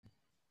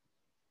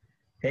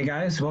Hey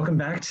guys, welcome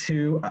back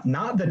to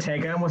not the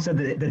take. I almost said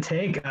the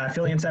take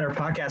Philly Insider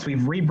podcast.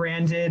 We've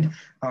rebranded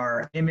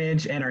our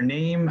image and our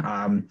name.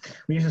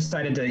 We just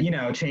decided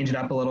to change it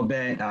up a little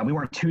bit. We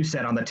weren't too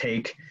set on the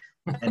take,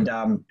 and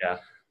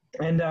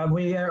Yeah.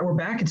 we're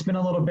back. It's been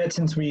a little bit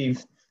since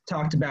we've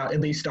talked about at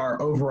least our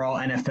overall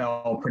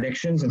NFL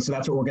predictions, and so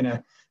that's what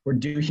we're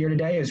do here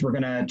today. Is we're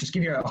gonna just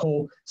give you a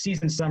whole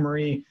season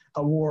summary,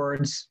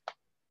 awards,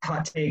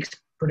 hot takes,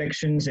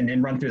 predictions, and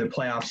then run through the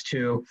playoffs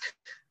too.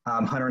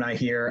 Hunter and I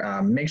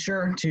here. Make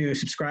sure to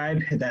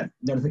subscribe, hit that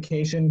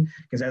notification,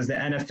 because as the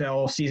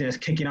NFL season is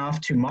kicking off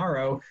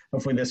tomorrow,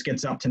 hopefully this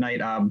gets up tonight,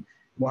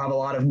 we'll have a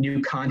lot of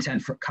new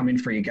content coming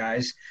for you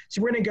guys.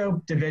 So we're going to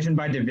go division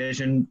by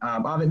division.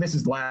 This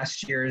is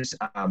last year's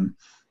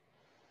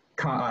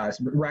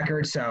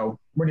record, so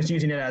we're just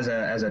using it as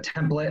a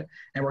template,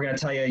 and we're going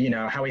to tell you,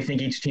 how we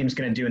think each team's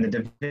going to do in the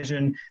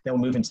division. Then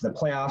we'll move into the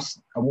playoffs,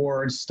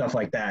 awards, stuff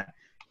like that.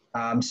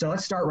 So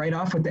let's start right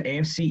off with the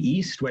AFC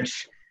East,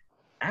 which –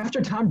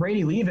 after Tom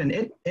Brady leaving,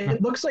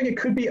 it looks like it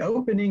could be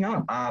opening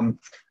up.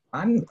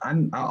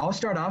 I'll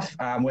start off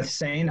with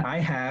saying I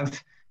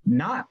have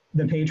not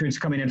the Patriots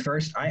coming in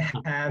first. I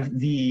have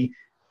the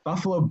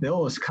Buffalo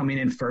Bills coming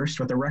in first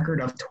with a record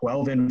of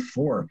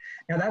 12-4.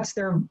 Now that's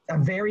a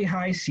very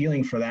high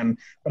ceiling for them,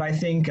 but I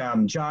think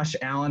Josh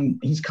Allen,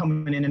 he's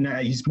coming in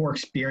and he's more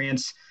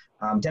experienced.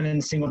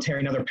 Devin Singletary,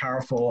 another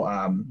powerful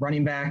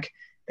running back.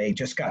 They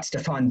just got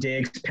Stephon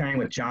Diggs pairing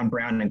with John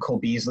Brown and Cole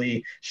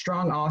Beasley.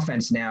 Strong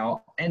offense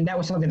now, and that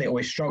was something they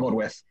always struggled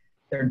with.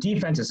 Their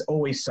defense is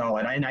always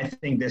solid, and I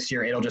think this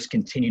year it'll just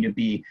continue to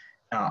be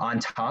on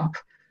top.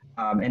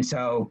 And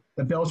so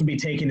the Bills will be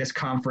taking this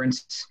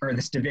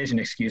division,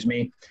 excuse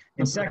me.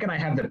 And second, I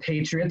have the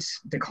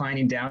Patriots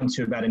declining down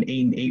to about an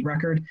 8-8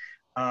 record.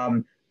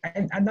 I'm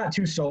not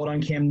too sold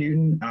on Cam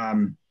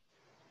Newton.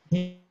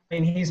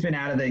 He's been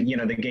out of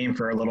the game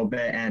for a little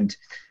bit, and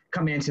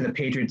coming into the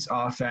Patriots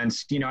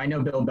offense, I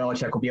know Bill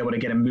Belichick will be able to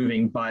get him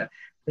moving, but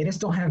they just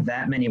don't have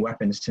that many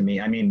weapons to me.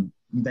 I mean,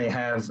 they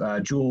have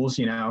Jules,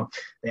 they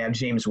have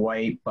James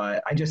White,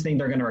 but I just think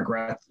they're going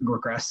to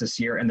regress this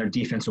year, and their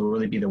defense will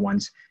really be the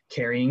ones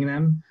carrying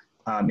them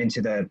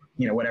into the,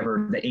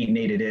 whatever the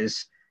 8-8 it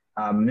is.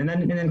 And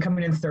then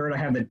coming in third, I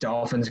have the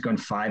Dolphins going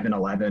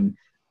 5-11.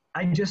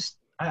 I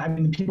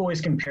mean, people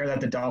always compare that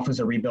the Dolphins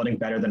are rebuilding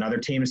better than other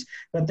teams,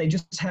 but they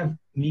just have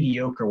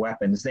mediocre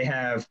weapons. They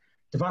have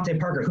Devontae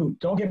Parker, who,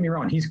 don't get me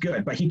wrong, he's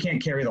good, but he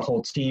can't carry the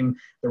whole team.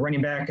 The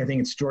running back, I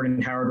think it's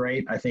Jordan Howard,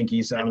 right? I think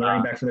he's the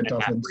running back for the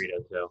Dolphins. Matt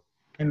Breida, too.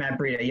 And Matt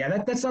Breida. Yeah,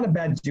 that's not a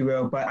bad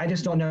duo, but I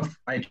just don't know if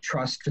I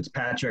trust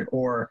Fitzpatrick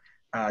or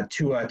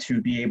Tua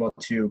to be able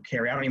to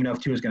carry. I don't even know if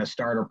Tua is going to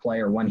start or play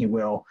or when he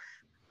will.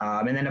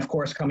 And then, of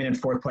course, coming in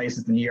fourth place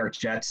is the New York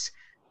Jets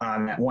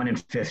at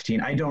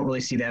 1-15. I don't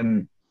really see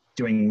them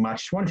doing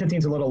much. 1-15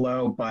 is a little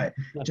low, but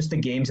just the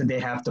games that they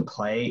have to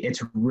play,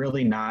 it's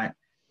really not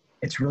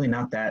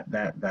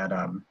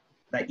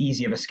that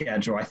easy of a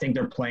schedule. I think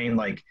they're playing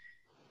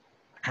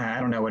I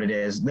don't know what it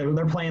is.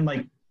 They're playing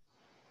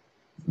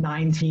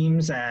 9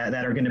 teams that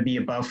are going to be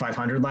above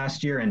 500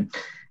 last year, and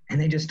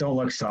they just don't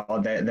look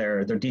solid.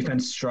 Their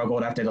defense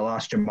struggled after they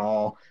lost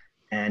Jamal,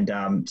 and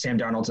Sam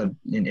Darnold's an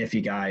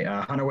iffy guy.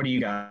 Hunter, what do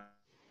you got?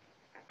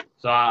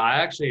 So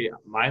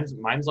mine's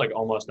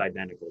almost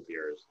identical to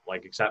yours,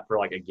 except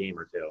for a game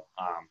or two.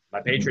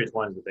 My Patriots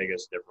one is the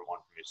biggest different one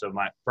for me.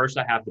 So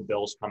I have the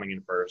Bills coming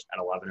in first at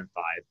 11-5.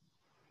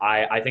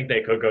 I think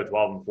they could go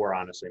 12-4,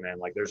 honestly, man.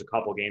 There's a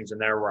couple games in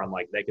there where I'm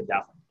they could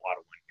definitely pull out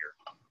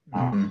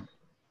a win here.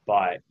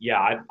 But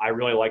yeah, I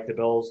really like the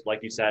Bills.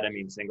 Like you said, I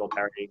mean,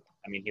 Singletary,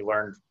 he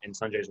learned, in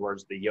Sanjay's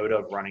words, the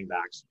Yoda of running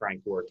backs.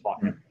 Frank Gore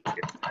taught him.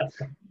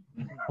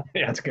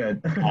 Yeah, that's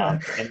good.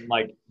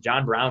 And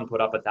John Brown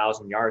put up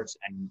 1,000 yards,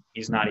 and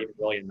he's not even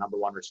really a number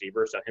one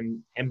receiver. So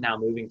him now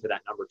moving to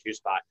that number 2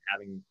 spot,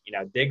 having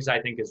Diggs,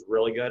 I think is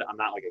really good. I'm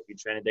not a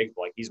huge fan of Diggs,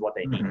 but he's what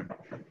they need.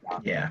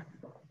 Yeah.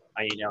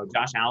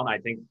 Josh Allen, I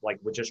think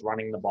with just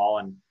running the ball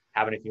and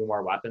having a few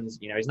more weapons,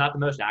 he's not the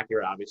most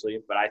accurate, obviously,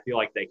 but I feel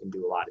like they can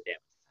do a lot of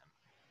damage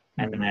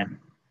with him. And then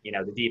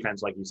the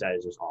defense, like you said,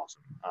 is just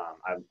awesome.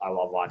 I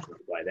love watching them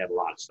play. They have a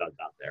lot of studs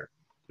out there,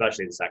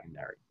 especially the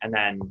secondary. And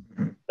then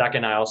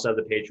second, I also have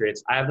the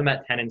Patriots. I have them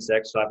at 10-6,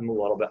 so I have them a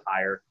little bit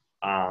higher.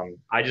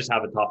 I just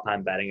have a tough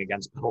time betting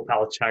against Bill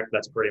Belichick.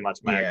 That's pretty much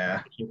my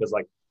expectation, because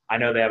I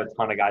know they have a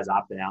ton of guys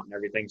opting out and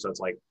everything, so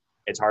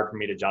it's hard for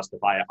me to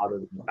justify it other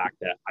than the fact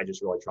that I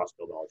just really trust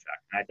Bill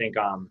Belichick. And I think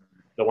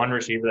the one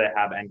receiver they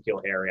have,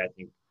 N'Keal Harry, I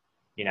think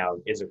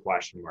is a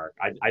question mark.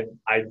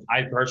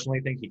 I personally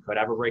think he could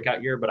have a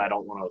breakout year, but I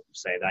don't want to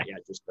say that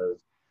yet, just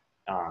because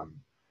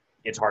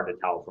it's hard to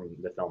tell from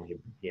the film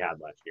he had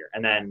last year.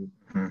 And then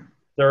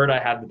third, I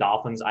have the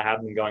Dolphins. I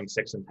have them going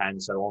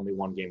 6-10, so only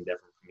one game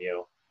different from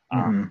you.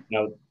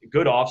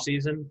 Good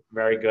offseason,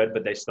 very good,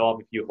 but they still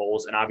have a few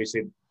holes. And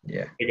obviously,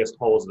 the biggest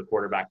hole is the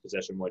quarterback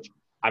position, which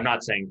I'm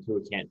not saying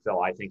Tua can't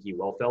fill. I think he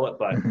will fill it,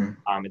 but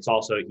it's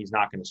also he's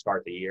not going to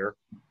start the year.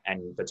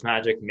 And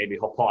Fitzmagic, maybe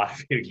he'll pull out a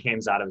few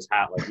games out of his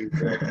hat like you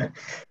did.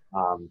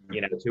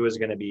 Tua is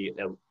going to be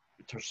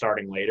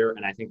starting later,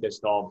 and I think they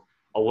still have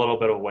a little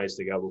bit of ways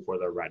to go before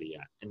they're ready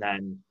yet. And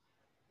then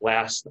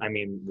last, I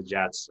mean, the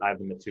Jets, I have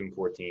them at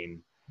 2-14.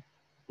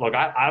 Look,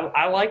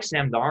 I like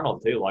Sam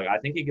Darnold too. Like, I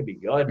think he could be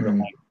good, but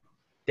like,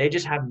 they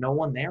just have no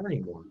one there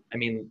anymore. I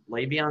mean,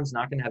 Le'Veon's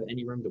not going to have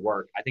any room to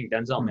work. I think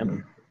Denzel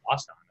Mims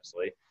lost,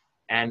 honestly.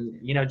 And,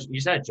 you know, you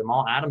said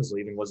Jamal Adams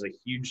leaving was a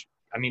huge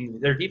 – I mean,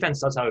 their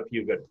defense does have a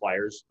few good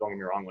players, don't get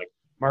me wrong. Like,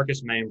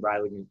 Marcus May and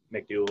Bradley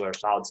McDougall are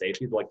solid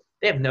safeties. But, like,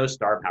 they have no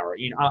star power.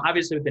 You know,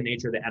 obviously, with the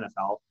nature of the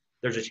NFL,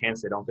 there's a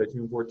chance they don't go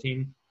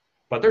 2-14.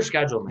 But their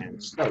schedule, man,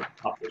 is so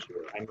tough this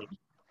year.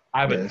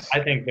 I mean, I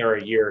think they're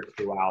a year or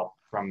two out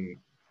from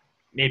 –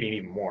 maybe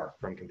even more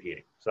from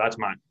competing. So that's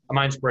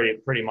mine's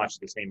pretty much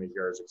the same as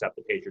yours, except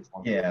the Patriots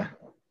won. Yeah.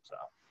 So.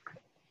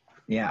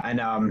 Yeah,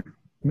 and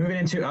moving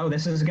into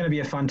this is going to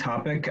be a fun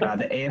topic.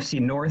 The AFC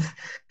North.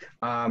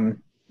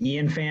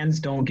 Ian fans,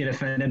 don't get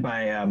offended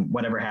by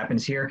whatever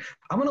happens here.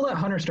 I'm going to let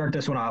Hunter start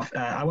this one off.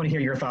 I want to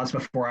hear your thoughts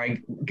before I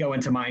go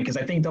into mine because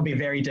I think they'll be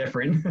very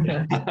different.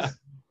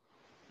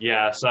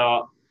 Yeah.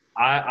 So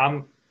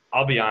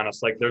I'll be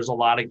honest. Like, there's a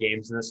lot of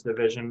games in this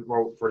division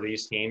for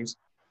these teams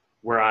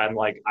where I'm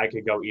like, I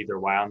could go either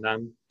way on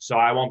them. So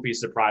I won't be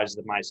surprised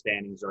if my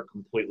standings are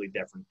completely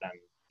different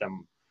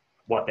than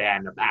what they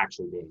end up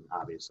actually being,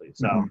 obviously.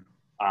 So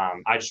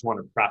I just want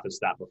to preface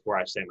that before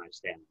I say my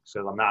standings.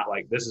 So I'm not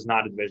like, this is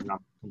not a division I'm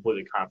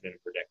completely confident in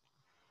predicting.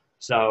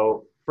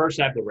 So first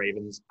I have the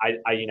Ravens.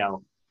 I you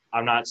know,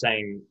 I'm not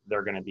saying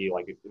they're going to be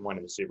like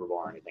winning the Super Bowl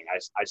or anything.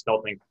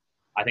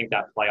 I think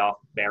that playoff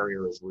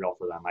barrier is real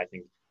for them. I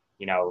think,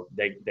 you know,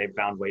 they've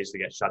found ways to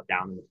get shut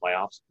down in the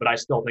playoffs. But I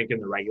still think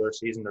in the regular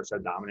season they're so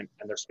dominant,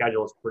 and their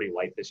schedule is pretty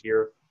light this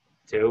year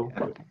too.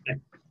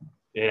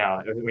 You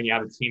know, when you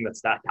have a team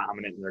that's that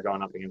dominant and they're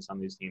going up against some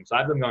of these teams. So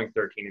I've been going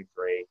 13-3.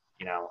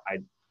 You know,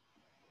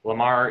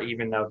 Lamar,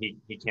 even though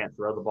he can't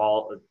throw the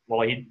ball,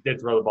 well, he did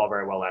throw the ball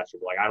very well last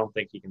year, but like, I don't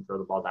think he can throw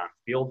the ball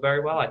downfield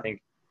very well. I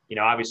think, you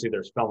know, obviously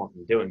there's film of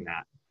him doing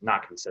that,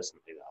 not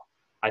consistently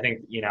though. I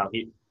think, you know,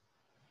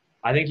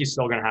 I think he's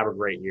still going to have a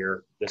great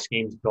year. The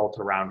scheme's built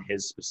around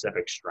his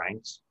specific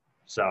strengths.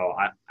 So,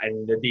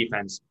 and the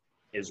defense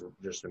is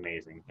just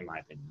amazing, in my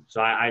opinion. So,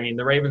 I mean,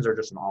 the Ravens are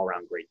just an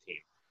all-around great team.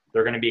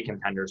 They're going to be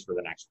contenders for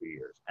the next few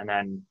years. And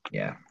then,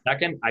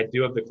 second, I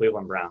do have the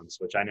Cleveland Browns,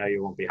 which I know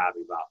you won't be happy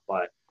about.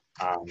 But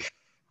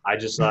I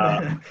just,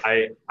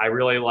 I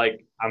really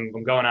like – I'm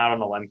going out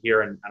on a limb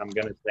here, and I'm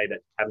going to say that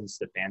Kevin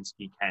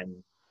Stefanski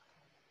can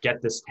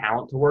get this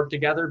talent to work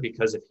together,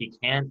 because if he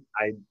can't,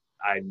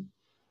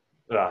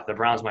 the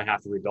Browns might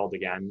have to rebuild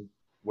again,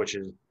 which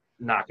is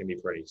not going to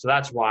be pretty. So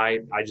that's why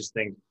I just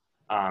think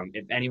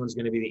if anyone's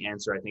going to be the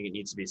answer, I think it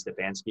needs to be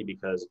Stefanski,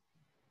 because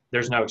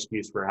there's no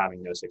excuse for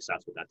having no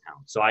success with that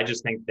talent. So I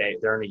just think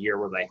they're in a year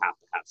where they have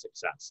to have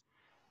success.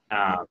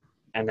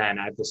 And then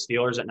I have the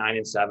Steelers at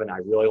 9-7. I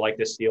really like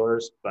the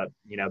Steelers, but,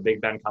 you know, Big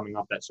Ben coming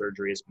off that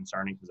surgery is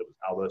concerning because it was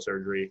elbow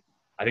surgery.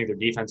 I think their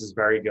defense is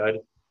very good.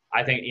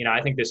 I think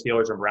the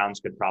Steelers and Browns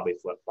could probably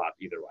flip-flop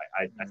either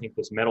way. I think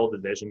this middle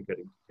division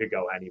could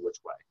go any which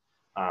way.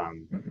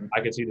 I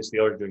could see the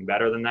Steelers doing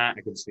better than that.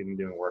 I could see them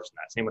doing worse than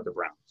that. Same with the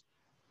Browns.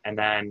 And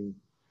then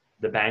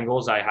the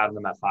Bengals, I have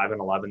them at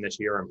 5-11 this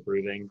year,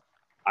 improving.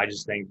 I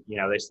just think, you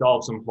know, they still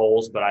have some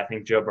holes, but I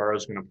think Joe Burrow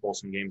is going to pull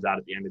some games out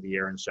at the end of the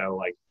year and show,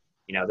 like,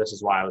 you know, this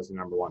is why I was the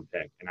number one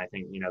pick. And I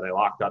think, you know, they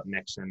locked up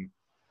Mixon,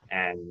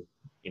 and,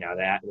 you know,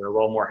 they're a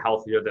little more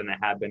healthier than they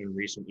have been in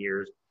recent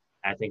years.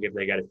 I think if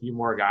they get a few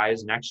more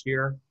guys next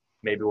year,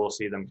 maybe we'll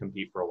see them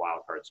compete for a wild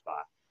card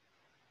spot.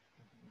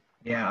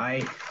 Yeah,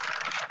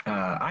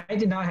 I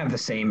did not have the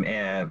same,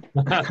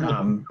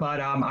 but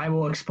I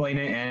will explain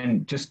it,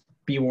 and just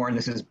be warned,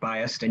 this is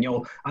biased, and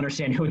you'll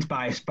understand who it's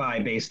biased by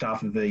based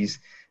off of these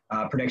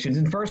predictions.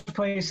 In first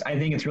place, I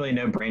think it's really a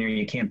no-brainer.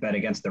 You can't bet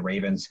against the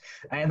Ravens.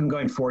 I have them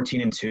going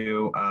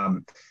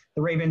 14-2.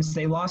 The Ravens,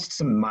 they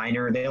lost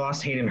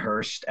Hayden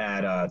Hurst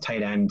at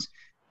tight end,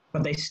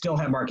 but they still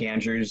have Mark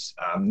Andrews.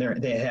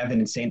 They have an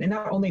insane – and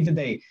not only did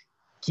they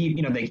keep –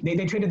 you know,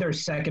 they traded their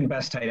second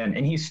best tight end,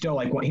 and he's still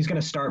like – he's going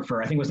to start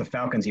for – I think it was the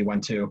Falcons he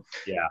went to.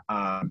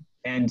 Yeah.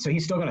 And so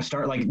he's still going to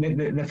start. Like,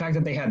 the fact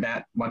that they had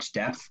that much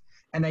depth,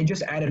 and they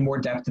just added more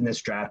depth in this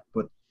draft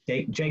with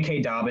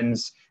J.K.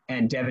 Dobbins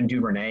and Devin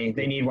Duvernay.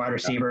 They need wide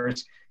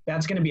receivers.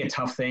 That's going to be a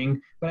tough thing.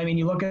 But, I mean,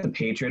 you look at the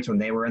Patriots when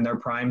they were in their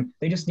prime,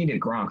 they just needed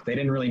Gronk. They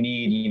didn't really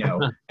need, you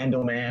know,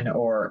 Endelman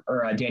or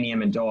Danny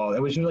Amendola.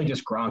 It was really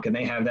just Gronk, and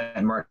they have that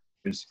in Mark,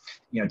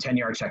 you know,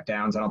 10-yard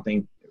checkdowns. I don't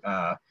think,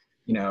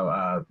 you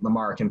know,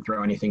 Lamar can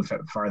throw anything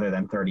farther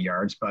than 30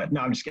 yards. But, no,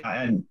 I'm just –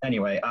 and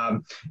anyway.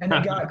 And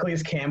they got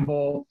Calais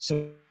Campbell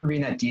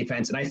serving that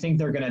defense, and I think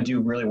they're going to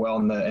do really well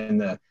in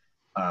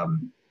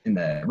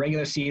the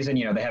regular season.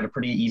 You know, they have a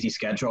pretty easy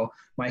schedule.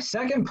 My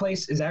second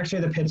place is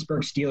actually the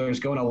Pittsburgh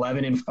Steelers, going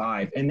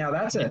 11-5. And now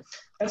that's a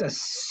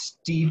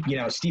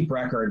steep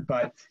record,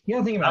 but you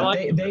know, think about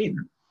it.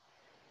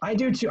 I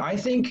do too. I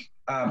think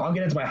I'll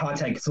get into my hot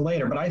takes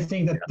later, but I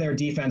think that their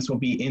defense will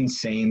be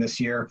insane this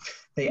year.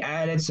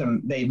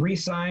 They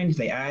re-signed,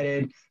 they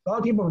added. A lot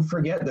of people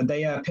forget that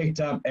they picked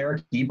up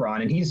Eric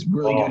Ebron, and he's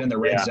really good in the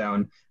red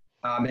zone.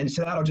 And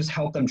so that'll just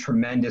help them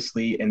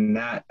tremendously in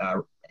that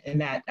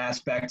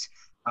aspect.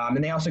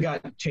 And they also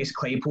got Chase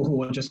Claypool, who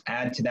will just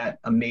add to that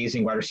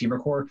amazing wide receiver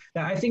core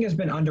that I think has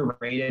been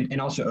underrated and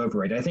also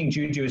overrated. I think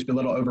Juju has been a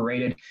little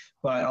overrated,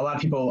 but a lot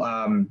of people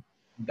I'm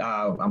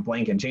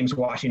blanking. James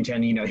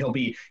Washington, he'll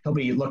be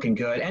looking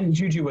good. And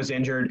Juju was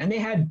injured, and they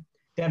had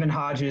Devin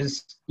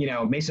Hodges,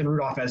 Mason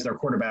Rudolph as their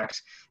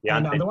quarterbacks. Yeah,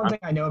 and the one thing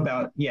I know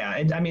about,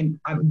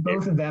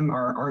 both of them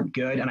aren't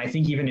good, and I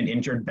think even an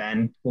injured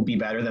Ben will be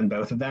better than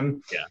both of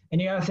them. Yeah. And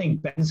you got to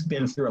think Ben's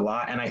been through a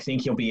lot, and I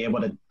think he'll be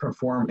able to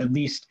perform at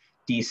least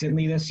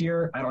decently this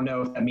year. I don't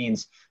know if that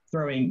means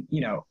throwing,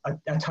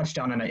 a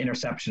touchdown and an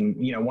interception,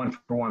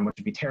 1-for-1, which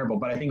would be terrible,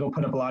 but I think he'll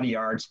put up a lot of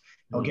yards.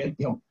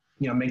 He'll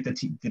make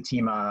the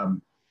team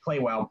play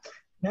well.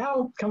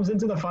 Now comes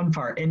into the fun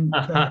part. In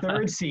the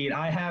third seed,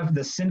 I have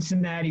the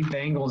Cincinnati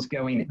Bengals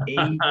going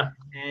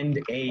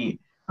 8-8.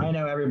 I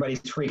know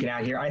everybody's freaking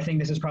out here. I think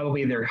this is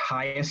probably their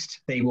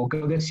highest they will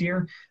go this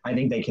year. I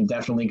think they can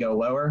definitely go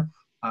lower.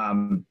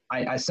 Some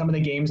of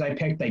the games I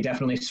picked, they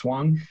definitely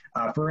swung.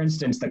 For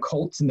instance, the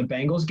Colts and the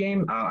Bengals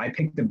game, I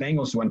picked the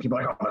Bengals when people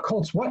are like, oh, the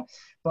Colts, what?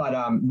 But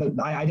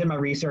I did my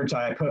research.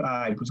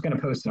 I was going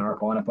to post an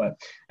article on it, but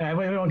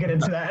we won't get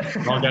into that.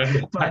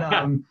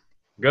 But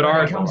good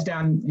article. It comes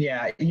down, you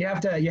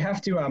have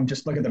to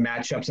just look at the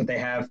matchups that they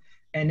have.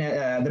 And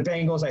the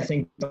Bengals, I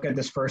think, look at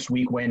this first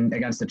week win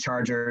against the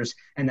Chargers,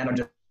 and that'll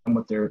just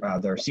with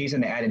their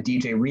season. They added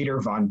DJ Reader,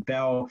 Von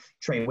Bell,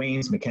 Trey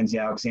Waynes, Mackenzie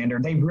Alexander.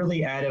 They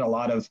really added a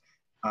lot of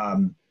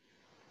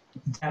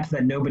depth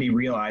that nobody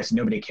realized,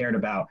 nobody cared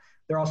about.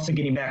 They're also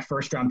getting back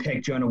first-round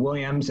pick Jonah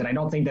Williams, and I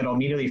don't think that'll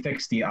immediately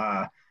fix the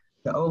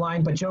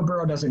O-line, but Joe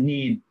Burrow doesn't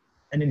need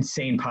an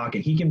insane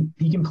pocket. He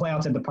can play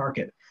outside the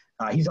pocket.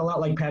 He's a lot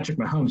like Patrick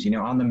Mahomes,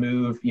 on the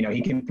move.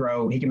 He can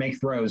throw, he can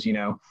make throws,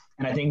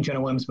 and I think Jonah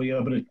Williams will be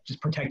able to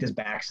just protect his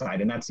backside,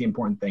 and that's the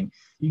important thing.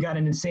 You got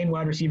an insane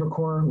wide receiver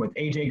core with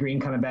A.J. Green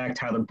coming back,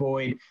 Tyler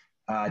Boyd,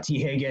 T.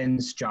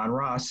 Higgins, John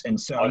Ross, and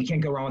so you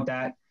can't go wrong with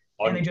that.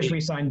 And they just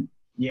re-signed,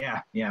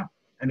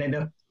 and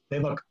then they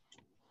look.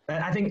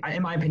 I think,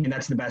 in my opinion,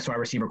 that's the best wide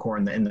receiver core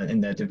in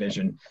the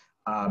division.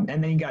 And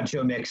then you got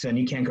Joe Mixon.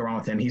 You can't go wrong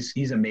with him.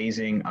 He's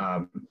amazing.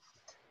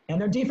 And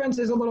their defense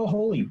is a little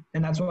holy,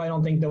 and that's why I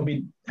don't think they'll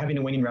be having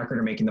a winning record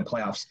or making the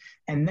playoffs.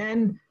 And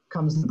then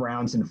comes the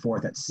Browns in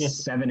fourth at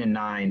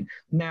 7-9.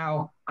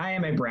 Now, I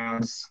am a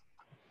Browns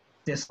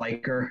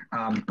disliker,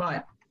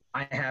 but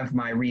I have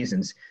my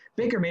reasons.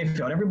 Baker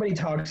Mayfield, everybody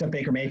talks about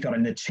Baker Mayfield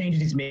and the changes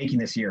he's making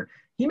this year.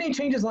 He made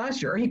changes last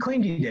year, or he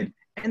claimed he did,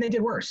 and they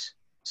did worse.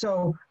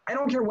 So I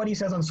don't care what he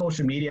says on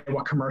social media,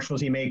 what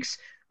commercials he makes,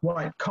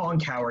 what Colin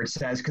Cowherd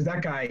says, because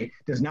that guy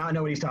does not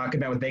know what he's talking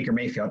about with Baker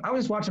Mayfield. I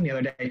was watching the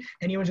other day,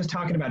 and he was just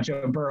talking about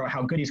Joe Burrow,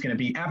 how good he's going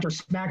to be after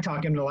smack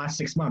talking him in the last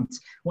 6 months,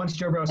 once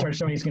Joe Burrow started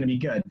showing he's going to be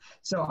good.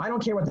 So I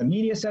don't care what the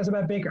media says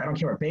about Baker. I don't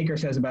care what Baker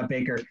says about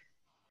Baker.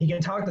 He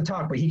can talk the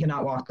talk, but he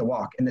cannot walk the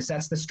walk. And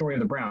that's the story of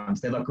the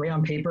Browns. They look great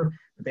on paper,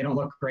 but they don't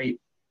look great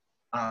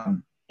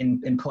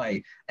in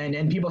play.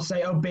 And people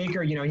say, oh,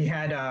 Baker, he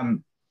had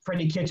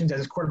Freddie Kitchens as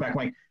his quarterback.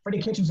 Like,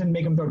 Freddie Kitchens didn't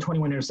make him throw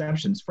 21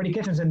 interceptions. Freddie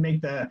Kitchens didn't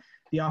make the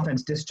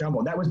offense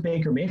disjumbled. That was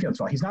Baker Mayfield's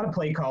fault. He's not a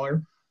play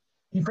caller.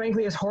 He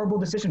frankly has horrible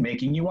decision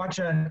making. You watch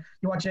a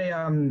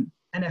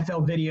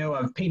NFL video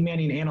of Peyton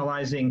Manning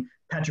analyzing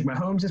Patrick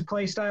Mahomes'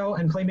 play style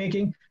and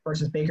playmaking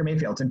versus Baker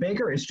Mayfield's, and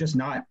Baker is just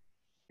not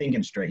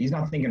thinking straight. He's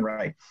not thinking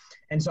right.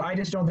 And so I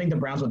just don't think the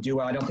Browns will do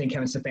well. I don't think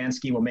Kevin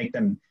Stefanski will make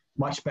them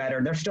much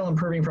better. They're still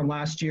improving from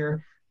last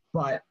year,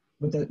 but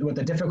with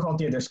the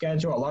difficulty of their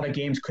schedule, a lot of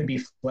games could be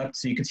flipped.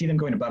 So you could see them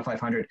going above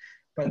 500.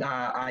 But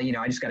I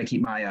just got to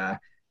keep my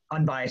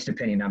unbiased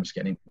opinion. I'm just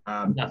kidding.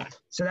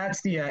 So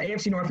that's the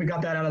AFC North. We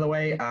got that out of the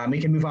way.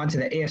 We can move on to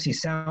the AFC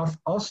South.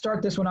 I'll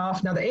start this one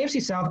off. Now, the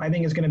AFC South, I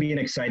think, is going to be an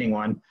exciting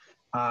one.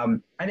 I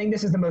think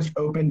this is the most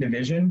open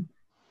division.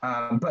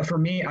 But for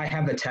me, I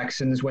have the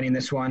Texans winning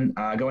this one,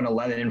 going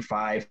 11-5.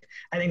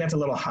 I think that's a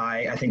little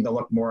high. I think they'll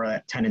look more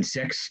at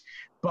 10-6.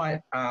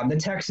 But the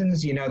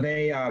Texans,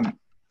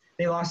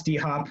 they lost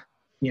D-Hop.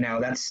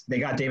 They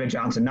got David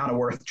Johnson, not a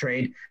worth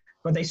trade.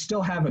 But they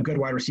still have a good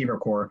wide receiver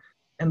core.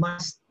 And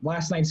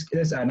Thursday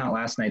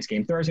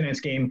night's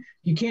game,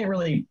 you can't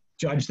really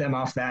judge them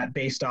off that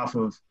based off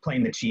of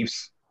playing the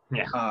Chiefs.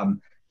 Yeah.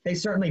 They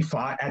certainly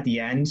fought at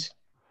the end,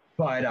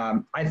 but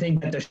I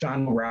think that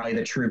Deshaun will rally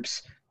the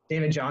troops.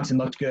 David Johnson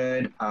looked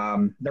good.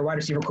 Their wide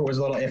receiver core was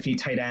a little iffy,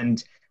 tight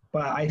end,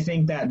 but I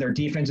think that their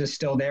defense is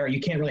still there. You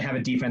can't really have a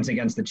defense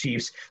against the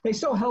Chiefs. They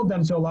still held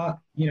them to a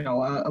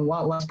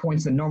lot less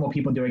points than normal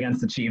people do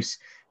against the Chiefs.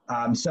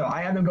 So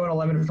I have them going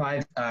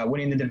 11-5,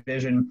 winning the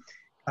division.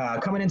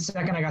 Coming in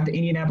second, I got the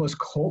Indianapolis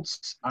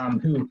Colts,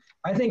 who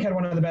I think had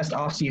one of the best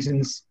off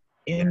seasons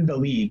in the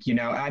league.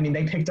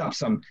 They picked up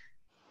some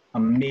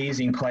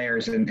amazing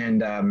players,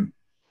 and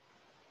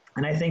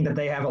I think that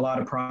they have a lot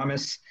of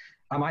promise.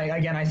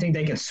 I think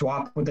they could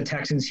swap with the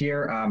Texans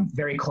here.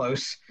 Very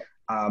close.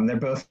 They're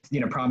both,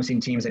 promising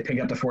teams. They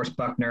picked up DeForest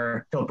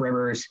Buckner, Philip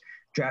Rivers,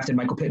 drafted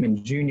Michael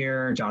Pittman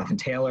Jr., Jonathan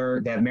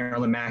Taylor. They have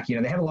Marilyn Mack. They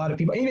have a lot of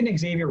people. Even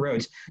Xavier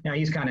Rhodes. Now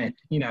he's kind of,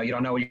 you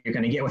don't know what you're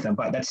going to get with him,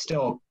 but that's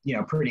still,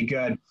 pretty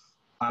good.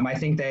 I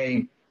think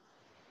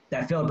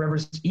that Philip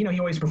Rivers, he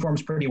always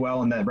performs pretty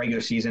well in the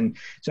regular season.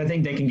 So I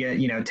think they can get,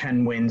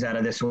 10 wins out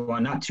of this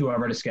one, not too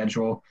over to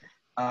schedule.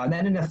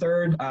 Then in the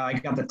third, I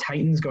got the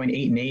Titans going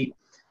 8-8.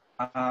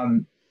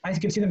 I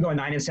could see them going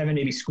 9-7,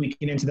 maybe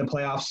squeaking into the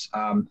playoffs.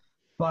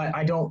 But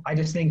I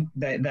just think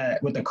that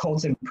with the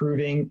Colts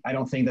improving, I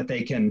don't think that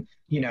they can,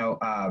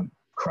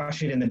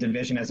 crush it in the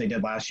division as they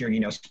did last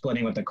year,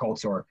 splitting with the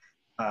Colts or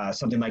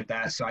something like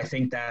that. So I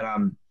think that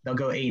they'll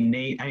go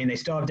 8-8. I mean, they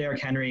still have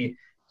Derrick Henry,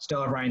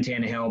 still have Ryan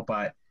Tannehill,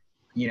 but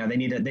they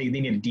need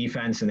a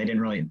defense, and they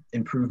didn't really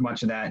improve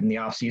much of that in the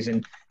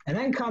offseason. And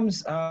then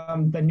comes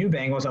the new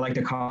Bengals, I like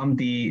to call them,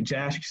 the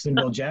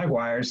Jacksonville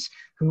Jaguars,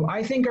 who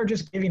I think are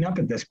just giving up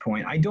at this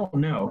point. I don't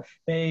know.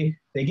 They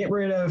get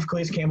rid of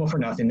Calais Campbell for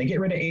nothing. They get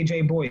rid of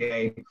A.J.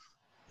 Boye.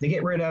 They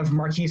get rid of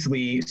Marquise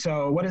Lee.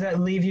 So what does that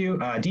leave you?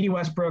 Dede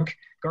Westbrook,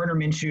 Gardner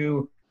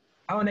Minshew.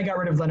 Oh, and they got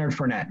rid of Leonard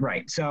Fournette.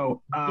 Right.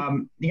 So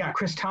you got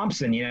Chris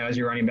Thompson, as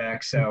your running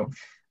back. So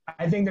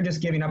I think they're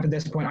just giving up at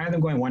this point. I have them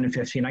going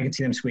 1-15. I could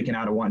see them squeaking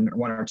out a one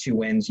or two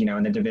wins,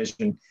 in the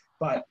division.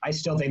 But I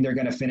still think they're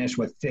going to finish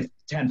with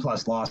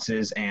 10+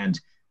 losses and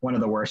one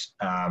of the worst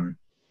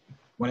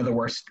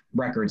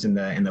records in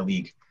the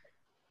league.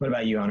 What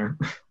about you, Hunter?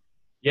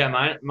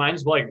 Yeah,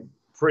 mine's like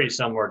pretty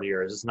similar to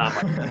yours. It's not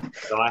my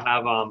so I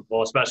have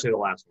especially the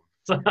last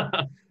one.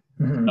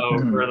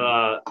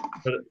 So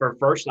for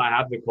first, I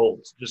have the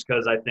Colts, just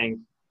because I think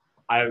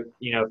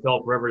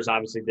Philip Rivers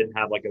obviously didn't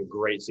have like a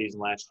great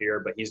season last year,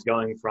 but he's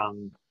going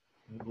from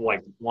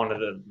like one of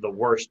the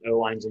worst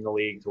O-lines in the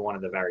league to one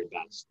of the very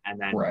best. And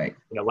then,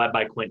 led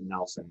by Quentin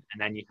Nelson.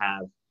 And then you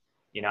have,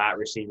 at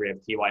receiver, you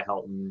have T.Y.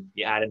 Hilton.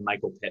 You added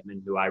Michael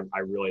Pittman, who I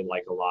really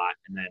like a lot.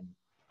 And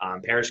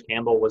then Paris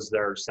Campbell was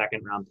their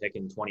second-round pick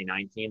in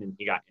 2019, and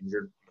he got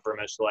injured for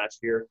most of last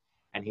year.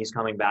 And he's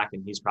coming back,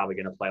 and he's probably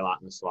going to play a lot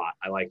in the slot.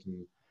 I like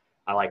him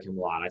a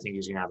lot. I think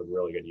he's going to have a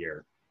really good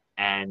year.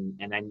 And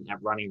then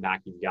at running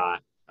back, you've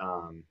got,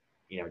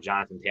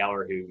 Jonathan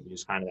Taylor,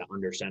 who's kind of that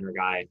under center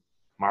guy.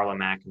 Marlon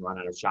Mack can run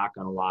out of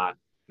shotgun a lot.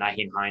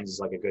 Nyheim Hines is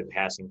like a good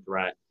passing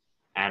threat.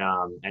 And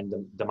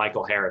the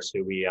Michael Harris,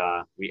 who we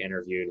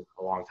interviewed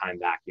a long time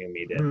back, you and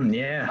me did.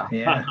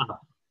 Yeah.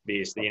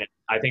 Beast.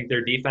 I think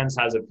their defense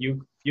has a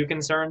few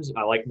concerns.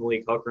 I like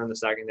Malik Hooker in the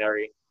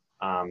secondary.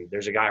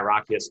 There's a guy,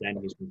 Rocky Ascend,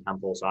 he's from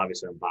Temple, so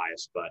obviously I'm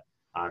biased, but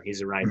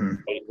he's a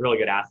really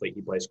good athlete.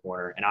 He plays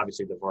corner. And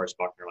obviously DeForest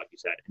Buckner, like you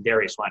said, and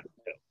Darius Leonard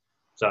too.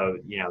 So,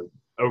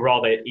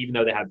 overall, even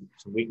though they have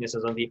some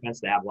weaknesses on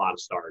defense, they have a lot of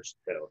stars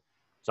too.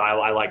 So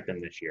I like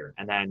them this year.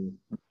 And then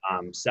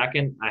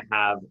second, I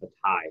have a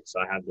tie.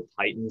 So I have the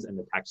Titans and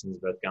the Texans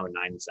both going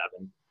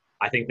 9-7.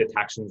 I think the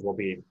Texans will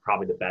be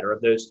probably the better of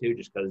those two,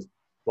 just because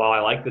while I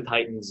like the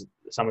Titans,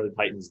 some of the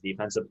Titans'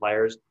 defensive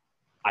players,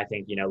 I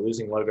think,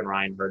 losing Logan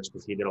Ryan hurts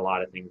because he did a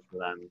lot of things for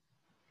them.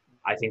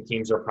 I think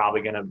teams are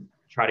probably going to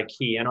try to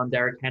key in on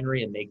Derrick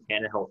Henry and make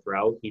Tannehill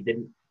throw. He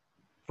didn't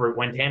 – for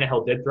when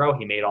Tannehill did throw,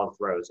 he made all the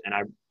throws. And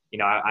I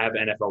have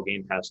NFL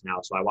Game Pass now,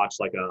 so I watched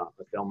like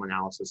a film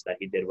analysis that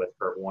he did with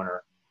Kurt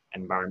Warner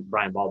and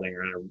Brian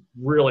Baldinger, and I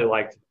really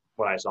liked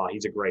what I saw.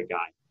 He's a great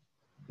guy.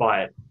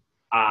 But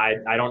I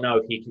don't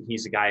know if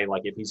he's a guy,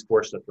 like, if he's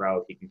forced to throw,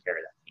 if he can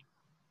carry that team.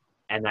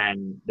 And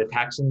then the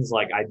Texans,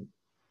 like,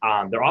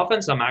 their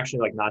offense I'm actually,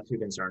 like, not too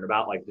concerned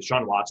about. Like,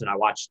 Deshaun Watson, I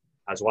watched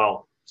as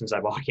well since I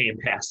bought Game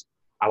Pass.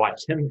 I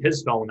watched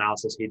his film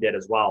analysis he did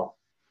as well.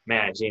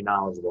 Man, is he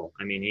knowledgeable.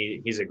 I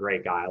mean, he's a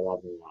great guy. I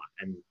love him a lot.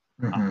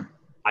 And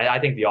I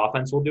think the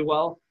offense will do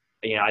well.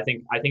 I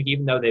think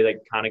even though they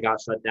kind of got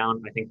shut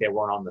down, I think they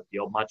weren't on the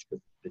field much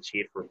because the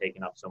Chiefs were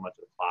taking up so much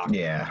of the clock.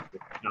 Yeah.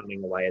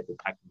 Pounding away at the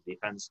Texans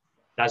defense.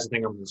 That's the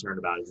thing I'm concerned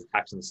about is the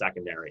Texans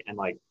secondary. And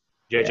like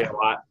J.J.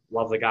 Watt,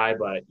 love the guy,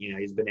 but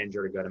he's been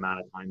injured a good amount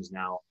of times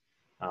now.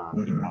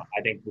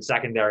 I think the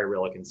secondary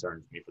really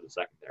concerns me for the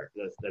secondary,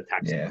 the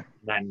Texans. Yeah. And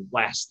then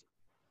last,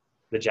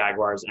 the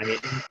Jaguars. I mean,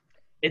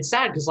 it's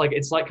sad because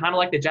it's kind of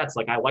like the Jets.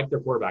 Like, I like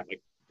their quarterback.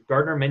 Like,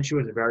 Gardner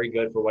Minshew was very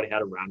good for what he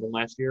had around him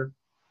last year,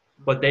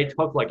 but they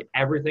took like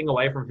everything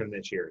away from him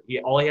this year.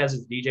 All he has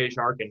is DJ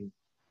Chark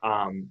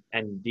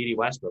and Dede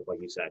Westbrook, like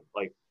you said.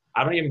 Like,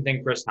 I don't even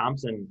think Chris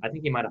Thompson. I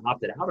think he might have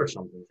opted out or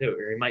something too,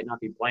 or he might not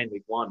be playing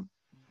week one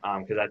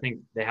because I think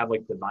they have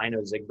like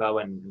Divino,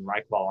 Zigbo, and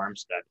Reichwall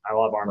Armstead. I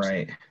love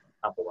Armstead,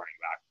 Temple running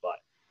back, but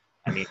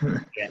I mean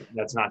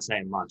that's not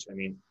saying much. I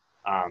mean,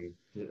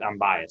 I'm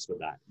biased with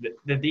that.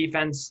 The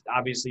defense,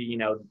 obviously,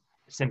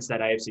 since that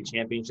AFC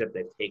Championship,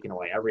 they've taken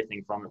away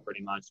everything from it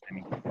pretty much. I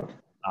mean,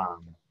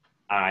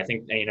 I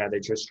think, they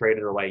just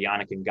traded away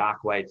Yannick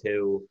Ngakoue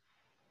too.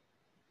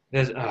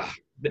 It's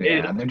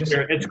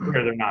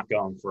clear they're not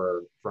going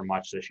for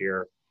much this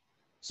year.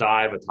 So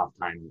I have a tough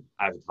time.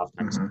 Seeing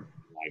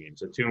that game.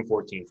 So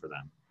 2-14 for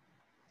them.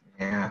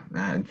 Yeah,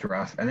 it's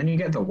rough. And then you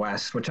get the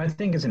West, which I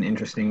think is an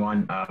interesting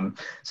one.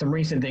 Some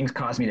recent things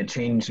caused me to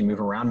change and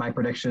move around my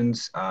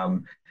predictions.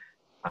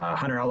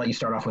 Hunter, I'll let you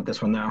start off with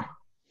this one now.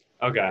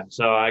 Okay,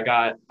 so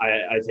I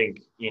think,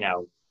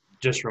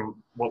 just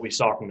from what we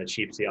saw from the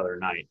Chiefs the other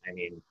night, I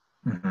mean,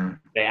 Mm-hmm.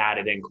 they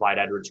added in Clyde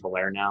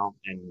Edwards-Helaire now,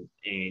 and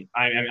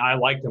I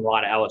liked him a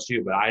lot at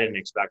LSU, but I didn't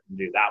expect him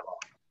to do that well.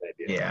 They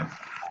did. Yeah.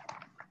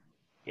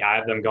 Yeah, I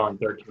have them going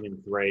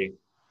 13-3.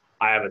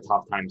 I have a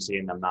tough time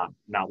seeing them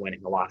not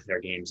winning a lot of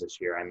their games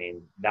this year. I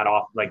mean,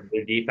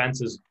 their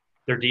defense is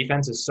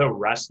so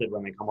rested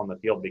when they come on the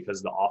field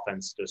because the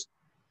offense just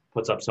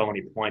puts up so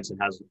many points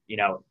and has,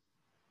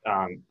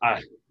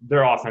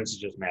 their offense is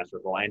just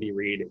masterful. Andy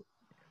Reid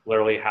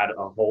literally had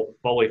a whole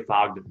fully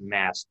fogged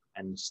mask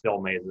and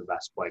still made the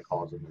best play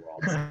calls in the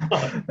world.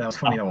 That was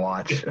funny to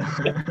watch.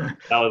 That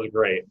was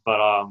great. But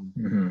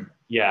Mm-hmm.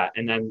 yeah,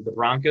 and then the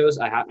Broncos,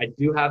 I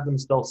do have them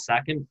still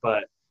second,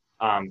 but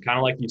kind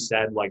of like you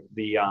said, like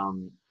the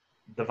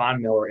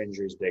Von Miller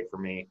injury is big for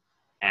me,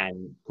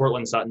 and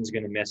Cortland Sutton's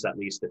going to miss at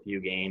least a few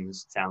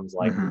games. Sounds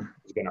like Mm-hmm.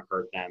 it's going to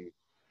hurt them.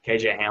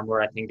 KJ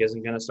Hamler, I think,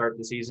 isn't going to start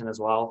the season as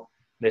well.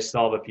 They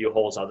still have a few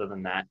holes other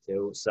than that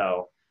too.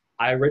 So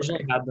I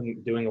originally had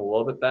them doing a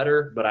little bit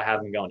better, but I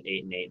have them going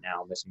 8-8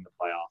 now, missing the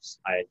playoffs.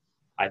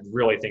 I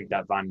really think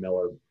that Von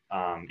Miller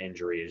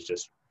injury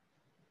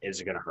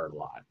is going to hurt a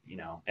lot,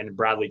 And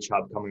Bradley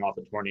Chubb coming off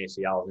a torn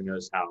ACL, who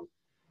knows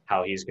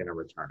how he's going to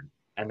return.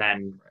 And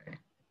then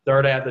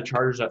third, I have the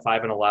Chargers at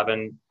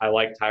 5-11. I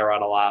like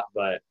Tyrod a lot,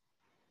 but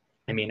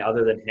I mean,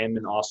 other than him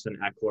and Austin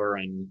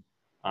Eckler and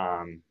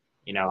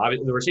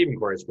obviously the receiving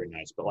core is pretty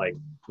nice, but like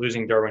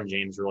losing Derwin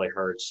James really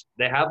hurts.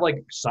 They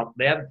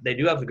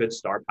do have a good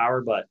star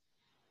power, but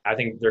I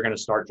think they're going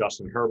to start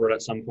Justin Herbert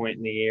at some point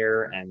in the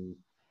year, and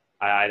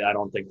I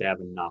don't think they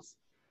have enough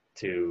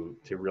to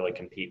really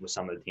compete with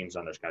some of the teams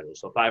on their schedule.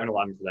 So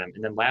 5-11 for them.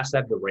 And then last I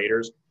have the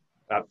Raiders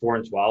at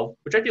 4-12,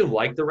 which I do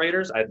like the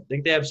Raiders. I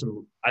think they have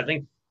some – I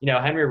think,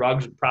 Henry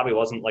Ruggs probably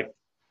wasn't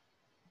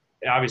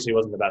obviously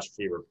wasn't the best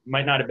receiver.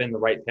 Might not have been the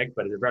right pick,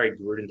 but it's a very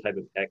Gruden type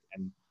of pick.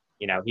 And,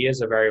 he is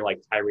a very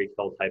Tyreek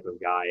Hill type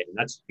of guy, and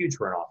that's huge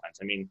for an offense.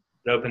 I mean,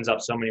 it opens up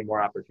so many more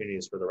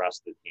opportunities for the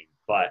rest of the team.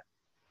 But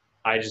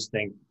I just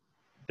think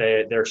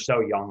they're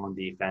so young on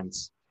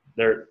defense.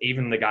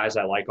 Even the guys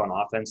I like on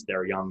offense,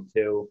 they're young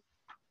too.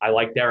 I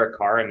like Derek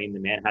Carr. I mean,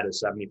 the man had a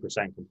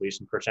 70%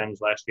 completion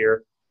percentage last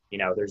year.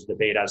 There's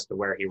debate as to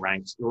where he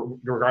ranks.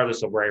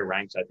 Regardless of where he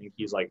ranks, I think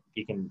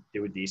he can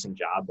do a decent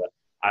job, but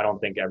I don't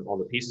think all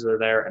the pieces are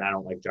there, and I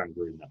don't like John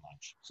Gruden that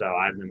much. So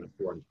I have them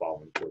at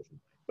 4-12, unfortunately.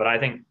 But I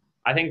think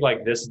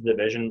this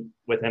division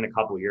within a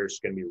couple of years is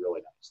going to be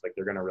really nice.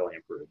 They're going to really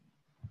improve.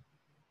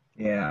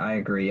 Yeah, I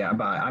agree. Yeah,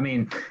 but I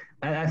mean,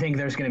 I think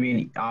there's going to be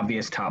an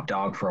obvious top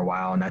dog for a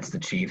while, and that's the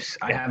Chiefs.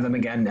 I have them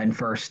again and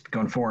first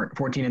going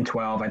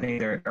 14-12. I think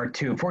they're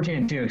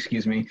 14-2,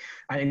 excuse me.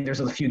 I think there's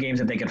a few games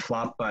that they could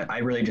flop, but I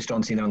really just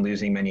don't see them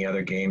losing many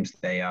other games.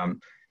 They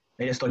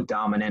just look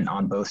dominant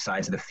on both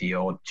sides of the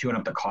field, chewing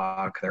up the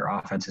clock. Their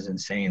offense is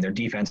insane. Their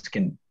defense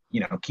can,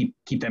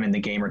 keep them in the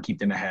game or keep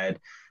them ahead.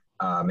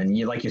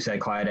 And like you said,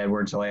 Clyde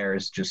Edwards-Helaire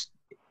is just,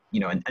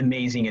 an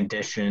amazing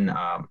addition.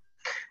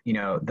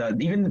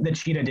 Even the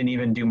Cheetah didn't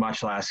even do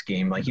much last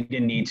game. Like, he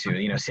didn't need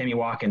to. Sammy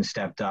Watkins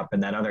stepped up,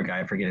 and that other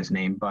guy, I forget his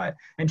name,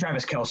 and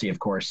Travis Kelce, of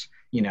course.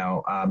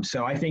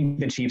 So I think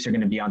the Chiefs are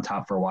going to be on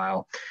top for a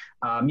while.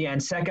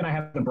 And second, I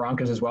have the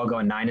Broncos as well,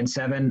 going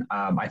 9-7.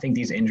 I think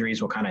these injuries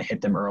will kind of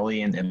hit them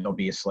early, and it'll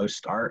be a slow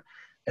start,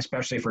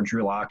 especially for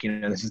Drew Lock.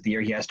 This is the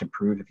year he has to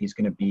prove if he's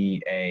going to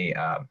be a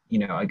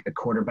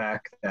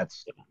quarterback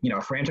that's,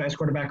 a franchise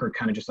quarterback or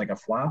kind of just like a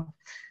flop.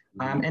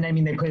 And I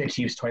mean, they play the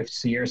Chiefs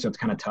twice a year, so it's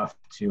kind of tough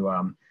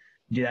to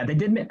do that. They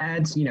did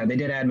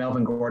add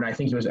Melvin Gordon. I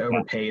think he was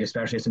overpaid,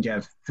 especially since you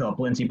have Philip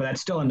Lindsay, but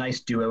that's still a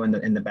nice duo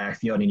in the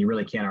backfield, and you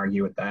really can't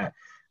argue with that.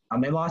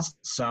 They lost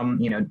some,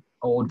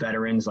 old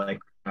veterans like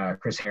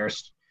Chris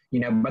Harris,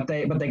 but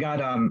they got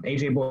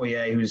AJ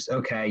Bouye, who's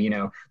okay.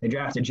 They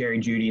drafted Jerry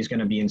Jeudy, he's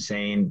going to be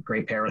insane.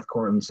 Great pair with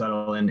Cortland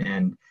Sutherland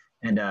and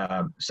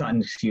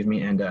Sutton,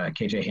 and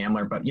KJ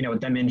Hamler. But with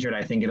them injured,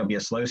 I think it'll be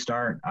a slow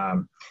start.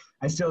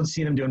 I still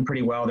see them doing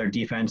pretty well. Their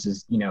defense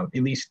is,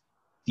 at least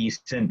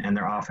decent, and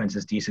their offense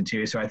is decent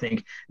too. So I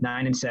think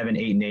 9-7,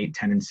 8-8,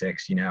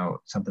 10-6,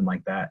 something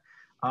like that.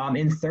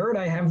 In third,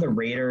 I have the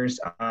Raiders.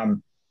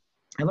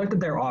 I looked at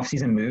their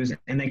offseason moves,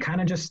 and they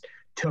kind of just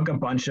took a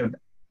bunch of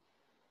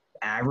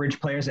average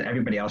players that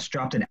everybody else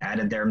dropped and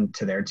added them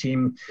to their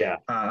team. Yeah.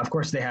 Of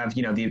course, they have,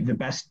 the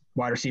best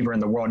wide receiver in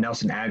the world,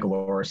 Nelson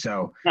Aguilar.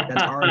 So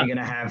that's already going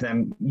to have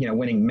them,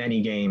 winning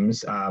many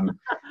games.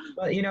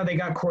 But, they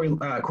got Corey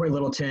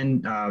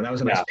Littleton. That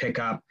was a nice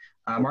pickup.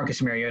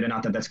 Marcus Mariota,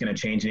 not that that's going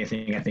to change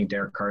anything. I think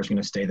Derek Carr is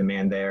going to stay the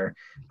man there.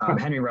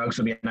 Henry Ruggs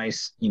will be a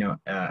nice,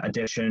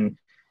 addition.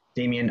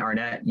 Damian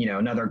Arnett,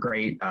 another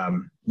great,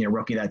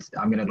 rookie that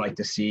I'm going to like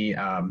to see.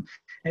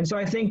 And so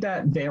I think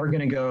that they are going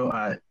to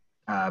go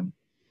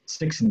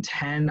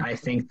 6-10. I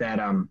think that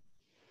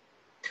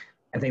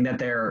I think that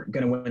they're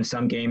going to win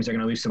some games. They're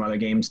going to lose some other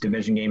games,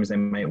 division games they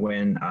might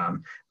win.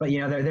 But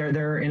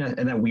they're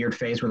in a weird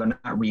phase where they're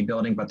not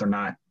rebuilding, but they're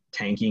not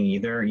tanking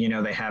either.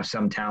 They have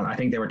some talent. I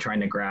think they were trying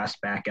to grasp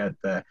back at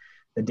the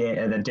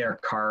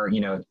Derek Carr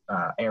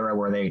era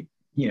where they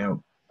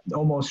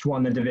almost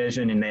won the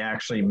division and they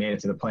actually made it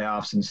to the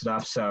playoffs and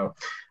stuff. So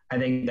I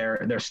think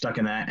they're stuck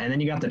in that. And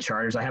then you got the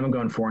Chargers. I have them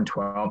going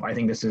 4-12. I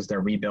think this is their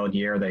rebuild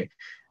year.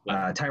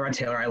 Tyrod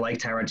Taylor. I like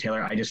Tyrod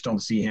Taylor. I just don't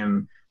see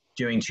him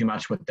doing too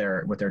much with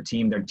their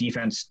team. Their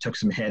defense took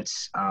some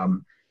hits.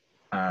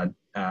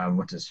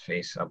 What's his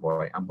face? Oh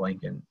boy, I'm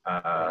blanking.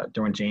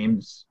 Derwin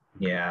James.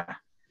 Yeah.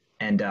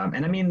 And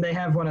I mean they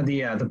have one of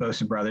the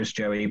Bosa brothers,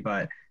 Joey,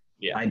 but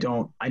yeah. I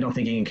don't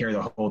think he can carry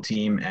the whole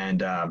team.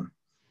 And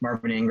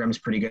Marvin Ingram's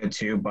pretty good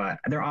too, but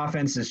their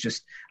offense is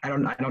just I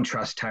don't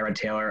trust Tyrod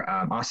Taylor.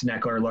 Austin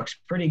Eckler looks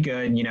pretty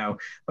good,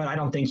 but I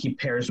don't think he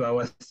pairs well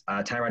with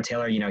Tyrod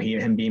Taylor.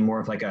 Him being more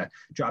of like a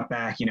drop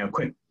back,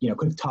 quick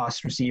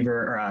toss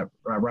receiver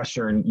or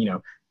rusher, and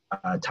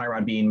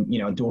Tyrod being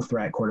a dual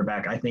threat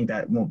quarterback. I think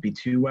that won't be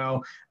too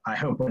well. I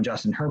hope when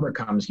Justin Herbert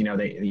comes,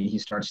 he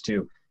starts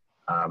to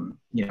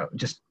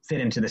just fit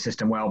into the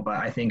system well. But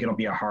I think it'll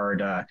be a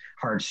hard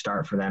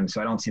start for them.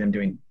 So I don't see them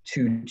doing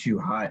too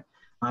hot.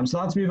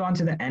 So let's move on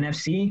to the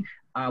NFC.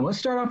 Let's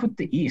start off with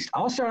the East.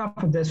 I'll start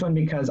off with this one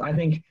because I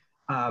think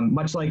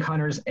much like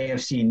Hunter's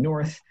AFC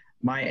North,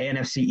 my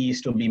NFC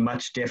East will be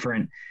much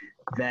different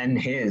than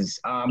his.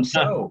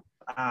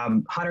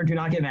 Hunter, do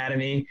not get mad at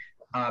me.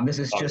 This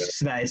is just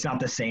so that it's not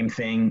the same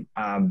thing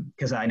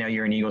because I know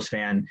you're an Eagles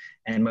fan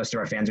and most of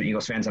our fans are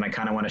Eagles fans, and I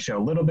kind of want to show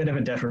a little bit of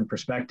a different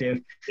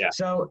perspective. Yeah.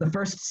 So the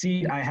first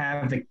seed, I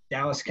have the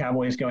Dallas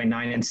Cowboys going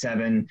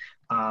 9-7.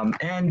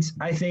 And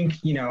I think,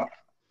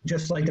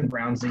 just like the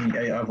Browns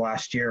of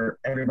last year,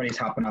 everybody's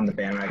hopping on the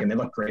bandwagon. They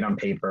look great on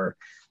paper.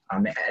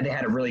 They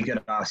had a really good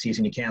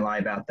offseason. You can't lie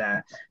about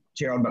that.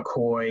 Gerald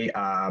McCoy,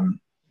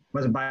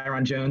 was it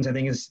Byron Jones, I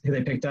think is who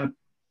they picked up?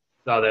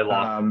 No, they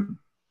lost.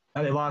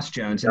 They lost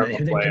Jones. Gerald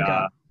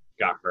McCoy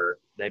got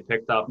hurt. They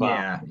picked up.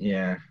 Yeah.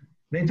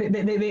 They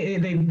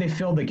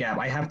filled the gap.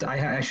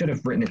 I should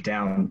have written it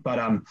down.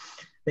 But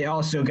they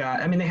also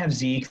got – they have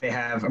Zeke. They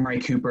have Amari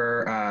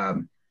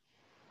Cooper.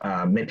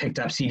 They picked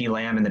up CeeDee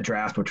Lamb in the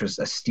draft, which was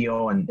a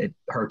steal, and it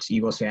hurts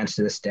Eagles fans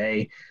to this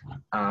day.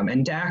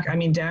 And Dak,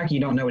 you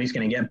don't know what he's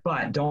going to get,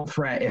 but don't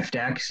fret if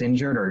Dak's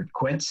injured or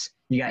quits.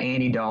 You got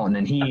Andy Dalton,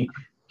 and he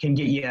can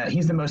get you –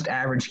 he's the most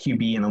average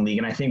QB in the league.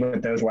 And I think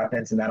with those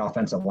weapons and that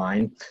offensive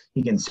line,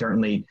 he can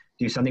certainly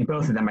do something.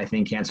 Both of them, I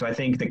think, can. So I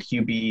think the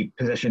QB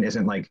position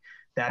isn't like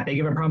that big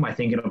of a problem. I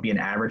think it'll be an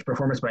average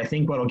performance, but I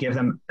think what'll give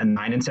them a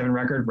 9-7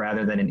 record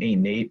rather than an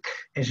 8-8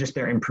 is just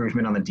their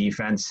improvement on the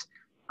defense.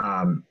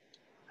 I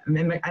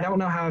don't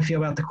know how I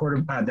feel about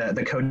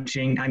the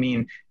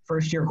coaching.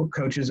 First-year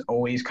coaches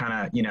always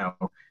kind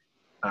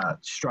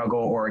of, struggle,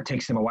 or it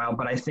takes them a while.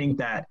 But I think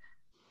that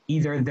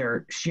either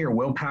their sheer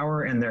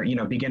willpower and their,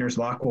 beginner's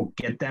luck will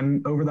get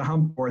them over the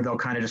hump, or they'll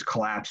kind of just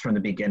collapse from the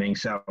beginning.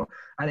 So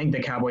I think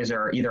the Cowboys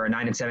are either a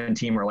 9-7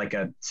 team or like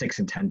a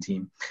 6-10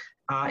 team.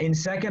 In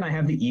second, I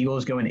have the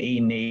Eagles going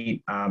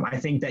 8-8. I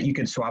think that you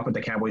could swap with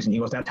the Cowboys and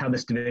Eagles. That's how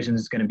this division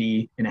is going to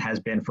be, and it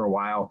has been for a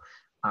while.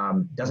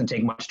 Doesn't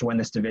take much to win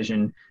this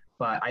division,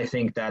 but I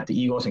think that the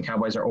Eagles and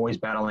Cowboys are always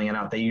battling it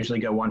out. They usually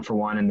go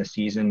 1-for-1 in the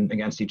season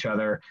against each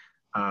other.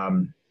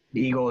 The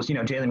Eagles,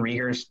 Jalen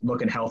Reagor's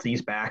looking healthy,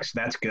 he's back, so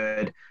that's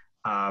good.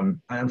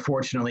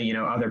 Unfortunately,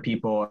 other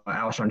people,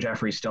 Alshon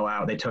Jeffrey's still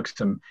out. They took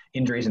some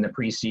injuries in the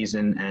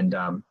preseason,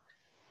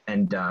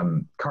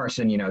 and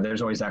Carson,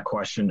 there's always that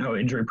question,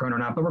 injury prone or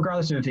not. But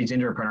regardless of if he's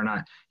injury prone or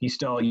not, he's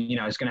still,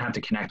 is going to have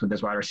to connect with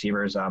his wide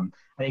receivers. I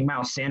think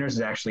Miles Sanders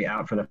is actually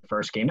out for the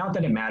first game. Not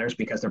that it matters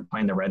because they're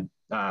playing the Red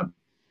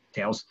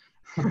Tails.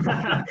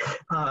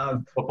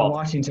 The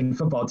Washington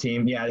football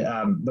team.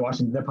 Yeah,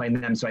 they're playing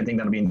them, so I think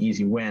that'll be an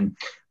easy win.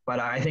 But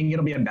I think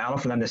it'll be a battle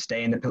for them to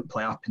stay in the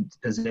playoff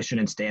position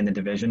and stay in the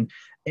division.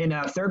 In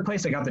third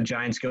place, I got the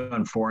Giants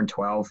going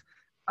 4-12.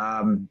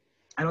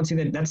 I don't see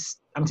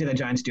the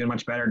Giants doing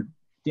much better.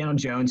 Daniel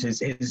Jones,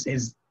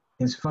 his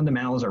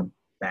fundamentals are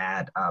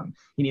bad.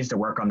 He needs to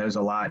work on those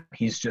a lot.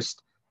 He's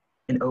just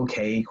an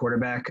okay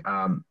quarterback.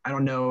 I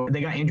don't know. They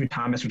got Andrew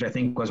Thomas, which I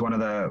think was one of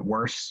the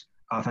worst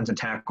offensive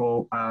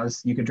tackle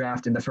you could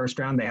draft in the first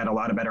round. They had a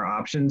lot of better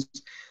options.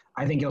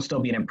 I think he'll still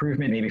be an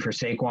improvement maybe for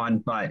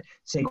Saquon, but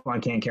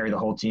Saquon can't carry the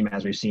whole team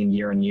as we've seen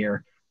year on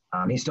year.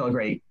 He's still a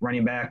great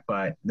running back,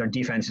 but their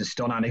defense is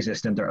still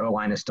non-existent. Their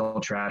O-line is still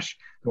trash.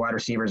 The wide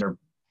receivers are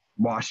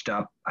washed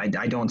up. I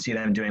don't see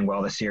them doing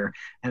well this year.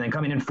 And then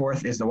coming in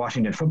fourth is the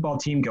Washington football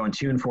team going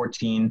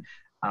 2-14.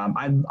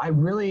 I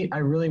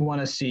really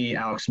want to see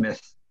Alex Smith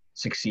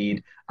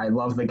succeed. I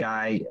love the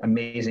guy,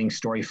 amazing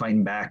story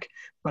fighting back,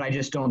 but I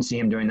just don't see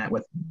him doing that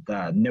with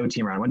no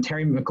team around. When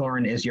Terry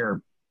McLaurin is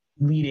your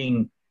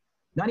leading,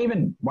 not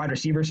even wide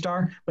receiver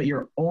star, but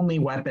your only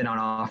weapon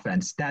on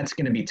offense, that's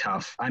going to be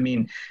tough.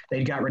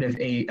 They got rid of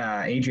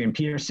Adrian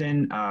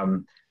Peterson.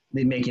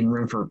 They're making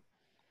room for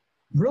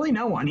really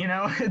no one,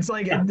 It's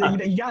like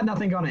you got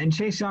nothing going on. And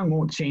Chase Young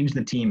won't change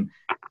the team.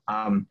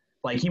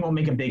 Like, he won't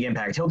make a big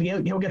impact. He'll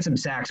get some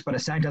sacks, but a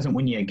sack doesn't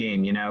win you a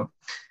game, you know?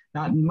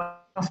 Not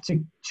enough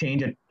to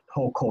change a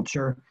whole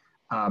culture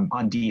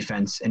on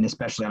defense, and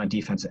especially on a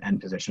defensive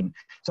end position.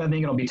 So I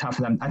think it'll be tough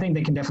for them. I think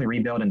they can definitely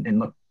rebuild and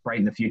look bright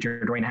in the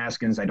future. Dwayne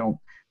Haskins, I don't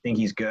think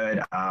he's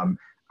good.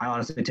 I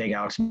honestly take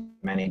Alex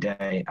any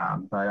day.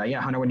 But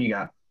yeah, Hunter, what do you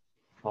got?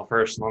 Well,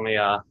 first, let me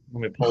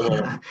pull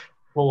a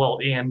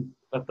little Ian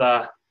with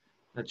the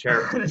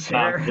chair. The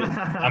chair.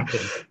 I'm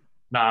kidding.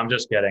 No, I'm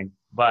just kidding.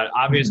 But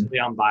obviously,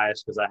 I'm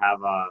biased because I have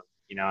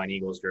an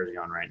Eagles jersey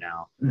on right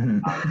now.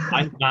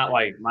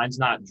 Mine's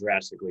not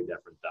drastically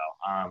different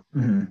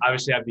though.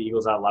 Obviously, I have the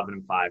Eagles at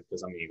 11-5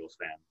 because I'm an Eagles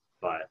fan.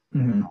 But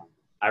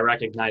I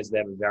recognize they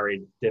have a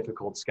very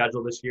difficult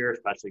schedule this year,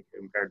 especially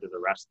compared to the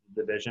rest of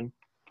the division.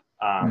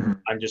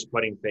 I'm just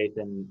putting faith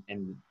in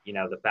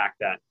the fact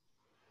that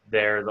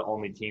they're the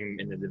only team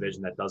in the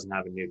division that doesn't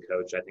have a new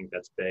coach. I think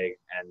that's big,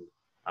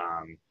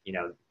 and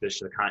this is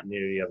the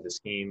continuity of the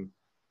scheme.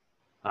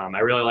 I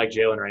really like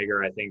Jalen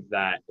Reagor. I think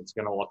that it's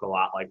going to look a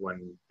lot like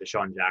when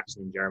Deshaun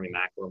Jackson and Jeremy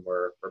Maclin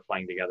were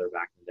playing together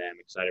back in the day. I'm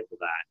excited for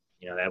that.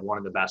 They have one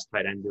of the best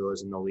tight end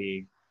duos in the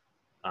league.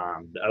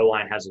 The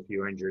O-line has a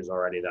few injuries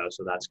already, though,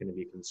 so that's going to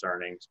be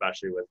concerning,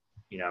 especially with,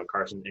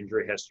 Carson's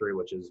injury history,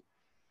 which is,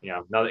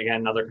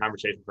 another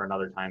conversation for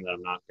another time that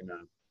I'm not going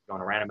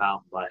to rant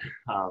about. But,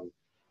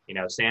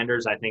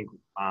 Sanders, I think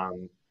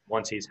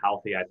once he's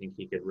healthy, I think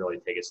he could really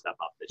take a step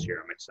up this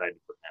year. I'm excited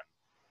for him.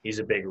 He's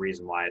a big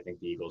reason why I think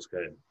the Eagles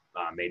could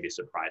maybe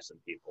surprise some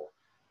people.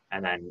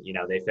 And then,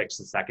 they fixed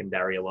the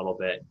secondary a little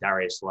bit.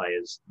 Darius Slay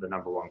is the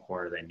number one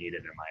corner they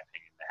needed, in my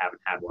opinion. They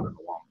haven't had one in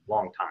a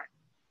long time.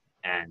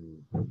 And,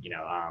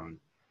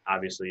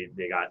 obviously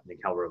they got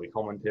Nickel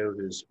Roby-Coleman too,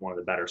 who's one of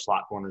the better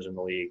slot corners in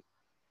the league.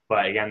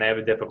 But again, they have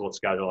a difficult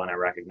schedule, and I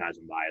recognize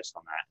I'm biased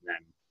on that. And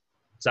then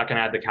second,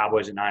 I had the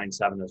Cowboys at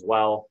 9-7 as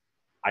well.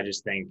 I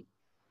just think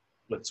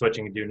with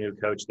switching to a new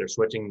coach, they're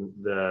switching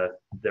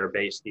their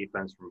base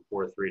defense from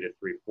 4-3 to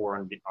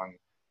 3-4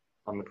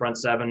 on the front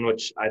seven,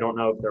 which I don't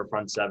know if their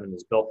front seven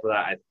is built for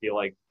that. I feel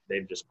like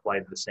they've just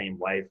played the same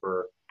way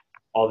for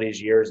all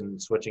these years,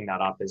 and switching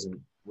that up isn't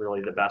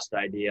really the best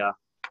idea.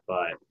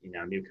 But,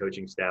 new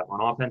coaching staff. On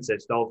offense, they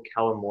still have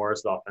Kellen Moore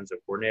as the offensive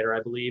coordinator,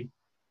 I believe.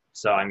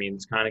 So,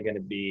 it's kind of going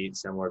to be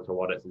similar to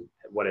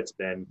what it's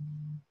been.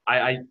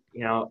 I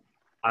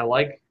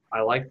like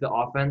the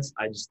offense.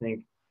 I just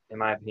think, in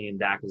my opinion,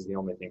 Dak is the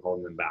only thing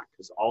holding them back,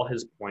 because all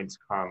his points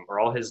come, or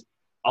all his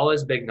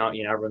big,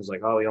 everyone's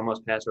like, oh, he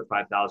almost passed for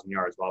 5,000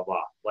 yards, blah,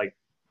 blah. Like,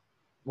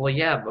 well,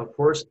 yeah, of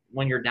course,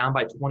 when you're down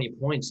by 20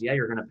 points, yeah,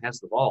 you're going to pass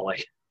the ball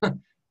like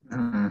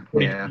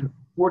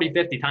 40,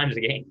 50 times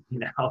a game,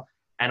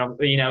 And,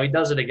 he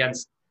does it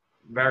against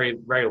very,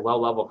 very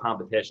low-level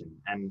competition.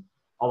 And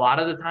a lot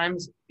of the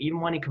times, even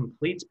when he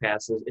completes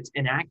passes, it's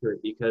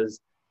inaccurate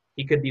because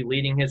he could be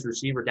leading his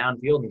receiver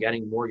downfield and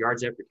getting more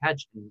yards after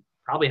catch and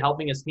probably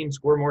helping his team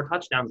score more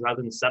touchdowns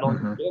rather than settling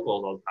for field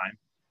goals all the time.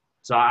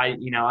 So, I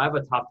have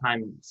a tough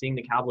time seeing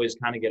the Cowboys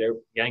kind of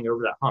getting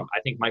over that hump.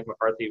 I think Mike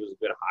McCarthy was a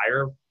good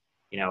hire.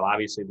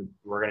 Obviously,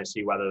 we're going to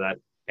see whether that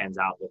pans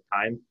out with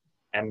time.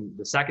 And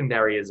the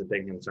secondary is a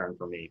big concern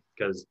for me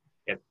because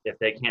if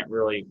they can't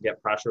really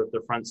get pressure with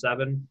their front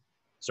seven,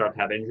 start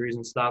to have injuries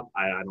and stuff,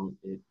 I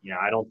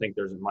don't think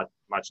there's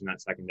much in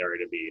that secondary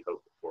to be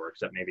hopeful for,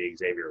 except maybe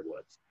Xavier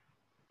Woods.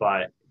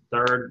 But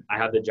third, I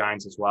have the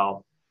Giants as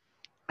well.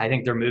 I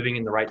think they're moving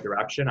in the right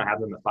direction. I have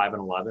them at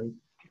 5-11.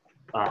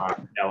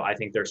 I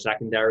think their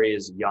secondary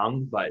is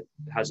young, but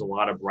has a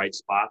lot of bright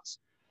spots.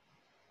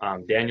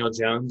 Daniel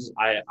Jones,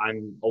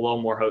 I'm a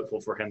little more hopeful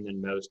for him than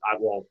most. I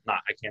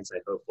can't say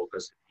hopeful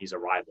because he's a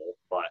rival,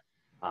 but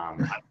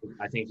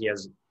I think he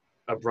has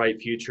a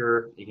bright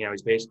future.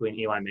 He's basically an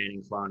Eli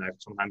Manning clone.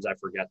 Sometimes I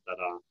forget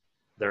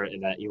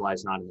that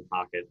Eli's not in the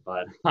pocket,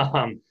 but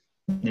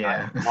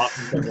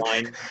offensive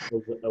line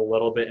was a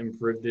little bit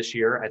improved this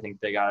year. I think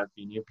they got a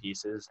few new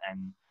pieces,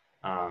 and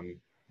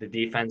the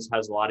defense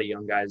has a lot of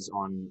young guys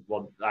on.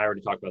 Well, I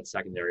already talked about the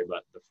secondary,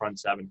 but the front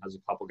seven has a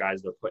couple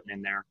guys they're putting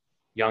in there,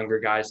 younger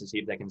guys, to see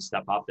if they can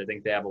step up. I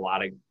think they have a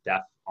lot of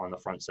depth on the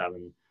front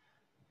seven,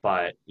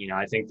 but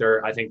I think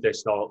they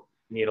still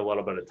need a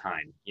little bit of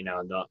time.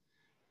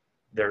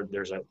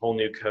 There's a whole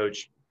new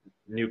coach,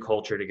 new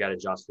culture to get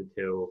adjusted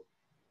to,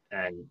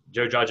 and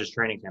Joe Judge's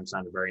training camp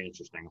sounded very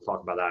interesting. We'll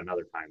talk about that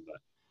another time, but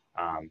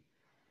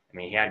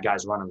he had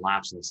guys running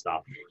laps and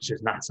stuff, which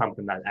is not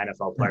something that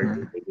NFL players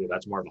usually do.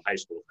 That's more of a high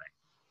school thing.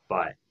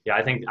 But yeah,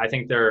 I think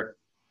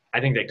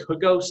they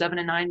could go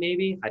 7-9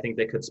 maybe. I think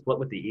they could split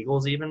with the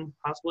Eagles even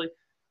possibly,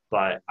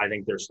 but I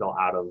think they're still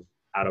out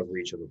of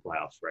reach of the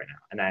playoffs right now.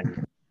 And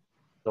then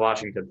the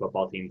Washington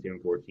football team,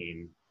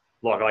 2-14.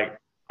 Look, like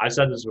I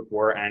said this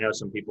before, and I know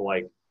some people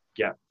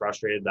get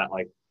frustrated that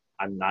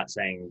I'm not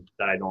saying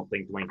that I don't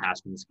think Dwayne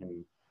Haskins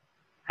can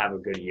have a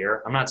good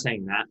year. I'm not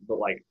saying that, but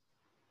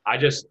I'm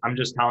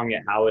just telling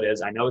it how it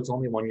is. I know it's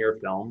only 1 year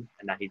film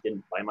and that he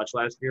didn't play much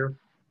last year,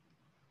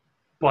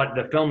 but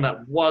the film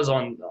that was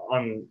on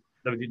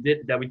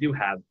that we do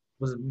have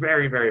was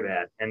very, very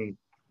bad. And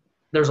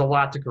there's a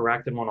lot to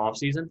correct in one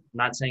offseason. I'm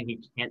not saying he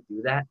can't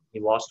do that. He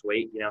lost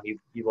weight.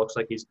 He looks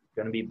like he's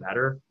going to be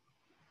better.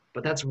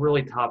 But that's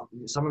really tough.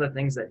 Some of the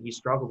things that he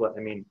struggled with,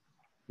 I mean,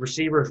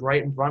 receivers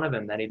right in front of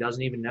him that he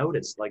doesn't even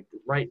notice, like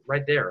right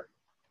there.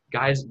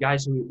 Guys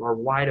who are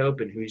wide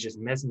open, who he's just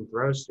missing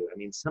throws to. I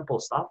mean, simple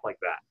stuff like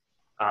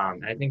that.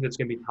 I think that's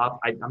going to be tough.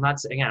 I'm not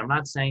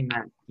saying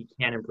that he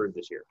can't improve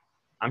this year.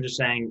 I'm just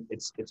saying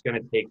it's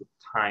going to take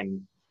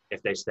time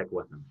if they stick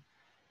with him.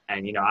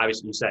 And,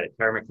 obviously you said it,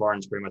 Terry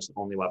McLaurin's pretty much the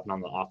only weapon on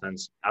the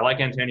offense. I like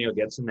Antonio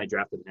Gibson. They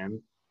drafted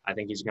him. I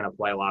think he's going to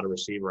play a lot of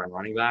receiver and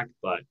running back,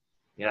 but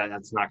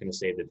that's not going to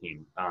save the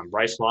team.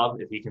 Bryce Love,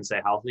 if he can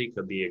stay healthy,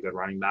 could be a good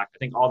running back. I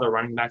think all their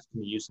running backs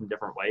can be used in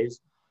different ways,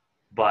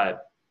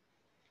 but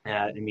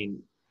I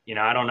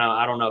don't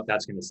know if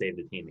that's going to save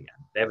the team again.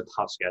 They have a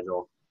tough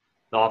schedule.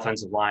 The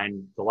offensive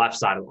line, the left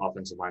side of the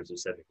offensive line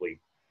specifically,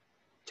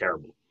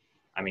 terrible.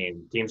 I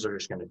mean, teams are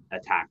just going to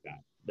attack that.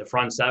 The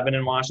front seven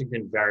in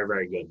Washington, very,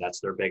 very good. That's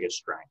their biggest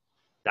strength.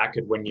 That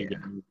could win you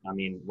games. I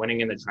mean,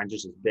 winning in the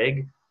trenches is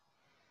big,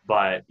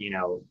 but,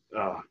 there's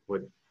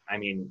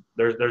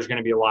going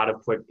to be a lot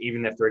of quick,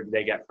 even if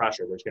they get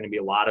pressure, there's going to be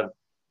a lot of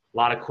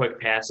quick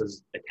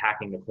passes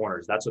attacking the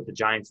corners. That's what the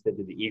Giants did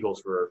to the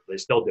Eagles they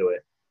still do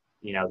it.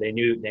 They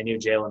knew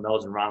Jalen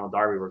Mills and Ronald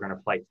Darby were going to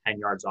play 10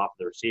 yards off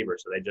the receiver,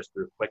 so they just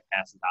threw quick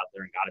passes out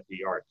there and got a few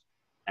yards.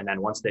 And then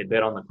once they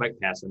bid on the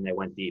quick pass, then they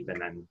went deep and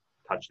then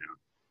touchdown.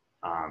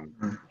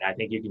 I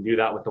think you can do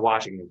that with the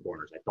Washington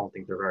corners. I don't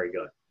think they're very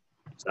good.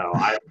 So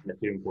I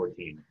think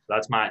 2-14. So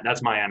that's my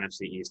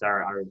NFC East.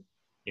 I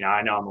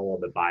know I'm a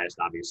little bit biased,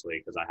 obviously,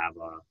 because I have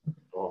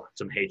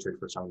some hatred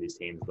for some of these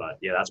teams. But,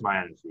 that's my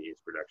NFC East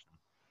prediction.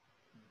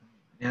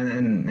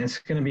 And it's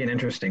going to be an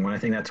interesting one. I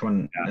think that's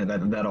one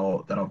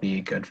that'll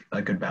be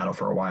a good battle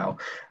for a while.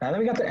 Then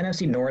we got the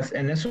NFC North,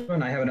 and this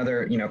one I have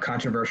another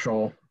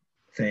controversial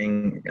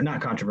thing.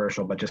 Not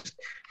controversial, but just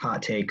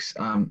hot takes.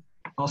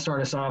 I'll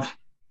start us off.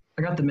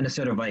 I got the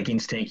Minnesota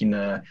Vikings taking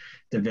the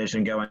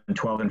division, going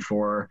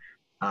 12-4.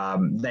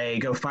 They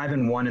go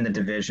 5-1 in the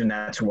division.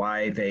 That's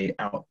why they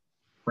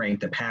outrank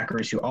the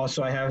Packers, who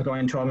also I have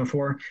going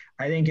 12-4.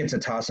 I think it's a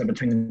toss-up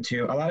between the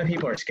two. A lot of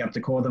people are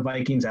skeptical of the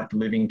Vikings after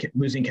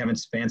losing Kevin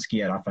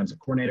Stefanski at offensive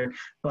coordinator,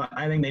 but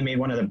I think they made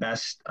one of the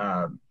best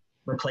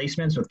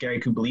replacements with Gary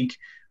Kubiak,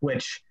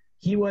 which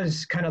he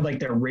was kind of like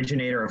the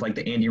originator of like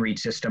the Andy Reid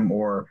system,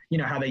 or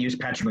how they use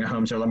Patrick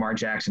Mahomes or Lamar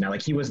Jackson now.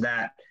 Like he was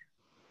that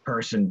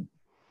person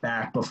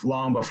back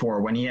long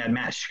before when he had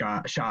Matt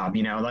Schaub,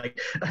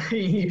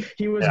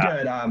 he was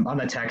good on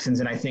the Texans,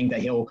 and I think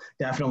that he'll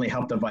definitely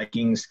help the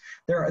Vikings.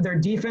 Their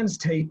defense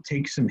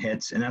take some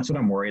hits, and that's what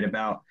I'm worried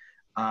about.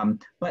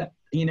 But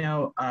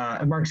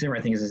Mark Zimmer,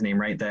 I think is his name,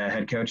 right? The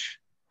head coach.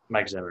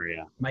 Mike Zimmer,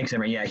 yeah. Mike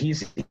Zimmer, yeah.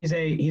 He's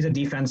a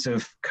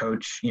defensive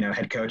coach,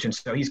 head coach, and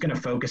so he's going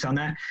to focus on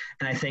that.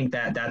 And I think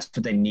that that's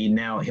what they need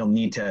now. He'll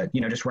need to,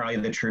 just rally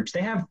the troops.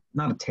 They have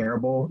not a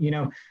terrible,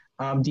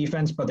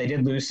 defense, but they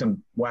did lose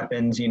some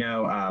weapons.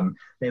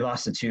 They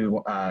lost the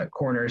two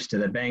corners to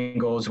the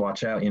Bengals.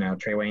 Watch out,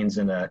 Trey Waynes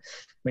and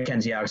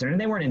Mackenzie Alexander. And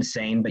they weren't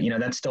insane, but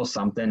that's still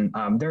something.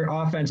 Their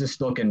offense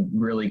is looking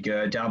really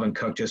good. Dalvin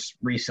Cook just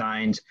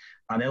re-signed.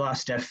 They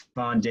lost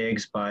Stephon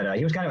Diggs, but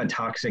he was kind of a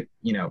toxic,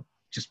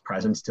 just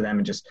presence to them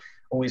and just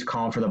always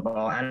calling for the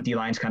ball. Adam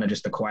D-Line's kind of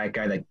just the quiet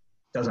guy that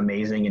does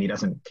amazing and he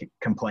doesn't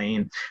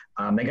complain.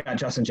 They got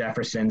Justin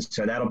Jefferson,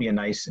 so that'll be a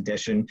nice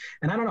addition.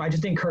 And I don't know, I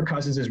just think Kirk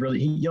Cousins is really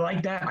you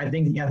like that? I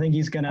think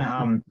he's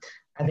gonna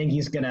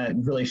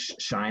really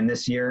shine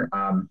this year.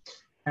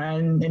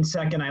 And in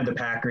second, I have the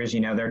Packers.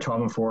 They're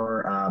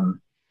 12-4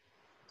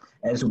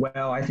 as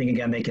well. I think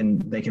again they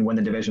can win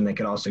the division. They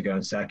could also go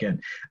in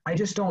second. I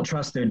just don't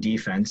trust their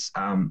defense.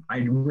 I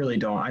really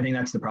don't. I think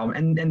that's the problem.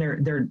 And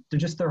they're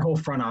just their whole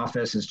front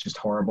office is just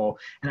horrible.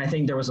 And I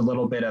think there was a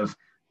little bit of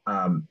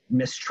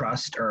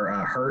mistrust or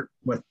hurt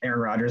with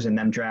Aaron Rodgers and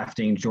them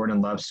drafting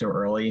Jordan Love so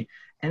early.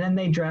 And then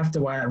they draft a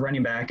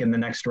running back in the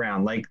next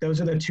round. Like those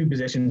are the two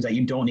positions that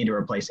you don't need to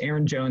replace.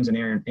 Aaron Jones and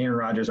Aaron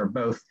Rodgers are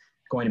both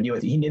going to be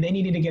with you. They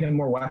needed to get him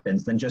more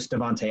weapons than just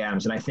Devontae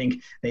Adams. And I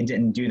think they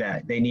didn't do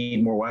that. They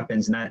need more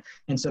weapons.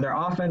 And so their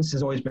offense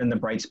has always been the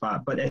bright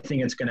spot, but I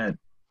think it's going to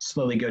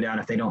slowly go down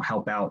if they don't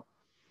help out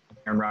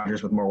Aaron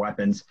Rodgers with more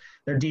weapons.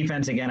 Their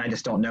defense, again, I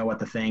just don't know what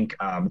to think.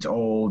 It's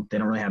old. They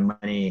don't really have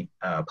many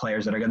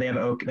players that are good.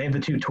 They have the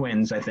two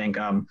twins, I think.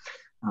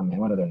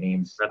 What are their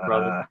names?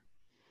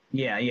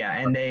 Yeah.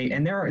 And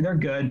they're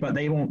good, but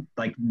they won't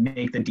like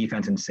make the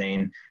defense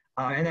insane.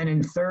 And then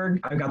in third,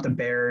 I've got the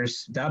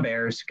Bears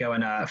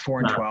going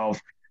 4-12.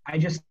 I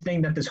just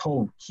think that this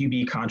whole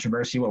QB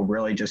controversy will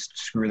really just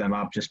screw them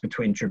up just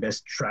between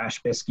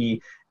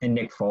Trubisky and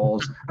Nick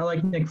Foles. I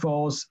like Nick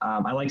Foles.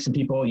 I like some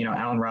people,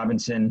 Allen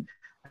Robinson.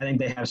 I think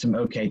they have some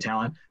okay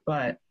talent.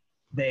 But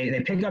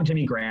they picked up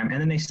Jimmy Graham, and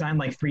then they signed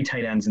like 3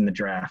 tight ends in the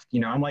draft.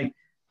 I'm like,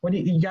 what do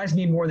you guys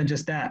need more than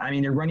just that? I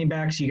mean, they're running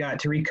backs. You got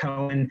Tariq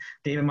Cohen,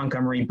 David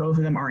Montgomery. Both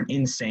of them aren't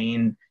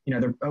insane.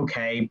 They're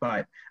okay.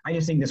 But I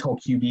just think this whole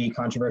QB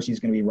controversy is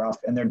going to be rough,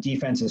 and their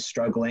defense is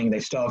struggling. They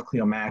still have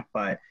Khalil Mack,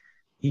 but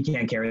he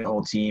can't carry the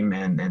whole team,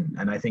 and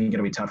I think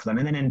it'll be tough for them.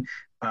 And then in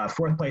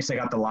fourth place, I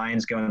got the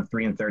Lions going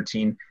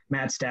 3-13.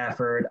 Matt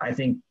Stafford, I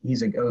think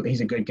he's a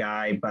good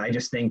guy, but I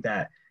just think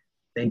that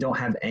they don't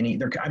have any.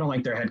 I don't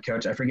like their head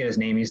coach. I forget his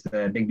name. He's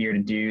the big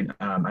bearded dude.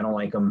 I don't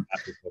like him.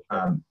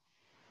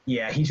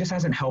 Yeah, he just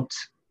hasn't helped.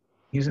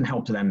 He hasn't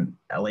helped them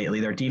lately.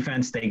 Their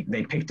defense, they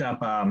picked up.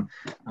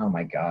 Oh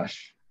my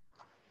gosh,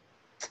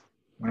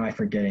 what am I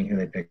forgetting? Who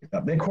they picked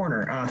up? The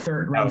corner,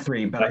 round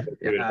 3. But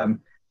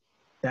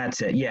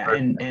that's it. Yeah,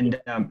 and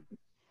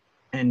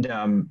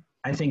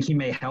I think he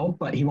may help,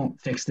 but he won't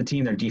fix the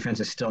team. Their defense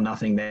is still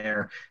nothing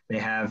there. They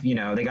have,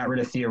 they got rid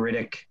of Theo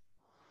Riddick,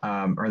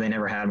 or they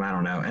never had him. I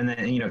don't know. And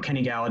then,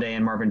 Kenny Galladay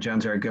and Marvin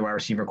Jones are a good wide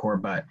receiver core,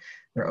 but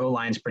their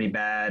O-line's pretty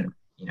bad.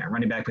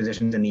 Running back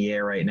positions in the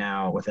air right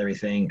now with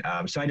everything.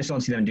 So I just don't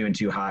see them doing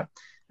too hot.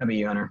 How about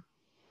you, Hunter?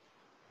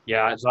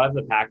 Yeah, so I have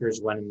the Packers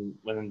winning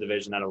the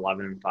division at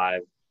 11-5.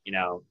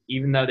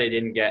 Even though they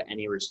didn't get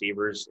any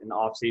receivers in the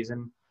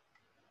offseason,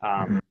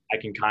 I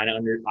can kind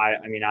of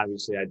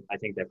obviously I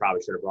think they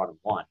probably should have brought him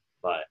one,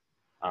 but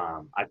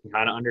I can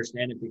kind of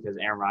understand it because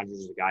Aaron Rodgers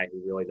is a guy who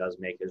really does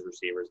make his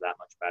receivers that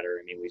much better.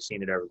 I mean, we've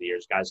seen it over the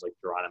years. Guys like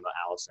Geronimo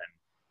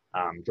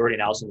Allison. Jordy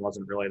Nelson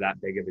wasn't really that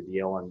big of a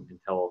deal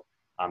until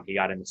he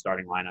got in the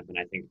starting lineup, and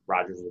I think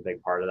Rodgers was a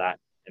big part of that,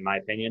 in my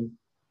opinion.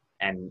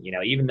 And,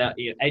 even though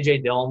A.J.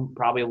 Dillon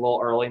probably a little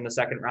early in the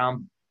second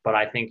round, but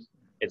I think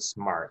it's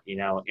smart.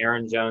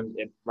 Aaron Jones,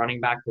 running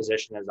back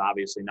position has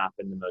obviously not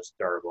been the most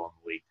durable in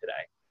the league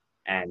today.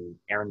 And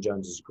Aaron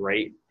Jones is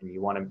great, and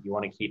you want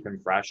to keep him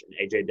fresh. And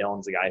A.J.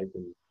 Dillon's a guy who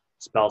can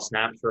spell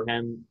snaps for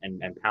him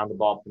and pound the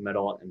ball up the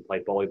middle and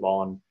play bully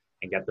ball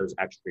and get those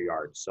extra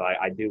yards. So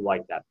I do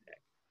like that pick.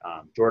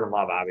 Jordan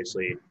Love,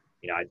 obviously,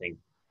 I think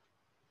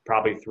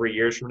probably 3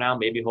 years from now,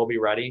 maybe he'll be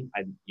ready.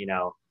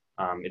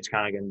 It's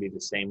kind of going to be the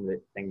same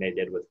thing they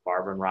did with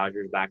Favre and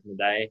Rodgers back in the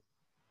day.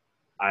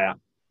 I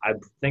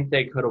think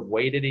they could have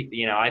waited.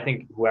 I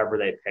think whoever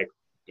they pick,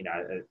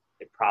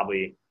 it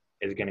probably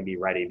is going to be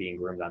ready, being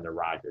groomed under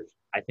Rodgers.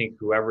 I think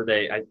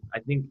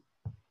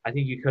I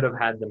think you could have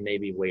had them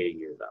maybe wait a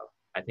year though.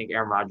 I think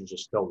Aaron Rodgers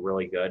is still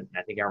really good, and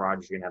I think Aaron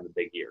Rodgers is going to have a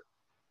big year.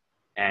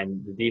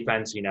 And the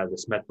defense, the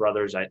Smith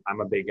brothers,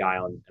 I'm a big guy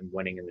on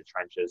winning in the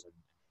trenches and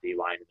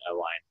D-line and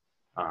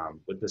O-line.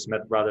 With the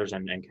Smith brothers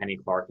and Kenny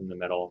Clark in the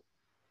middle,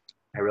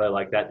 I really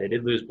like that. They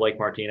did lose Blake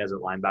Martinez at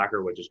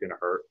linebacker, which is going to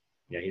hurt.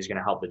 He's going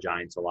to help the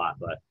Giants a lot.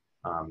 But,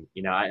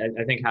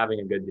 I think having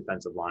a good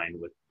defensive line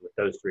with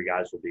those three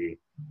guys will be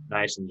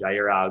nice. And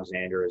Jair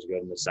Alexander is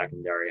good in the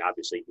secondary.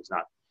 Obviously,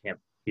 can't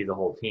be the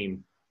whole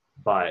team,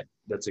 but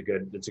it's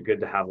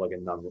good to have like a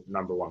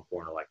number one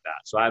corner like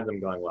that. So I have them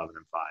going 11-5.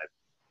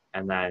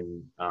 And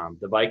then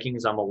the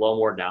Vikings, I'm a little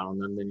more down on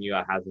them than you.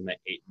 I have them at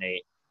 8-8.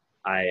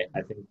 I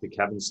think the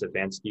Kevin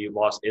Stefanski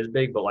loss is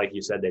big, but like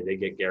you said, they did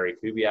get Gary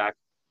Kubiak,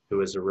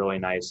 who is a really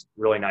nice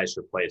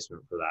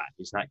replacement for that.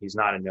 He's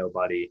not a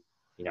nobody.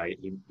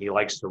 He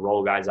likes to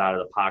roll guys out of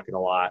the pocket a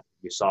lot.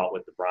 We saw it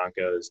with the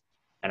Broncos,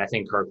 and I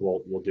think Kirk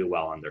will do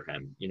well under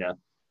him.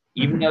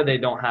 Even though they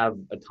don't have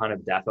a ton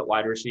of depth at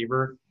wide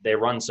receiver, they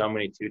run so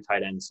many 2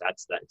 tight end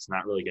sets that it's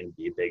not really going to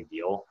be a big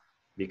deal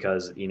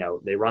because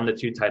they run the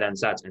 2 tight end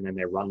sets and then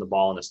they run the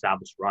ball and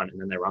establish run and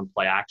then they run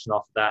play action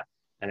off of that.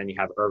 And then you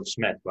have Irv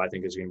Smith, who I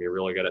think is going to be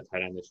really good at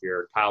tight end this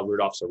year. Kyle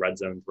Rudolph's a red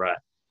zone threat.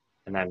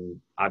 And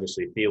then,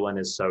 obviously, Thielen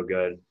is so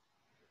good.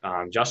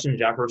 Justin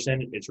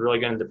Jefferson, it's really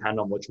going to depend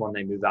on which one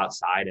they move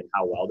outside and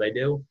how well they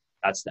do.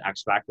 That's the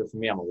X factor for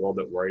me. I'm a little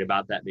bit worried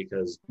about that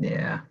because,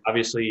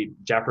 obviously,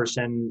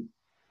 Jefferson,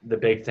 the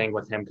big thing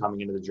with him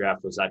coming into the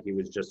draft was that he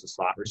was just a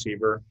slot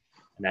receiver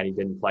and that he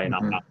didn't play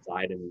enough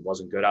outside and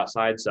wasn't good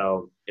outside.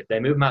 So if they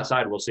move him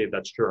outside, we'll see if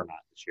that's true or not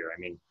this year. I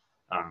mean,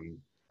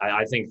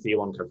 I think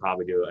Thielen could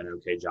probably do an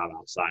okay job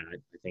outside.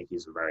 I think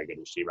he's a very good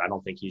receiver. I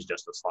don't think he's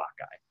just a slot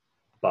guy.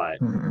 But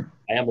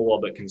I am a little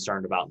bit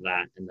concerned about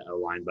that in the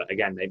O-line. But,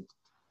 again,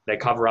 they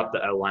cover up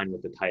the O-line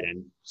with the tight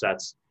end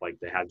sets. Like,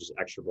 they have just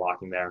extra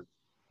blocking there.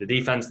 The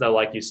defense, though,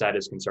 like you said,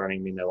 is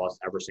concerning. I mean, they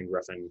lost Everson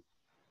Griffin.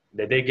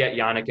 They did get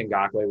Yannick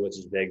Ngakoue, which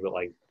is big. But,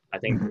 I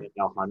think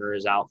Danielle Hunter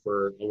is out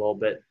for a little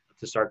bit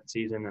to start the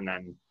season. And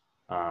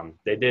then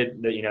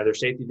their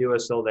safety duo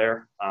is still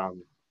there,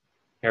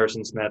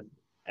 Harrison Smith.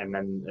 And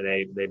then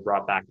they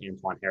brought back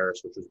Antoine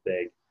Harris, which was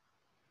big.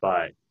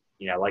 But,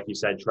 like you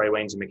said, Trey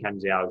Waynes and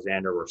Mackenzie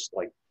Alexander were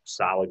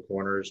solid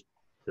corners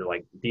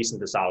to decent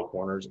to solid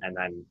corners. And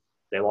then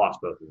they lost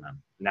both of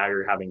them. Now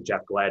you're having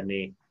Jeff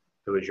Gladney,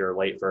 who is your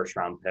late first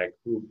round pick,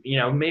 who,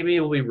 maybe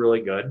will be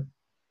really good.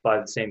 But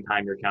at the same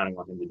time, you're counting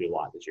on him to do a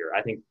lot this year.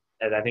 I think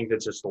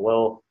that's just a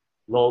little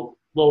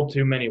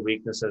too many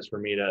weaknesses for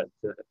me to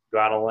go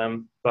out on a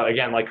limb. But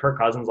again, like Kirk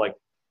Cousins,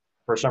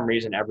 for some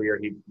reason, every year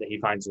he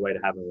finds a way to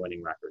have a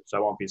winning record. So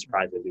I won't be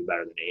surprised if they do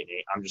better than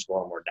 8-8. I'm just a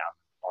little more down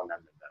on them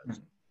than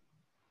those.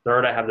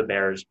 Third, I have the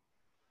Bears.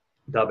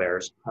 The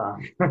Bears.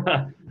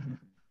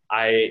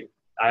 I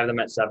have them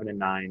at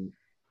 7-9.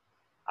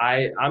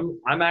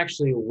 I'm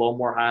actually a little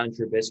more high on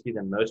Trubisky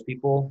than most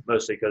people,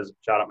 mostly because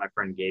shout out my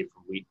friend Gabe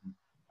from Wheaton.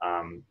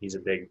 He's a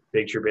big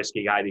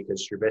Trubisky guy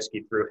because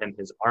Trubisky threw him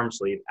his arm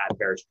sleeve at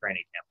Bears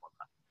training camp one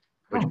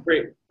time,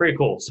 which is pretty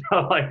cool. So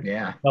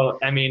so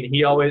I mean,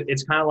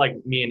 it's kind of like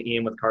me and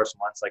Ian with Carson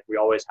Wentz. Like we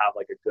always have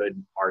like a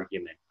good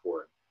argument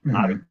for it.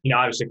 Mm-hmm.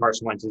 Obviously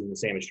Carson Wentz isn't the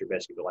same as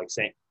Trubisky, but like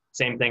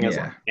same thing as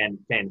like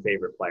fan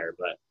favorite player.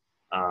 But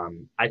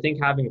I think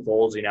having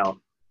Foles,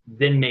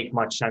 didn't make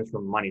much sense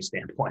from a money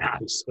standpoint,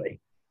 obviously.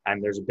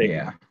 And there's a big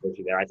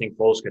issue there. I think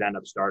Foles could end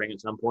up starting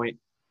at some point.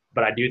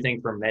 But I do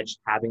think for Mitch,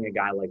 having a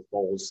guy like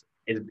Foles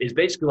is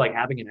basically like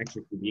having an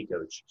extra QB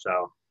coach.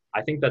 So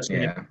I think that's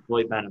going to be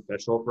really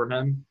beneficial for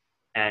him.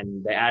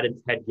 And they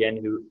added Ted Ginn,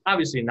 who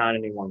obviously not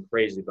anyone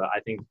crazy, but I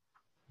think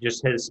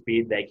just his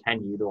speed, they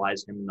can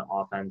utilize him in the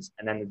offense.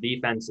 And then the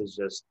defense is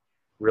just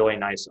really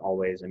nice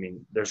always. I mean,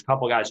 there's a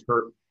couple guys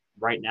hurt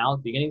right now at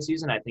the beginning of the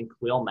season. I think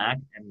Khalil Mack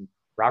and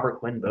Robert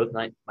Quinn both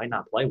might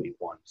not play week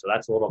 1. So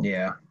that's a little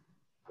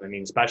I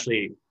mean,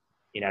 especially –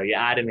 you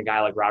add in a guy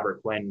like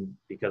Robert Quinn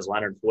because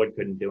Leonard Floyd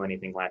couldn't do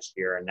anything last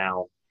year, and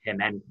now him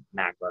and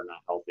Mack are not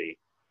healthy.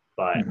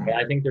 But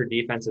I think their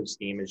defensive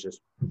scheme is just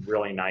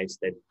really nice.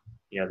 That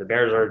the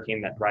Bears are a team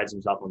that prides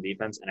themselves on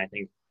defense, and I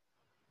think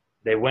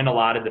they win a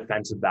lot of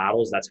defensive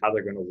battles. That's how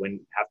they're going to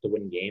have to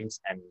win games.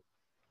 And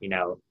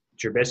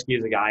Trubisky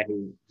is a guy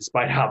who,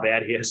 despite how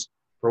bad he is,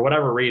 for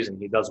whatever reason,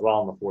 he does well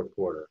in the fourth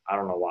quarter. I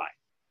don't know why,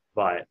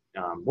 but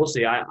we'll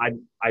see. I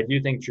do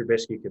think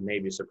Trubisky could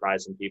maybe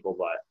surprise some people,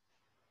 but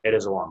it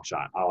is a long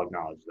shot. I'll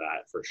acknowledge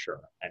that for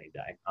sure any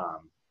day.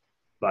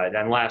 But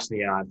then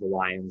lastly, I have the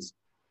Lions.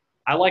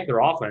 I like their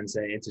offense,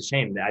 and it's a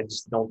shame. I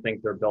just don't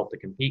think they're built to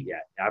compete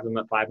yet. I have them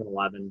at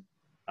 5-11.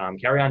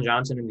 Kerryon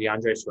Johnson and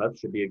DeAndre Swift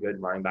should be a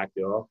good running back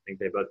duo. I think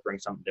they both bring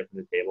something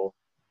different to the table.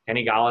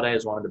 Kenny Golladay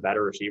is one of the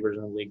better receivers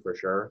in the league for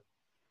sure.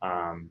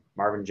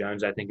 Marvin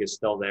Jones, I think, is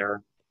still there,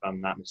 if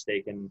I'm not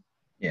mistaken.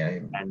 Yeah.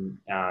 And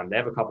they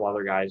have a couple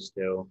other guys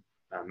too.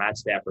 Matt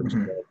Stafford's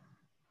good.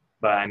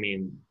 But, I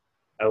mean,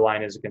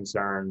 O-line is a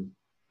concern.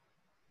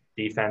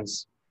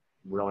 Defense,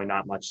 really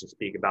not much to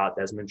speak about.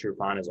 Desmond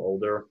Trufant is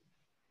older.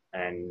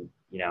 And,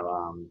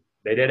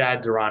 they did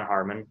add Duron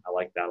Harmon. I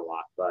like that a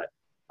lot. But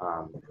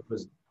it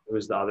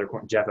was the other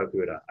 – Jeff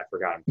Okudah. I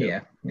forgot him too.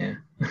 Yeah.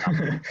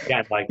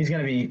 Again, he's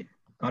going to be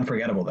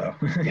unforgettable, though.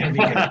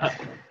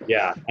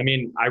 Yeah. I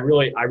mean, I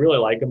really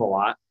like him a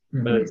lot.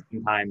 But at the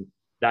same time,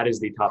 that is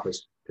the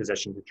toughest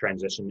position to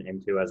transition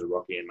into as a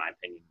rookie, in my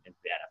opinion, into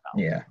the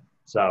NFL. Yeah.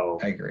 So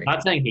I agree.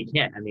 Not saying he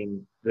can't. I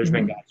mean, there's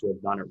been guys who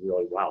have done it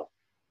really well.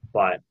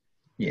 But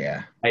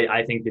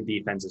I think the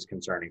defense is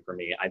concerning for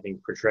me. I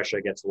think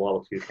Patricia gets a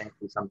little too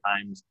fancy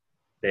sometimes.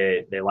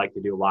 They like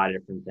to do a lot of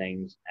different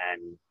things.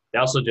 And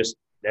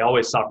they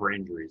always suffer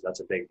injuries. That's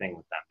a big thing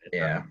with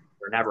them.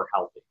 They're never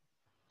healthy.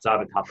 So I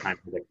have a tough time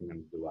predicting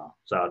them to do well.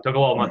 So it took a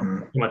little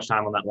too much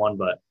time on that one.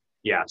 But,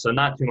 so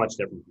not too much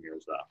different from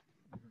yours, though.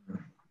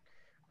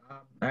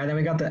 All right, then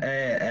we got the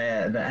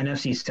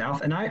NFC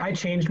South, and I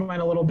changed mine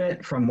a little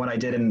bit from what I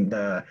did in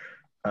the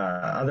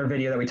other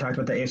video that we talked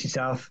about the AFC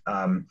South.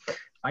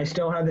 I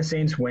still have the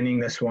Saints winning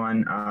this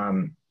one.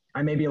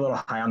 I may be a little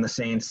high on the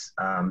Saints.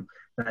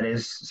 That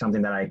is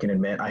something that I can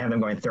admit. I have them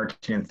going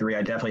 13-3.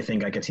 I definitely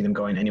think I could see them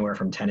going anywhere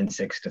from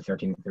 10-6 to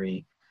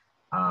 13-3.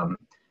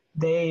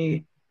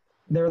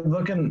 They're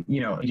looking,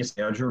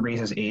 Drew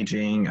Brees is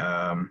aging.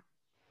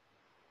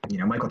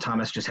 Michael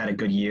Thomas just had a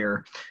good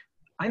year.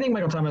 I think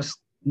Michael Thomas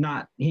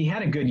he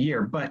had a good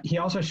year, but he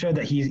also showed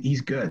that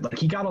he's good. Like,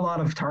 he got a lot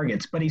of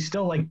targets, but he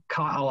still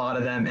caught a lot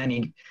of them, and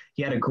he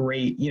had a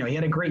great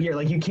year.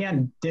 Like, you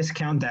can't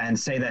discount that and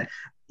say that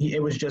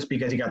it was just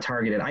because he got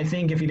targeted. I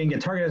think if he didn't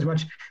get targeted as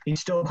much, he'd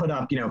still put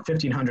up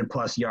 1,500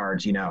 plus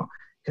yards,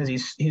 because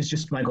he's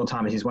just Michael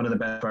Thomas. He's one of the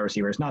best wide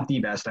receivers, not the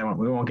best.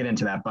 We won't get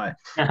into that, but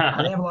they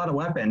have a lot of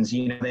weapons.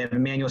 They have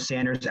Emmanuel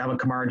Sanders, Alvin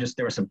Kamara.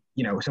 There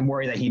was some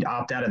worry that he'd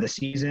opt out of the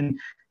season.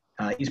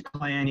 He's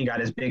playing. He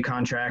got his big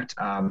contract.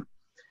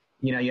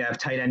 You have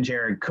tight end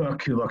Jared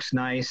Cook, who looks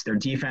nice. Their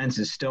defense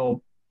is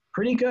still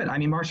pretty good. I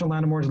mean, Marshall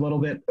Lattimore's a little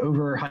bit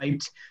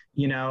overhyped.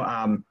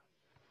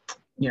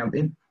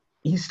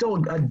 He's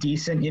still a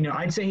decent.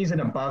 I'd say he's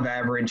an above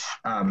average.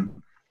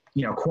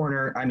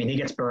 Corner. I mean, he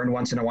gets burned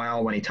once in a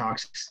while when he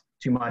talks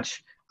too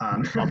much.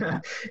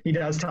 He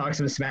does talk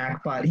some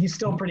smack, but he's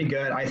still pretty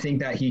good. I think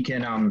that he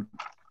can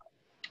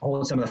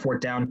hold some of the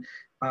fort down.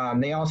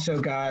 They also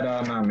got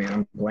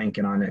I'm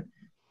blanking on it.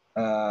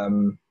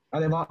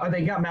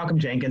 They got Malcolm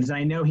Jenkins, and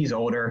I know he's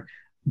older,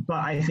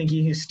 but I think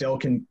he still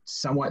can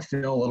somewhat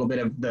fill a little bit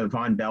of the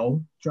Von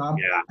Bell drop.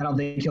 Yeah. I don't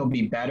think he'll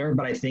be better,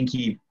 but I think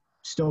he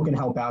still can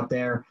help out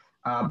there.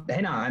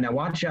 And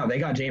watch out, they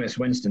got Jameis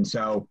Winston,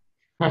 so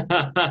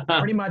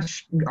pretty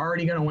much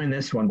already going to win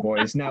this one,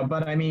 boys. No,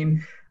 but I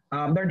mean,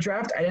 their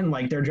draft, I didn't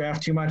like their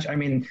draft too much. I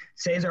mean,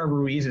 Cesar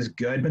Ruiz is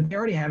good, but they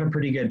already have a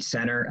pretty good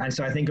center, and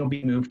so I think he'll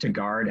be moved to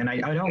guard. And I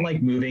don't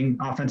like moving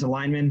offensive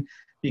linemen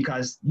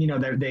because,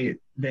 they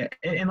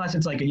unless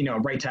it's like,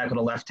 right tackle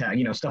to left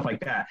tackle, stuff like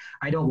that.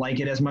 I don't like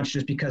it as much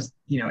just because,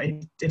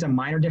 it's a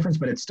minor difference,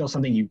 but it's still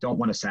something you don't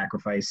want to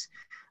sacrifice.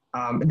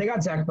 They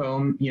got Zach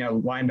Bohm,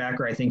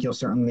 linebacker. I think he'll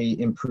certainly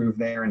improve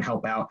there and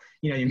help out.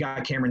 You've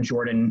got Cameron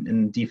Jordan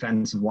in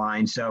defensive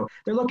line. So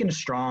they're looking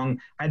strong.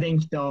 I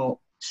think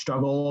they'll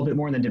struggle a little bit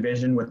more in the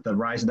division with the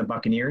rise of the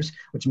Buccaneers,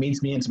 which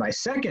leads me into my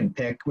second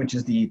pick, which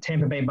is the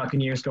Tampa Bay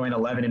Buccaneers going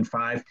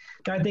 11-5.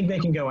 I think they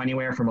can go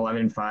anywhere from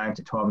 11-5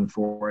 to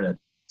 12-4 to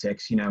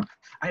 6.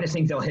 I just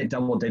think they'll hit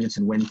double digits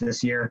in wins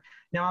this year.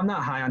 Now, I'm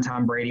not high on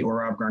Tom Brady or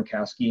Rob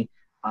Gronkowski.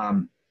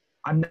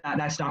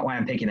 That's not why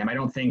I'm picking them. I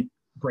don't think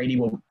Brady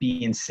will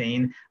be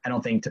insane. I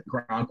don't think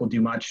Gronk will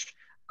do much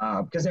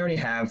because they already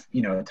have,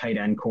 a tight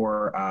end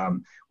core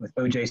with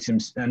O.J.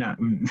 Simpson.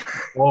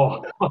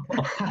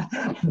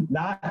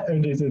 Not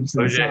O.J.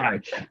 Simpson.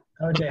 Sorry.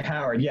 O.J.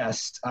 Howard,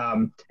 yes.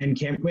 And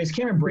is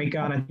Cameron Brake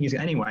on? I think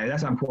anyway,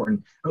 that's not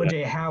important.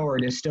 O.J.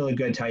 Howard is still a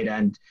good tight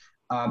end.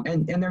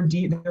 And their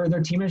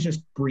team is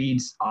just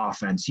breeds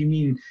offense. You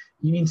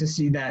need to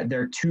see that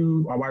their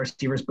two wide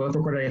receivers both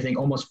recorded, I think,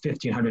 almost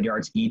 1,500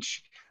 yards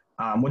each,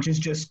 which is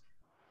just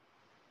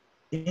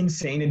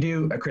insane to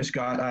do. Chris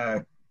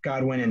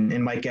Godwin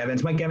and Mike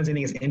Evans. Mike Evans, I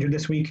think, is injured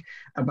this week,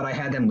 but I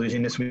had them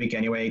losing this week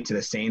anyway to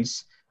the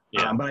Saints.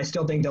 Yeah. But I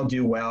still think they'll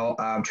do well.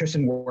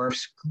 Tristan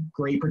Wirfs,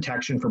 great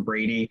protection for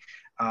Brady.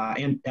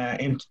 And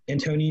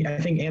Anthony, I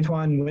think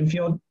Antoine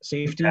Winfield,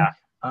 safety. Yeah.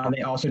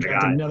 They also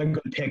drafted another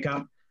good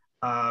pickup.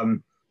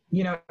 And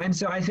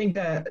so I think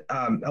that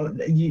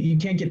you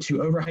can't get too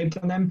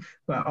overhyped on them,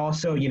 but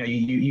also,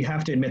 you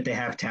have to admit they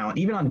have talent.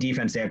 Even on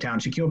defense, they have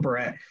talent. Shaquille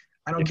Barrett,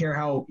 I don't care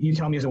how you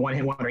tell me he's a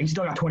one-hit wonder. He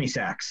still got 20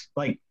 sacks.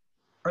 He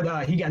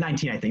got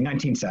 19, I think,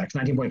 19 sacks,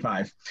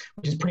 19.5,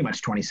 which is pretty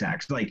much 20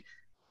 sacks.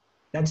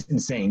 That's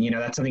insane.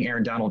 That's something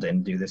Aaron Donald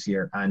didn't do this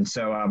year. And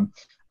so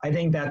I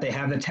think that they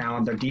have the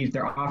talent.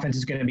 Their offense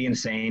is going to be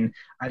insane.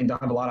 I think they'll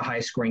have a lot of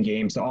high-scoring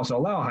games. They'll also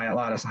allow a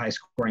lot of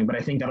high-scoring, but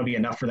I think that'll be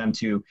enough for them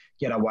to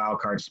get a wild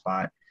card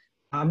spot.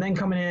 Then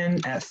coming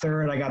in at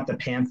third, I got the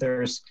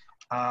Panthers.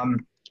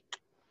 And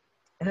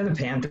then the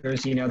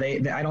Panthers,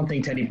 I don't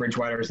think Teddy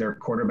Bridgewater is their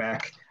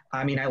quarterback.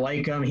 I mean, I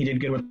like him. He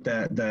did good with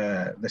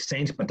the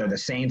Saints, but they're the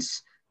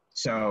Saints.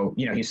 So,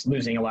 he's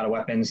losing a lot of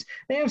weapons.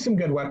 They have some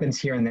good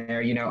weapons here and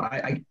there.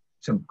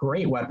 Some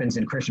great weapons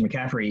in Christian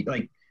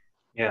McCaffrey.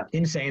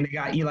 Insane. They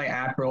got Eli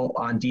Apple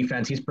on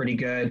defense. He's pretty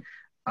good.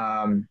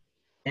 And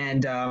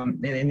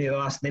they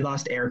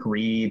lost Eric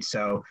Reed.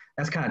 So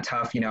that's kind of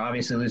tough.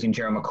 Obviously losing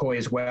Gerald McCoy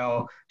as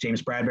well,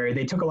 James Bradbury.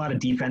 They took a lot of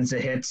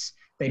defensive hits.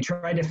 They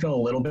tried to fill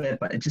a little bit,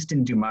 but it just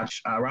didn't do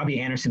much. Robbie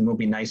Anderson will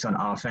be nice on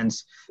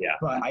offense. Yeah.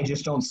 But I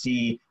just don't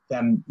see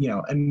them,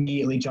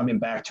 immediately jumping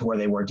back to where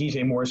they were.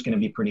 DJ Moore is going to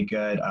be pretty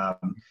good.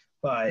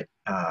 But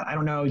I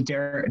don't know.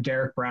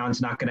 Derek Brown's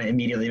not going to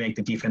immediately make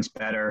the defense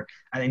better.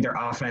 I think their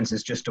offense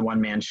is just a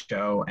one-man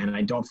show, and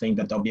I don't think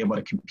that they'll be able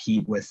to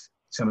compete with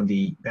some of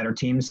the better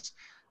teams.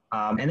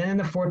 And then in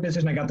the fourth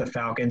position, I got the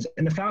Falcons.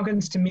 And the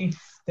Falcons, to me,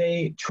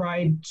 they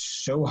tried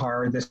so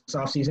hard this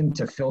offseason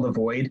to fill the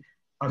void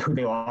of who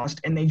they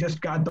lost, and they just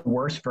got the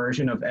worst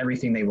version of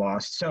everything they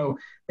lost. So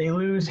they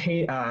lose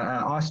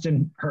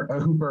Austin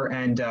Hooper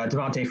and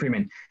Devontae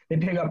Freeman. They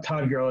pick up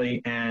Todd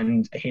Gurley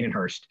and Hayden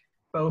Hurst,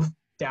 both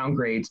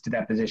downgrades to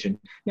that position.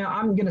 Now,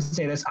 I'm going to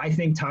say this. I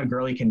think Todd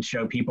Gurley can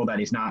show people that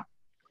he's not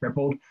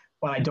crippled,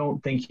 but I don't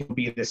think he'll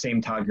be the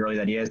same Todd Gurley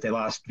that he is. They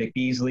lost Vic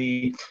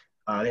Beasley.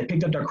 They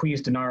picked up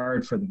Darqueze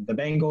Dennard for the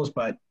Bengals,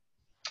 but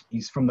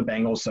he's from the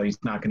Bengals, so he's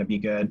not going to be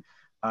good.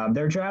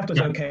 Their draft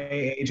was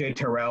okay. AJ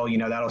Terrell,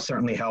 that'll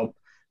certainly help.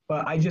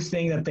 But I just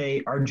think that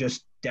they are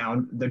just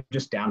down. They're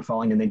just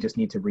downfalling, and they just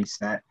need to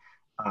reset.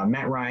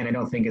 Matt Ryan, I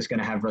don't think is going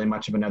to have really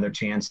much of another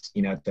chance,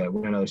 to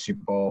win another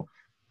Super Bowl.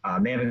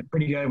 They have a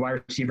pretty good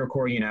wide receiver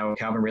core,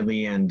 Calvin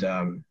Ridley and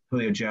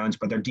Julio Jones,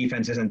 but their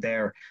defense isn't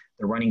there.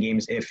 Their running game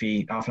is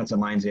iffy. Offensive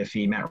line's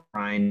iffy. Matt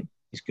Ryan,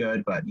 he's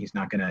good, but he's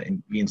not going to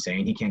be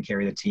insane. He can't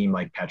carry the team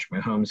like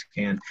Patrick Mahomes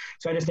can.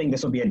 So I just think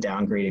this will be a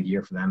downgraded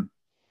year for them.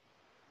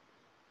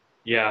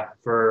 Yeah,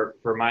 for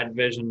my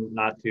division,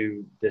 not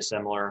too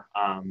dissimilar.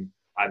 I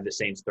have the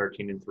Saints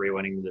 13-3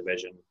 winning the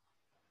division.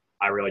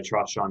 I really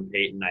trust Sean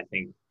Payton. I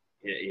think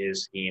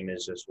his scheme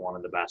is just one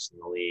of the best in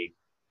the league.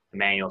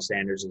 Emmanuel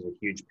Sanders is a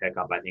huge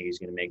pickup. I think he's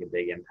going to make a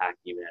big impact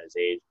even at his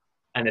age.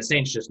 And the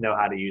Saints just know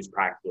how to use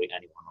practically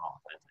anyone on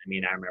offense. I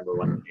mean, I remember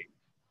when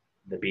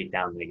the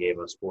beatdown they gave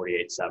us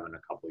 48-7 a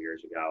couple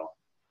years ago.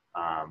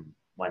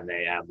 When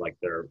they had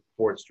their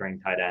fourth string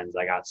tight ends,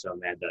 I got so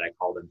mad that I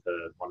called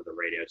into one of the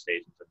radio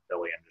stations in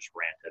Philly and just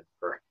ranted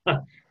for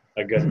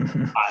a good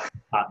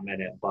hot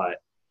minute. But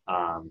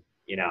I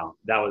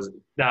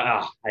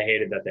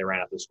hated that they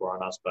ran up the score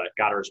on us. But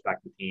gotta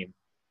respect the team.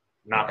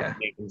 Malcolm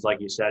Jenkins,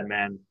 like you said,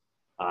 man,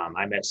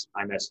 I missed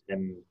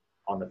him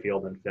on the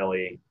field in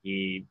Philly.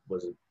 He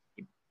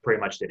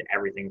pretty much did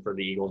everything for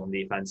the Eagles on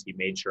defense. He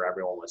made sure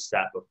everyone was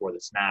set before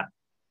the snap.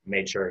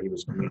 Made sure he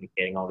was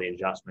communicating all the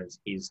adjustments.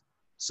 He's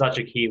such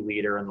a key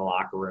leader in the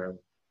locker room.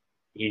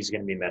 He's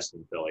going to be missed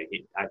in Philly.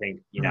 I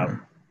think,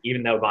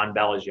 even though Von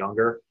Bell is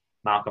younger,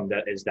 Malcolm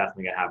is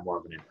definitely going to have more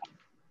of an impact.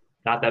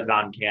 Not that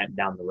Von can't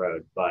down the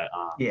road, but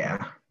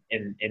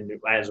and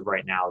as of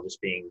right now, just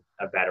being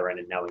a veteran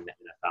and knowing the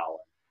NFL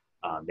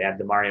They have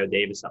Demario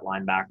Davis at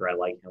linebacker. I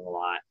like him a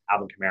lot.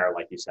 Alvin Kamara,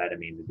 like you said, I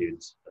mean, the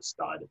dude's a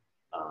stud.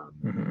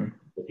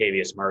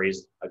 Latavius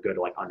Murray's a good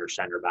under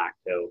center back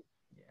too.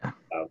 Yeah.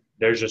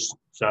 There's just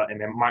and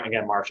then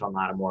again Marshall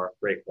Lattimore,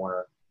 great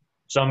corner.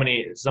 So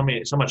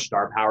much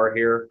star power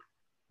here.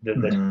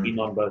 The team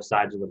on both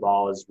sides of the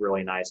ball is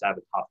really nice. I have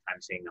a tough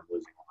time seeing them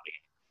losing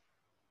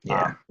a lot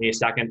of games. The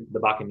second, the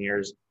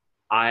Buccaneers.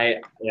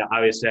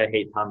 Obviously I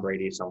hate Tom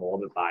Brady, so I'm a little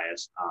bit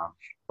biased.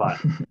 But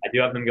I do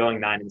have them going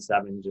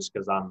 9-7 just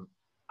because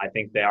I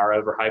think they are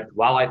overhyped.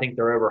 While I think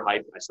they're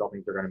overhyped, I still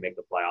think they're going to make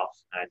the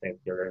playoffs, and I think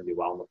they're going to do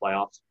well in the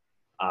playoffs.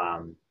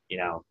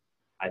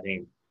 I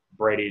think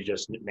Brady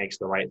just makes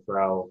the right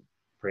throw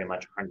pretty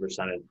much 100% of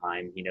the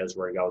time. He knows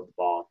where to go with the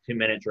ball.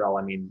 2-minute drill,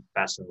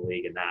 best in the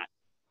league in that.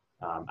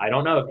 I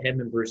don't know if him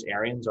and Bruce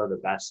Arians are the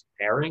best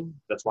pairing.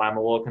 That's why I'm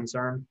a little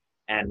concerned.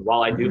 And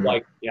while I do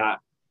like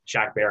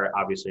Shaq Barrett,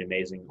 obviously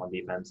amazing on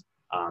defense.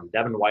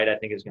 Devin White, I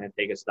think, is going to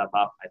take a step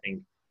up. I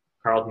think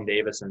Carlton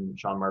Davis and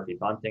Sean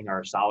Murphy-Bunting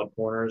are solid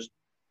corners,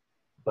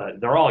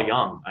 but they're all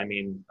young.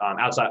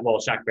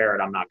 Shaq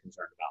Barrett I'm not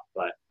concerned about,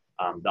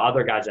 but the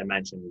other guys I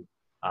mentioned,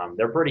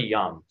 they're pretty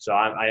young. So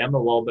I am a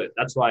little bit –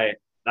 that's why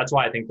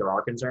I think there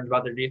are concerns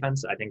about their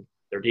defense. I think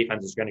their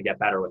defense is going to get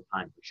better with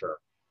time for sure.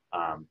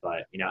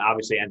 But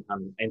obviously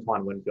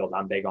Antoine Winfield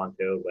I'm big on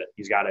too, but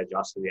he's got to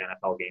adjust to the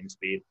NFL game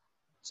speed.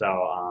 So,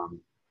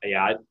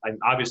 I'm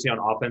obviously on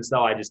offense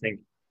though. I just think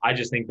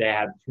they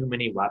have too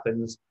many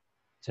weapons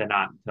to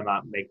not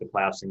make the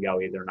playoffs and go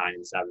either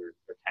 9-7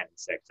 or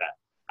 10-6.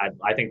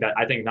 I think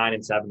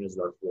 9-7 is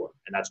their floor,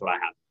 and that's what I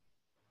have.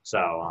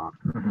 So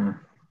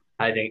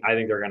I think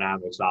they're going to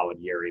have a solid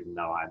year, even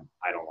though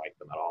I don't like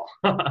them at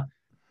all.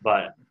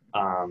 But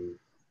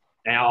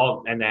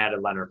and they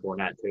added Leonard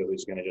Fournette too,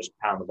 who's going to just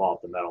pound the ball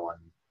up the middle,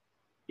 and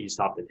he's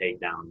tough to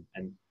take down.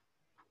 And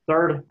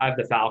third, I have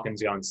the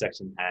Falcons going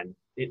 6-10.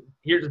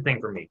 Here's the thing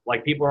for me.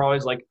 People are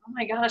always like, oh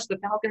my gosh, the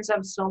Falcons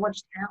have so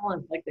much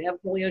talent. They have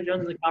Julio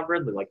Jones and Cobb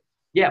Ridley.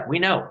 Yeah, we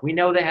know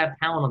they have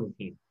talent on the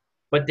team.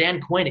 But Dan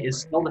Quinn is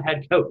still the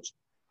head coach.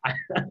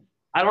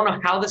 I don't know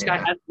how this guy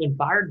hasn't been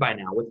fired by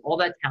now. With all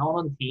that talent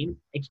on the team,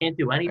 they can't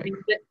do anything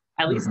with it.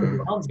 At least the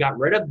Browns got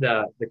rid of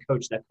the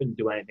coach that couldn't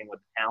do anything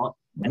with the talent,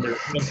 and they're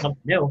doing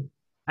something new.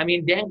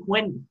 Dan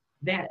Quinn,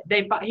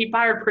 he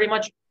fired pretty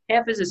much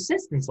half his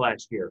assistants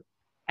last year,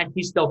 and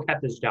he still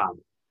kept his job.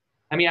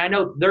 I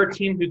know they're a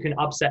team who can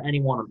upset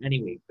anyone on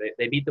any week.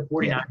 They beat the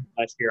 49ers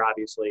last year,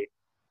 obviously.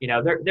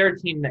 They're a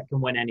team that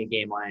can win any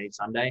game on any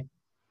Sunday.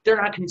 They're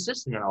not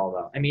consistent at all,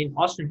 though.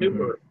 Austin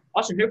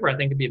Hooper, I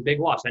think, could be a big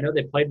loss. I know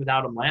they played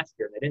without him last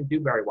year. They didn't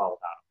do very well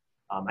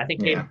without him. I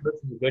think Hayden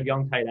Hurst is a good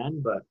young tight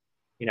end, but,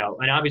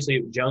 and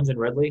obviously Jones and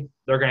Ridley,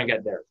 they're going to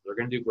get theirs. They're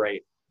going to do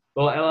great.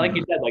 But like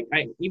you said,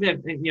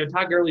 even if,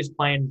 Todd Gurley's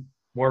playing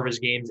more of his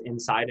games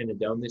inside in a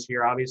dome this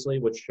year, obviously,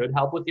 which should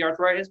help with the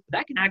arthritis, but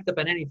that can act up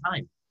at any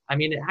time.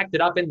 It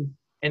acted up at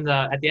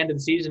the end of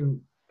the season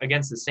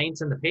against the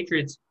Saints and the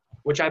Patriots,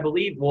 which I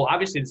believe,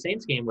 obviously the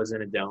Saints game was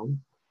in a dome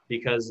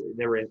because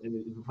they were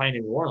playing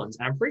in New Orleans.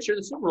 And I'm pretty sure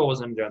the Super Bowl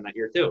was in a dome that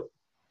year too.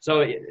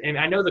 So, and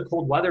I know the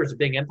cold weather is a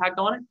big impact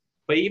on it,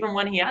 but even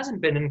when he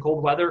hasn't been in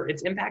cold weather,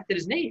 it's impacted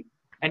his knee.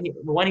 And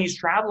when he's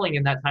traveling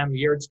in that time of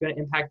year, it's going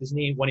to impact his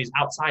knee when he's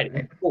outside in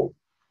the cold.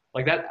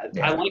 That,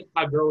 I like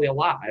Todd Gurley a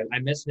lot. I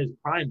miss his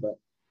prime, but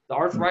the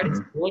arthritis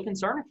is really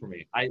concerning for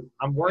me.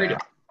 I'm worried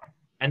about it.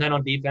 And then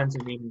on defense,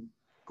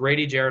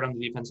 Grady Jarrett on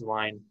the defensive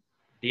line,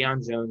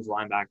 Deion Jones,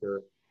 linebacker,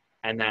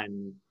 and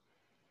then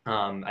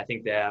I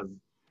think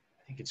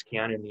it's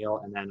Keanu Neal,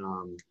 and then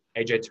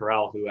A.J.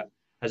 Terrell, who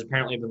has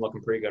apparently been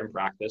looking pretty good in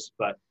practice.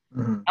 But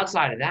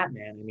outside of that,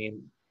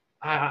 man,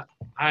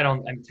 I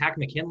don't. Tack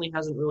McKinley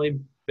hasn't really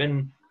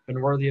been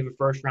worthy of a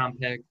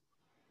first-round pick.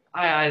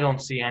 I don't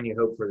see any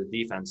hope for the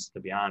defense, to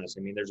be honest.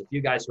 There's a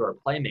few guys who are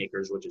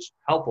playmakers, which is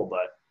helpful,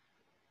 but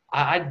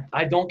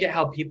I don't get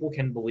how people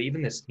can believe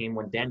in this team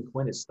when Dan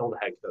Quinn is still the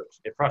head coach.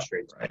 It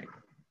frustrates me.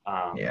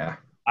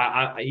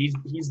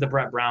 He's the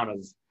Brett Brown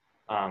of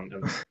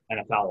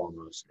NFL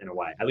almost, in a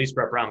way. At least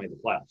Brett Brown made the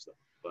playoffs, though.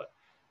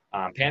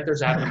 But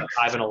Panthers have them at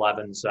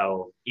 5-11,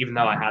 so even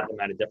though I had them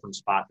at a different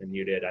spot than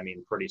you did,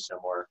 pretty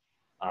similar.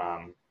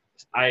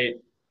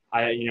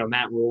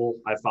 Matt Rule,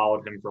 I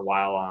followed him for a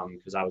while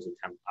because I am a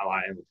Temple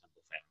fan.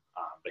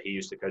 But he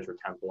used to coach for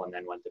Temple and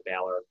then went to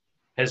Baylor.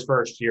 His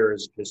first year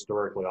is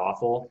historically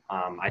awful.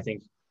 I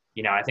think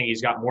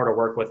he's got more to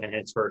work with in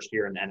his first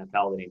year in the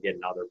NFL than he did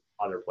in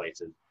other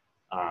places.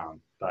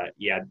 But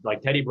yeah,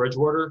 Teddy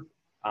Bridgewater,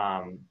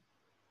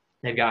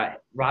 they've got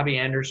Robbie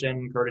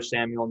Anderson, Curtis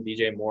Samuel, and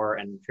DJ Moore,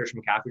 and Christian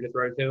McCaffrey to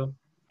throw to,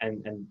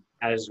 and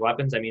as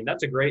weapons.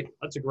 That's a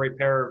great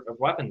pair of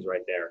weapons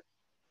right there.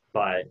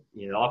 But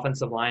the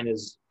offensive line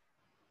is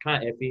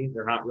kind of iffy.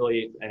 They're not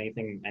really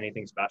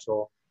anything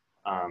special.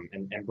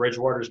 And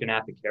Bridgewater's going to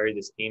have to carry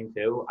this team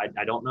too.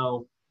 I don't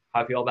know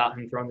how I feel about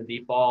him throwing the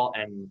deep ball.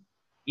 And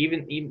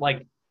even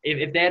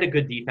if they had a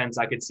good defense,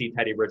 I could see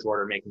Teddy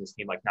Bridgewater making this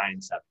team 9-7.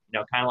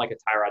 Kind of like a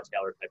Tyrod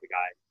Taylor type of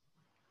guy.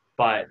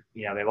 But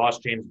they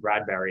lost James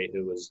Bradbury,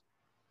 who was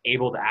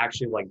able to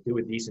actually like do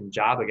a decent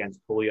job against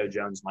Julio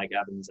Jones, Mike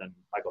Evans, and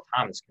Michael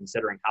Thomas,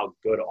 considering how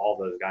good all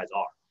those guys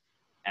are.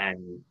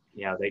 And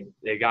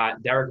they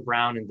got Derek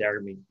Brown and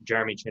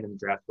Jeremy Chin in the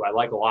draft, who I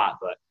like a lot,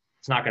 but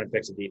it's not going to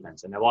fix the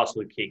defense. And they lost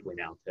Luke Kuechly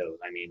now too.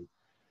 I mean,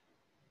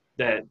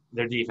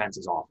 their defense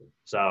is awful.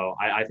 So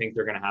I think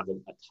they're going to have a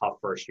tough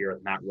first year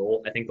with Matt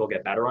Rule. I think they'll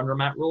get better under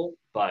Matt Rule,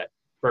 but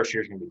first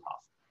year is going to be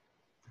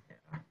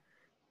tough.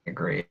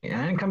 Agree.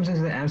 And it comes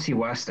into the NFC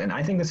West, and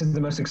I think this is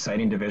the most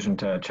exciting division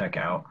to check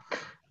out.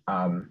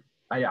 I'm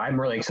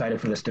really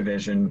excited for this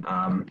division.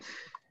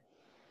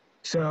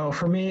 So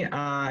for me,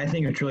 I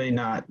think it's really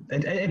not.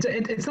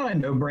 It's not a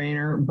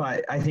no-brainer,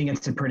 but I think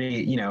it's a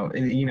pretty.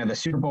 The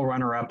Super Bowl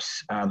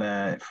runner-ups,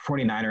 the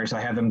 49ers.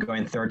 I have them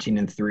going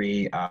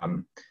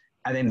 13-3.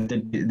 I think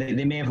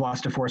they may have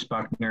lost to Forrest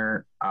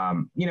Buckner.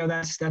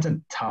 That's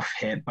a tough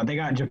hit, but they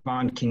got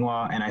Javon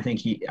Kinlaw, and I think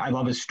I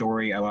love his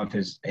story. I love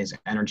his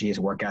energy, his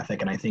work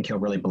ethic, and I think he'll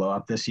really blow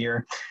up this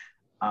year,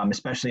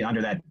 especially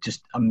under that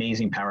just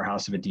amazing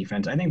powerhouse of a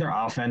defense. I think their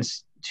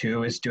offense,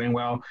 too, is doing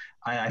well.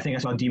 I think I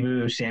saw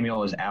Deebo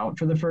Samuel is out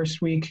for the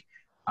first week,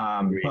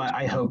 but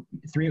I hope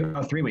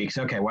 3 weeks.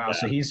 Okay, wow.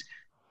 Yeah. So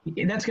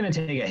that's going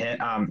to take a hit.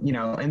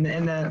 And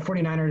the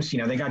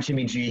 49ers, they got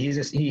Jimmy G. He's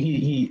just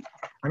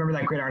I remember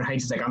that Gridiron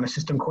Heights is like, I'm a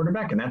system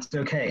quarterback, and that's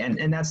okay.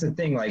 And that's the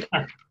thing, like,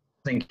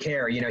 doesn't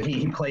care.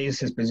 He plays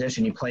his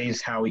position. He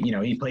plays how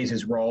he plays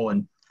his role.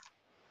 And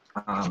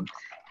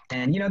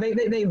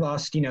they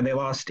lost. They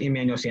lost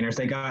Emmanuel Sanders.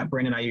 They got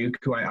Brandon Ayuk,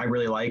 who I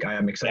really like. I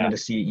am excited to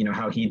see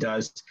how he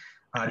does.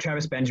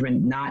 Travis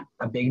Benjamin, not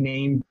a big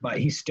name, but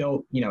he's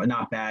still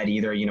not bad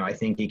either. I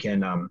think he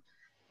can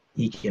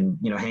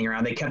hang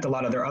around. They kept a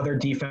lot of their other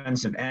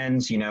defensive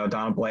ends.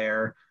 Donald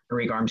Blair,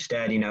 Arik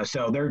Armstead.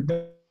 So their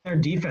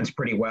defense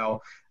pretty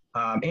well.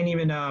 And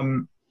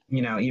even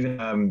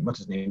what's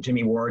his name,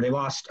 Jimmy Ward. They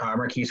lost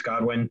Marquise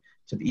Godwin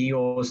to the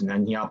Eagles, and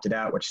then he opted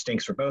out, which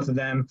stinks for both of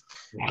them.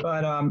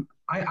 But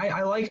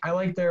I like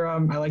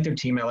their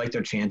team. I like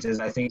their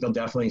chances. I think they'll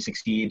definitely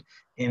succeed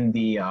in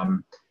the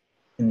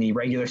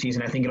regular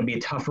season. I think it'll be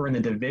tougher in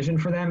the division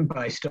for them, but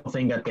I still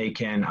think that they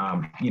can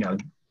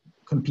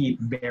compete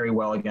very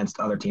well against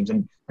other teams.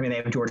 And I mean, they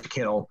have George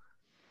Kittle.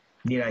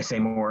 Need I say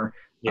more?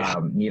 Yeah.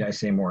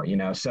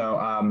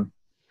 So.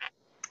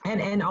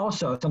 And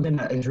also something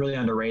that is really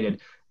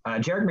underrated,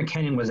 Jerick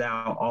McKinnon was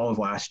out all of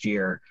last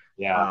year.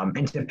 Yeah.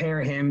 And to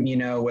pair him,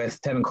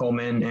 with Tevin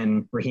Coleman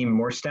and Raheem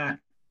Mostert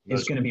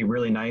is going to be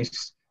really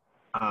nice.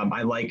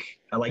 I like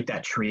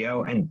that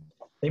trio, and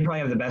they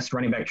probably have the best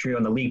running back trio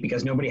in the league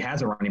because nobody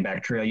has a running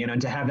back trio,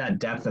 and to have that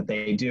depth that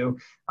they do,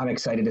 I'm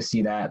excited to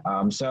see that.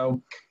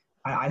 So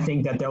I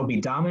think that they'll be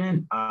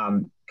dominant.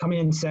 Coming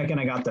in second,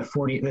 I got the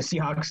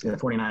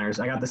 49ers.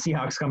 I got the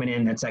Seahawks coming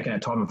in at second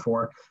at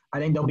 12-4. I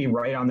think they'll be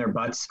right on their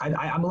butts.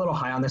 I'm a little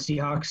high on the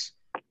Seahawks,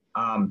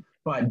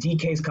 but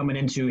DK's coming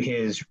into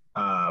his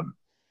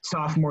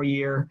sophomore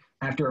year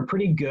after a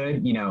pretty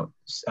good,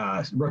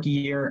 rookie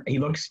year. He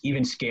looks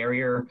even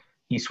scarier.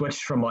 He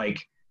switched from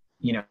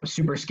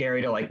super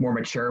scary to more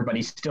mature, but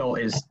he still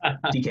is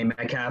DK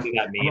Metcalf.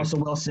 Russell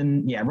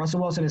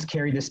Wilson has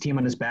carried this team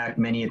on his back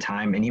many a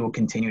time, and he will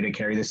continue to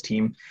carry this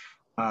team.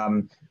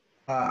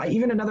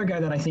 Even another guy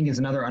that I think is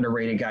another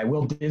underrated guy,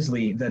 Will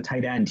Disley, the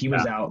tight end. He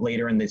was out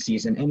later in the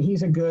season, and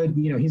he's a good,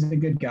 he's a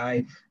good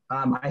guy.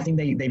 I think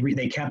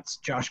they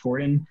kept Josh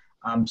Gordon,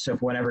 so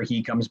if whenever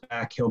he comes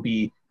back, he'll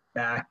be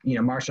back.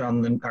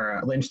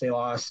 Marshawn Lynch they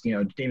lost.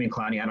 David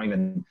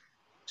Clowney.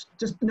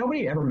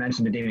 Nobody ever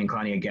mentioned to David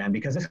Clowney again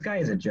because this guy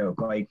is a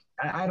joke.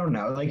 I don't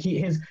know.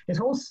 His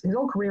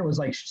whole career was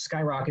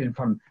skyrocketed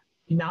from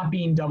not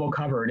being double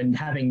covered and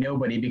having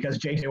nobody because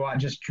J.J. Watt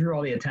just drew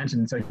all the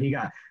attention. So he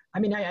got.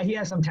 He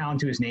has some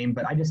talent to his name,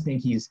 but I just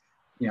think he's,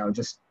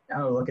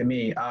 look at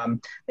me.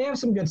 They have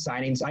some good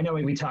signings. I know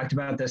we talked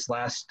about this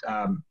last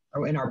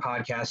in our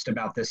podcast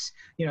about this.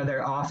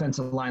 Their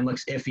offensive line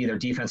looks iffy, their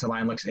defensive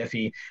line looks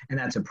iffy, and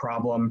that's a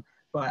problem.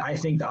 But I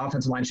think the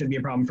offensive line should be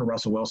a problem for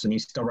Russell Wilson.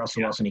 He's still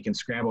Russell Wilson. He can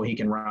scramble, he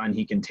can run,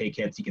 he can take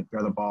hits, he can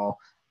throw the ball.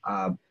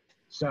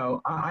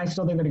 So I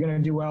still think they're going to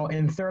do well.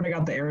 And third, I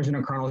got the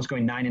Arizona Cardinals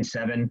going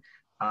 9-7.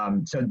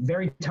 So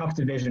very tough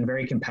division,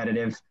 very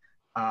competitive.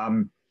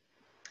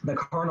 The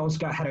Cardinals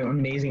had an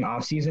amazing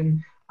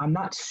offseason. I'm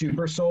not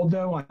super sold,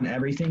 though, on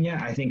everything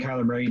yet. I think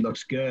Kyler Murray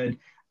looks good.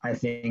 I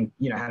think,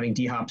 having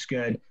D-Hop's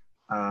good.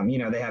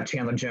 They have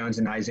Chandler Jones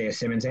and Isaiah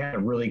Simmons. They had a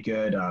really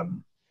good,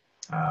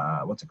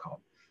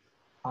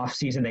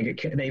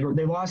 offseason.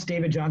 They lost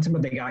David Johnson,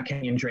 but they got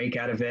Kenyon Drake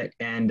out of it.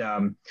 And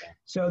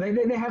so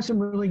they have some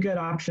really good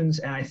options,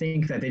 and I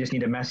think that they just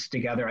need to mess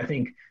together. I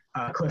think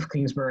Cliff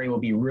Kingsbury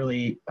will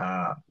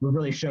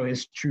really show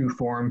his true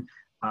form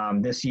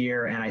this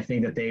year, and I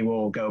think that they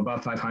will go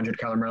above 500.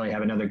 Kyler Murray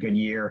have another good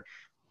year.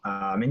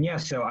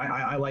 So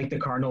I like the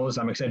Cardinals.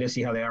 I'm excited to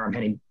see how they are. I'm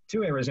heading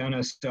to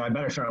Arizona, so I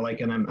better start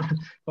liking them.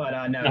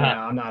 But no,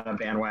 I'm not a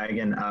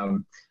bandwagon.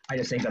 I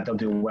just think that they'll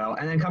do well.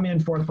 And then coming in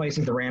fourth place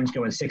is the Rams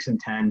going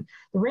 6-10.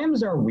 The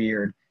Rams are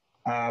weird.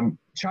 Sean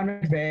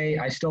McVay,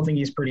 I still think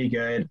he's pretty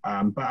good.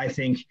 But I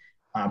think,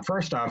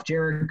 first off,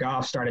 Jared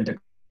Goff started to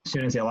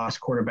soon as they lost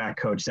quarterback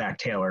coach Zach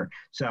Taylor.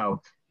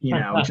 So,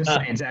 just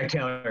saying, Zach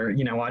Taylor,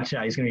 watch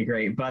out, he's going to be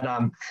great. But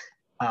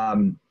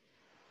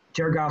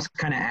Jared Goff's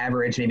kind of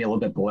average, maybe a little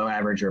bit below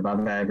average or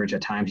above average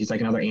at times. He's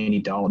like another Andy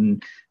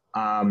Dalton.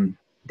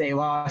 They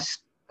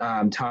lost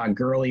Todd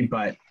Gurley,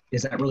 but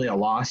is that really a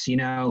loss? You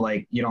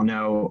don't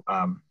know.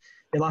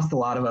 They lost a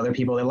lot of other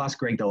people. They lost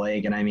Greg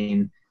DeLake, and I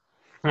mean,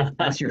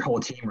 that's your whole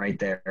team right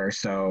there.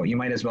 So you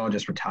might as well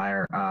just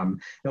retire.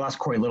 They lost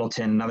Corey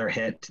Littleton, another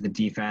hit to the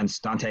defense.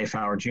 Dante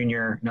Fowler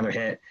Jr., another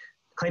hit.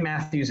 Clay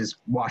Matthews is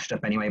washed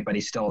up anyway, but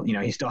he still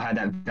had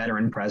that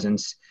veteran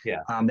presence.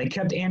 Yeah. They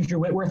kept Andrew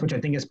Whitworth, which I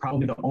think is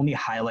probably the only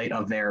highlight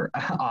of their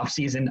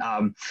offseason.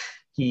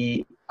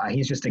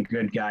 He's just a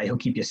good guy. He'll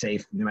keep you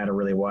safe no matter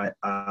really what.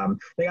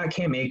 They got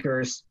Cam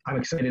Akers. I'm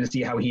excited to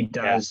see how he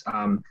does.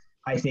 Yeah.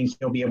 I think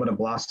he'll be able to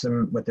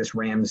blossom with this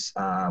Rams,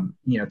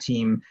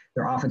 team.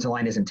 Their offensive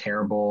line isn't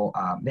terrible.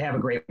 They have a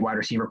great wide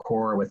receiver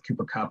core with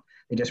Cooper Kupp.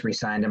 They just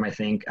re-signed him, I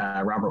think.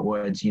 Robert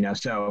Woods,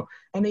 so,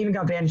 and they even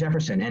got Van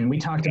Jefferson. And we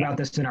talked about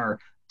this in our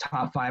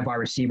top 5 wide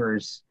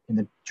receivers in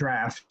the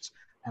draft,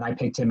 and I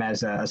picked him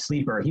as a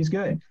sleeper. He's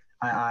good.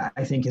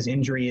 I think his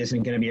injury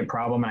isn't going to be a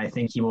problem, and I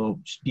think he will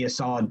be a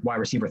solid wide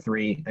receiver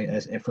 3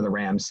 for the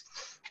Rams.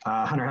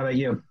 Hunter, how about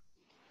you?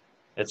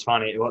 It's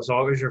funny. So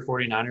what was your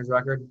 49ers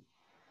record?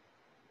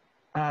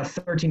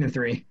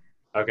 13-3.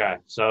 Okay,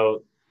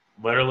 so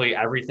literally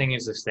everything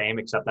is the same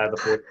except I have the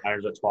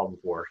 49ers at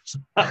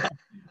 12-4.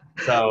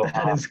 So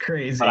that is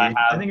crazy. I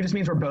think it just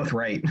means we're both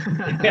right.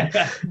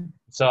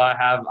 So I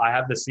have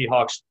the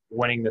Seahawks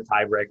winning the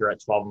tiebreaker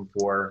at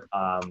 12-4.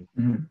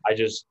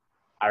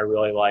 I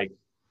really like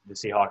the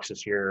Seahawks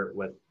this year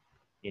with,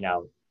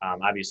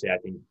 obviously I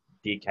think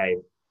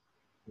DK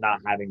not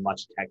having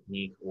much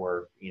technique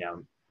or,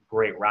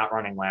 great route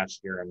running last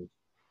year. And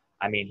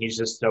I mean, he's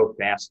just so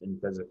fast and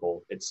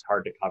physical. It's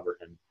hard to cover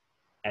him.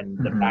 And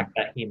the fact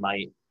that he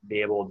might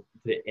be able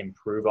to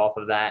improve off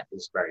of that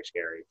is very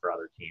scary for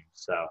other teams.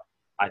 So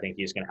I think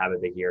he's going to have a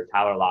big year.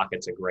 Tyler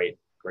Lockett's a great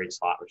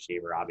slot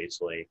receiver,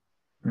 obviously.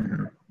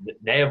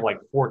 They have like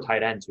 4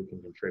 tight ends who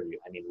can contribute.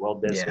 I mean,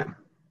 Will Disley,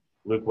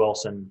 Luke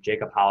Wilson,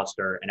 Jacob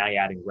Hollister, and now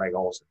you're adding Greg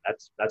Olsen.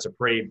 That's a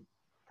pretty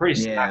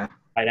stacked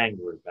tight end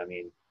group. I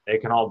mean, they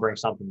can all bring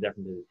something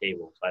different to the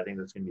table. So I think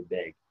that's going to be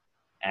big.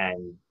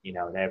 And,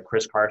 they have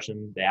Chris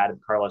Carson. They added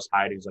Carlos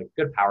Hyde, who's like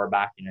a good power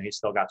back. He's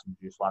still got some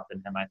juice left in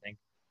him, I think.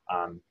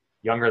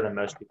 Younger than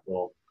most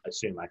people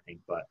assume, I think.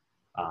 But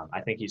I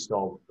think he's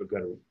still a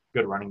good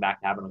running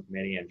back to have on the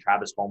committee. And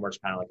Travis Fulmer's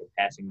kind of like a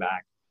passing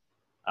back.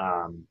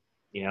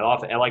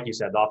 Like you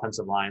said, the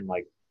offensive line,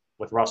 like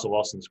with Russell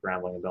Wilson's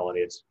scrambling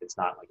ability, it's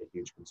not like a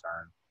huge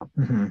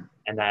concern.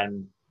 And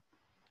then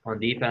on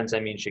defense,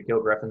 I mean,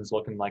 Shaquille Griffin's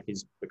looking like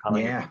he's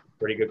becoming a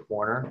pretty good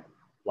corner.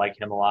 Like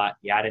him a lot.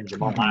 You add in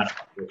Jamal Adams,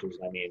 which is,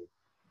 I mean,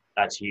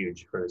 that's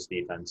huge for this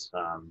defense.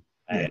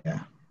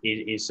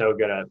 He's so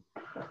good at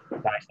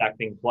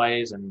dissecting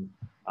plays and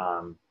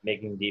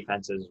making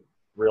defenses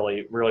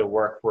really, really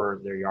work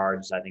for their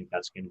yards. I think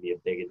that's going to be a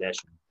big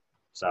addition.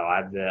 So I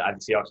have the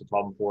Seahawks at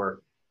 12-4.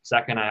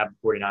 Second, I have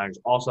the 49ers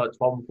also at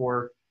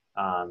 12-4.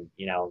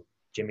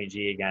 Jimmy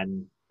G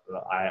again.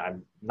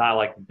 I'm not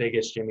like the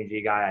biggest Jimmy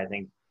G guy. I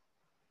think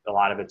a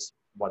lot of it's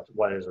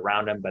what is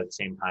around him, but at the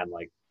same time,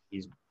 like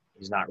he's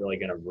not really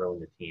going to ruin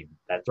the team.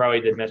 That throw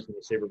he did miss in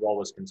the Super Bowl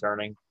was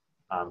concerning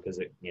because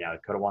it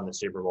could have won the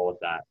Super Bowl with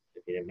that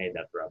if he didn't made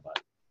that throw.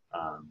 But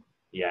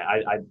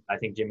I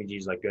think Jimmy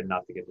G's like good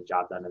enough to get the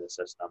job done in the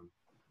system.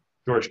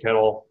 George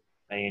Kittle,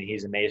 I mean,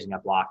 he's amazing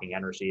at blocking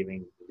and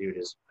receiving. The dude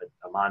is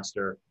a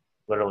monster,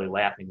 literally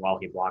laughing while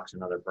he blocks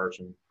another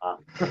person.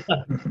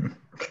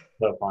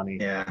 So funny.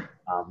 Yeah.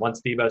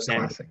 Once Deebo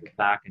Samuel is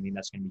back, I mean,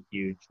 that's going to be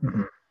huge.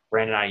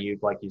 Brandon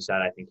Ayuk, like you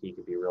said, I think he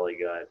could be really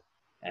good.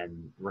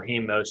 And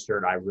Raheem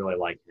Mostert, I really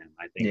like him.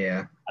 I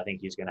think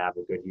he's going to have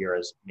a good year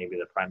as maybe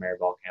the primary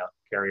ball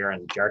carrier.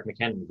 And Jerick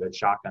McKinnon, good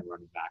shotgun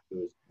running back,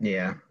 who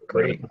was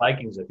great with the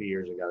Vikings a few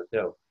years ago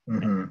too.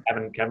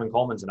 And Kevin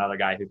Coleman's another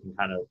guy who can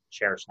kind of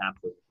share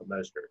snaps with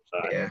Mostert. So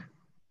I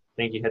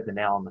think you hit the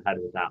nail on the head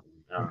with that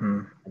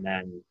one. And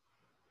then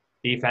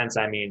defense,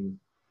 I mean,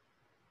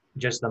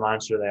 just the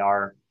monster they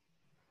are.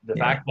 The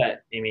fact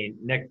that, I mean,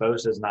 Nick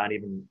Bosa is not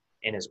even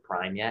in his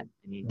prime yet.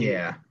 And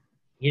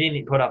he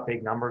didn't put up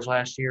big numbers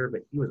last year,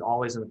 but he was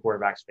always in the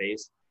quarterback's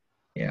face.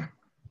 Yeah.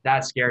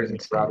 That scares me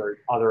for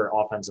other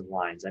offensive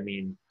lines. I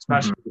mean,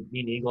 especially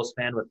being an Eagles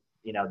fan with,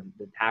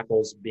 the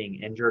tackles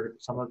being injured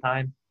some of the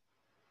time.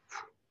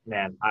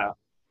 Man,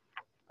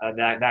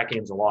 that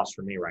game's a loss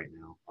for me right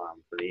now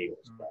for the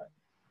Eagles. But,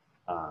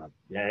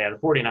 the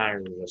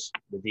 49ers are just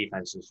 – the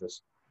defense is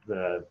just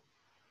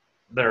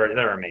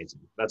they're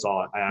amazing. That's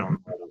all. I don't know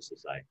what else to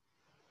say.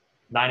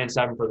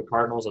 9-7 for the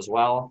Cardinals as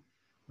well.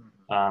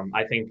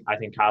 I think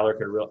Kyler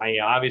could really.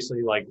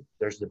 Obviously, like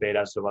there's debate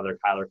as to whether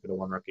Kyler should have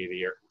won Rookie of the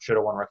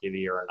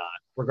Year or not.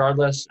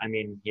 Regardless, I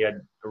mean, he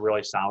had a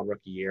really solid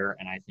rookie year,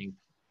 and I think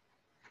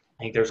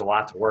there's a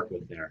lot to work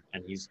with there.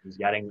 And he's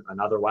getting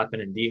another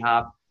weapon in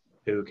D-Hop,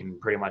 who can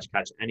pretty much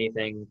catch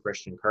anything.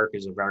 Christian Kirk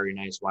is a very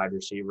nice wide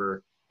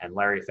receiver, and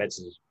Larry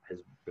Fitz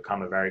has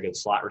become a very good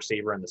slot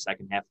receiver in the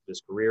second half of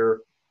his career.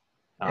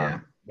 Yeah.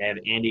 They have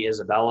Andy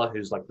Isabella,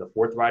 who's like the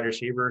fourth wide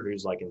receiver,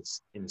 who's like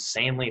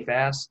insanely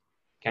fast.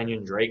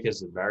 Kenyon Drake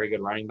is a very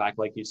good running back,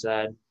 like you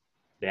said.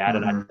 They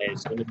added Isaiah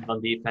Simmons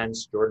on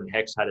defense. Jordan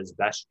Hicks had his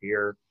best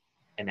year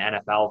in the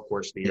NFL, of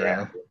course, the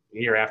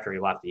year after he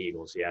left the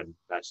Eagles. He had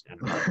best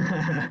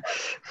NFL.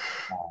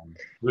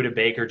 Buda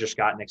Baker just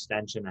got an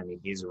extension. I mean,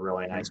 he's a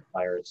really nice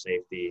player at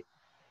safety.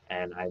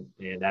 And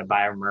that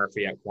Byron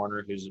Murphy at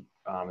corner, who's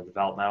a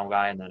developmental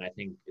guy. And then I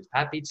think, is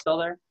Pat Pete still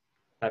there?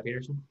 Pat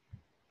Peterson?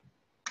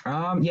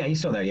 Yeah, he's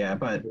still there, yeah,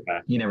 but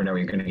you never know what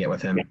you're going to get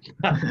with him.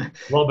 A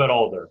little bit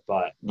older,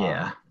 but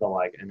still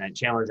like, and then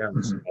Chandler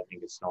Jones, I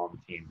think, is still on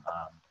the team.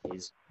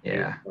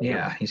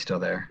 He's still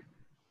there,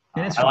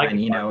 and it's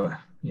fine,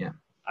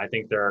 I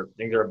think they're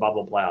a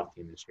bubble playoff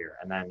team this year,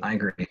 and then I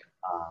agree.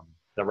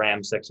 The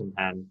Rams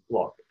 6-10.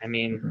 Look, I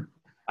mean,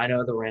 I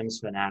know the Rams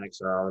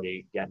fanatics are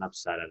already getting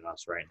upset at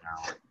us right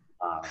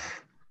now.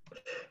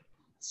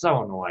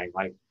 So annoying,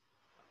 like.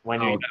 When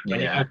you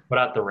put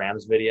out the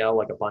Rams video,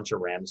 like a bunch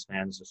of Rams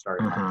fans just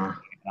started and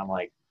I'm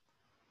like,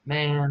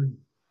 man.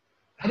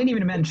 I didn't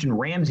even mention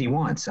Ramsey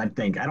once, I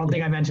think. I don't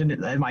think I mentioned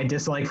my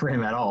dislike for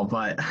him at all,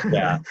 but.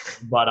 Yeah.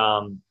 But,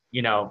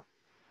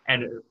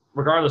 and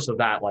regardless of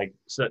that, like,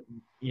 so,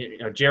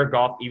 Jared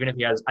Goff, even if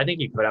he has – I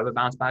think he could have a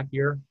bounce back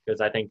year because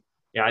I think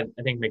I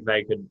think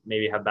McVay could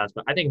maybe have bounce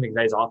back. I think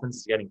McVay's offense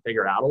is getting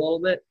figured out a little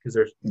bit because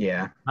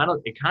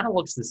it kind of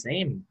looks the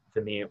same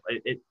to me.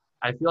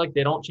 I feel like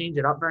they don't change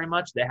it up very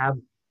much. They have,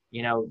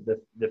 the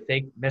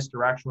fake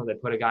misdirection where they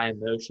put a guy in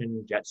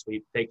motion,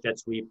 fake jet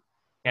sweep,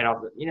 and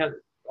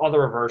all the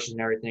reverses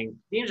and everything.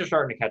 Teams are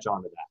starting to catch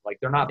on to that. Like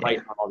they're not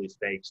biting on all these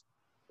fakes.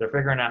 They're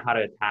figuring out how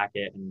to attack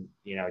it and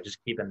just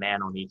keep a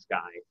man on each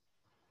guy.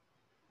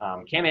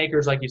 Cam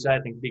Akers, like you said,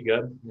 I think could be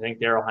good. I think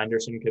Darrell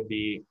Henderson could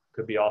be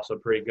also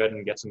pretty good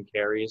and get some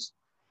carries.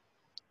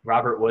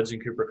 Robert Woods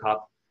and Cooper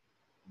Kupp,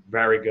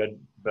 very good.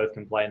 Both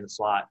can play in the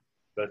slot.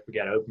 Both could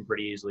get open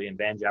pretty easily. And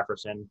Van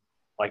Jefferson,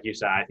 like you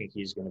said, I think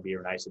he's going to be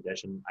a nice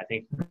addition. I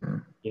think,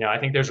 I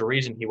think there's a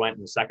reason he went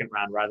in the second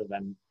round rather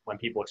than when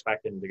people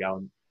expected him to go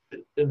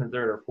in the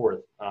third or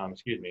fourth.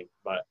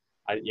 But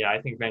I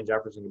think Van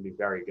Jefferson can be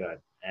very good.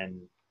 And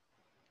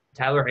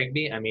Tyler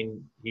Higbee, I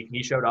mean,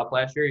 he showed up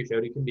last year. He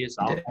showed he can be a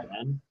solid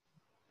end.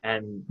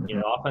 And,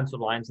 offensive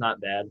line's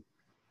not bad.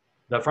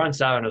 The front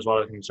seven is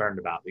what I'm concerned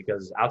about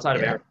because outside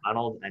of Aaron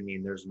Donald, I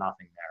mean, there's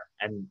nothing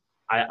there. And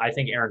I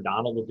think Aaron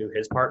Donald will do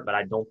his part, but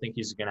I don't think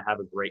he's going to have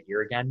a great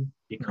year again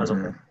because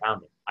of what's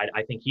around him.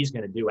 I think he's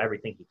going to do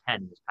everything he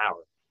can in his power.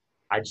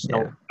 I just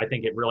don't – I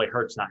think it really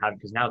hurts not having –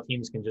 because now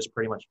teams can just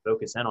pretty much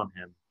focus in on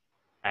him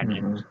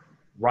and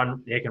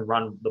run – they can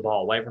run the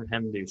ball away from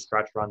him, do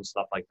stretch runs,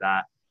 stuff like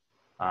that.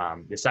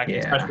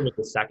 Especially with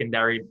the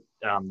secondary,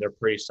 they're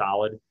pretty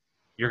solid.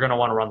 You're going to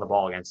want to run the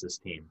ball against this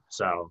team.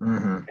 So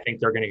I think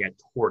they're going to get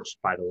torched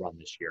by the run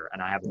this year,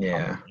 and I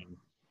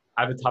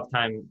have a tough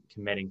time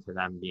committing to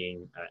them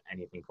being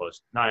anything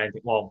close. Not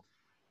anything. Well,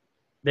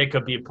 they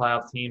could be a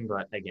playoff team,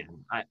 but again,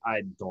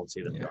 I don't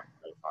see them going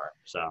very far.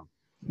 So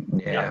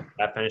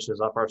that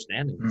finishes up our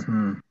standings.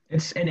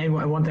 And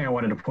one thing I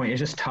wanted to point is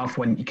just tough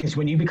because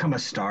when you become a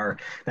star,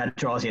 that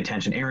draws the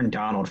attention. Aaron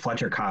Donald,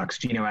 Fletcher Cox,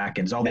 Geno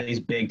Atkins, all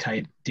these big,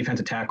 tight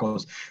defensive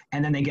tackles,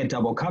 and then they get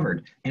double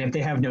covered. And if they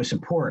have no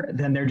support,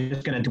 then they're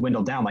just going to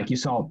dwindle down. Like you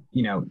saw,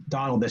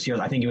 Donald this year,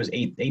 I think it was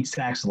eight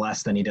sacks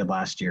less than he did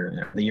last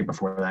year, the year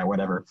before that,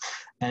 whatever.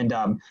 And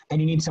you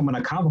need someone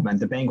to complement.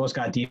 The Bengals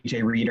got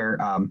DJ Reader.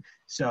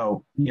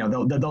 So,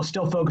 they'll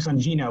still focus on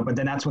Geno, but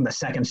then that's when the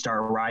second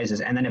star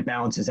rises, and then it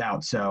balances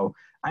out. So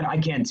I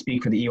can't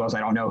speak for the Eagles. I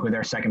don't know who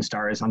their second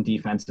star is on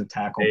defensive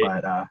tackle.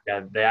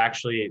 They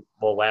actually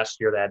 – last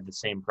year they had the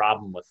same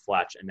problem with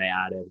Fletch, and they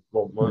added –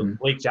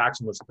 Malik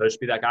Jackson was supposed to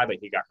be that guy, but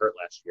he got hurt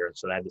last year,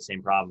 so they had the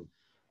same problem.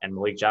 And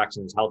Malik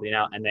Jackson is healthy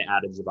now, and they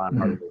added Javon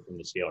Hargrave from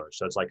the Steelers.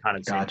 So it's like kind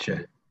of the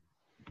same.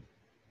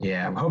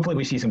 Yeah, hopefully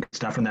we see some good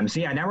stuff from them.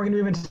 So, now we're going to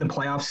move into the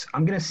playoffs.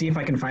 I'm going to see if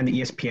I can find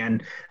the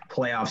ESPN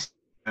playoffs.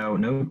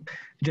 No,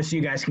 just so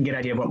you guys can get an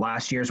idea of what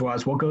last year's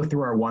was. We'll go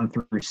through our 1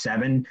 through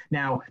 7.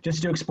 Now,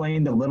 just to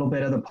explain the little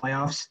bit of the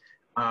playoffs,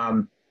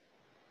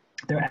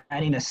 they're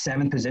adding a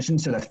 7th position.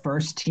 So the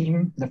first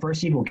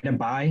seed will get a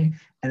bye,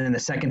 and then the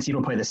second seed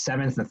will play the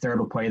 7th, the third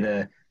will play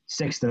the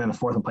 6th, and then the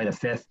 4th will play the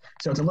 5th.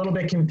 So it's a little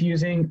bit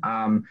confusing.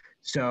 We'll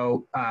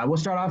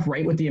start off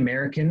right with the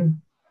American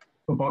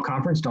Football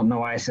Conference. Don't know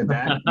why I said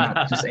that,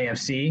 not just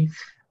AFC.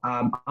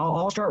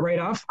 I'll start right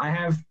off. I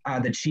have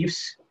the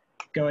Chiefs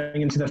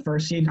going into the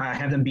first seed. I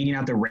have them beating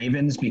out the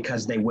Ravens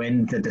because they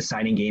win the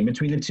deciding game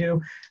between the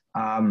two.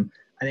 I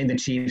think the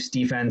Chiefs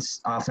defense,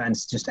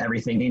 offense, just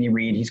everything. Andy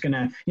Reid, he's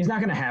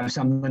not gonna have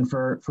something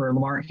for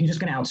Lamar. He's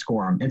just gonna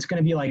outscore him. It's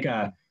gonna be like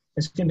a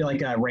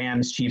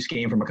Rams Chiefs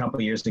game from a couple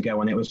of years ago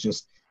when it was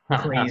just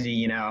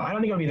crazy. I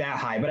don't think it'll be that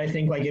high, but I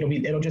think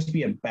it'll just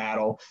be a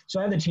battle. So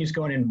I have the Chiefs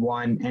going in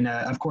 1, and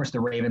of course the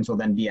Ravens will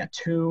then be at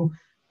 2.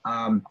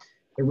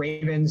 The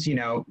Ravens,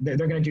 they're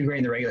going to do great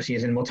in the regular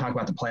season. We'll talk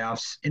about the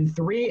playoffs. In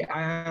 3,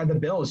 the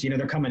Bills,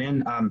 they're coming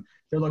in.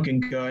 they're looking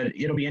good.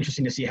 It'll be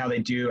interesting to see how they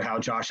do, how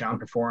Josh Allen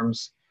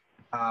performs.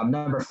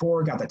 Number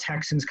 4, got the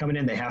Texans coming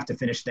in. They have to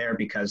finish there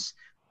because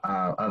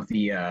of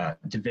the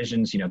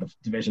divisions. The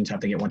divisions have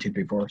to get 1, 2,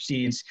 3, 4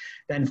 seeds.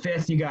 Then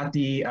 5th, you got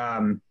the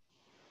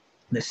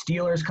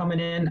Steelers coming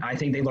in. I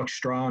think they look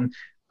strong.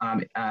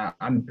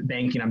 I'm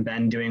banking on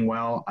Ben doing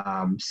well.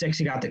 6,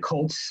 you got the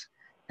Colts.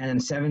 And then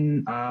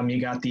 7, you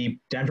got the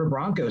Denver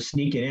Broncos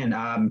sneaking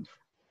in.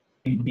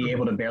 Be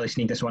able to barely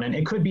sneak this one in.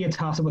 It could be a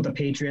toss-up with the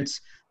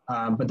Patriots,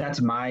 but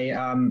that's my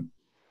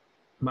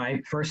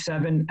first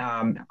 7.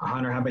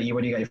 Hunter, how about you?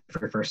 What do you got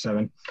for your first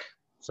 7?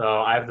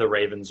 So I have the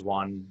Ravens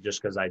one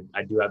just because I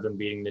do have them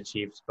beating the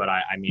Chiefs, but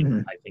I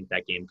mean, I think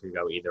that game could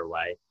go either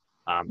way.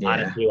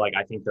 Honestly,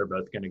 I think they're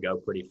both going to go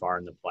pretty far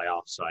in the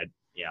playoffs. So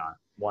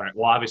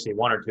obviously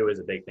 1 or 2 is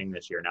a big thing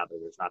this year now that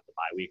there's not the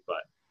bye week,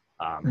 but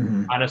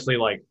honestly,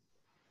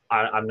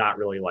 I'm not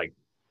really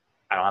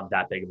I don't have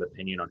that big of an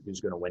opinion on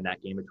who's going to win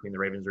that game between the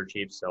Ravens or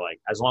Chiefs. So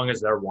as long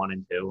as they're 1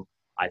 and 2,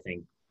 I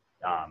think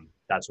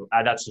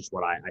that's just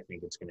what I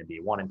think it's going to be.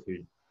 1 and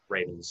 2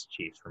 Ravens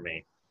Chiefs for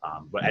me.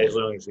 But as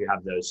long as we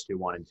have those 2,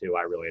 1 and 2,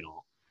 I really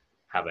don't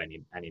have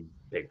any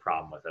big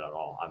problem with it at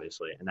all,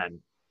 obviously. And then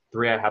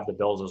 3, I have the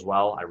Bills as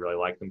well. I really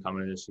like them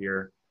coming in this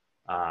year.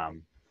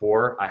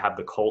 4, I have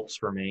the Colts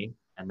for me.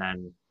 And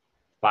then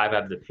 5, I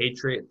have the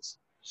Patriots.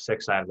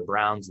 6, I have the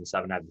Browns. And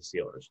 7, I have the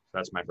Steelers. So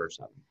that's my first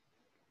 7.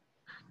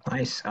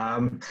 Nice.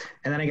 And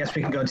then I guess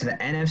we can go to the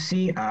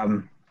NFC.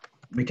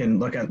 We can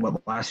look at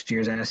what last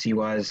year's NFC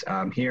was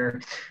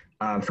here.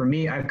 For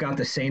me, I've got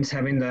the Saints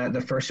having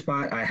the first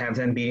spot. I have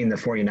them beating the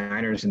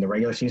 49ers in the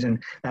regular season.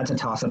 That's a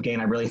toss-up game.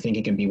 I really think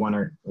it can be one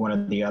or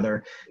the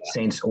other,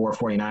 Saints or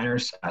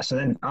 49ers. So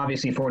then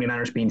obviously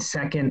 49ers being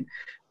 2nd,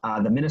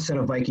 the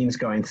Minnesota Vikings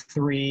going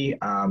 3,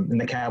 and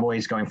the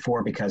Cowboys going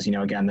 4 because,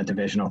 again, the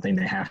divisional thing,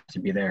 they have to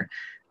be there.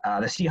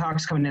 The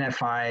Seahawks coming in at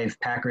 5,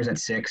 Packers at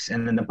 6,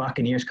 and then the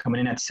Buccaneers coming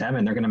in at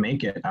 7. They're going to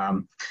make it.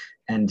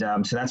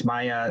 So that's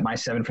my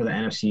 7 for the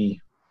NFC.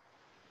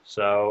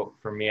 So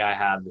for me, I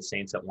have the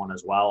Saints at 1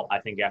 as well. I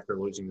think after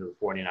losing to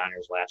the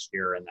 49ers last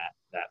year and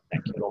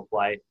that Kittle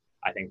play,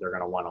 I think they're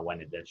going to want to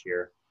win it this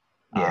year.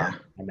 Yeah.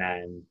 And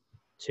then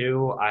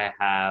 2, I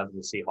have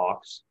the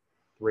Seahawks.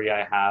 3,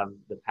 I have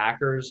the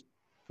Packers.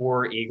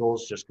 4,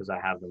 Eagles, just because I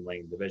have them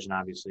winning the division,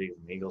 obviously.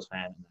 I'm an Eagles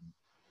fan. And then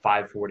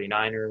 5,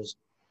 49ers.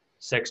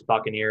 6,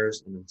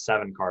 Buccaneers, and then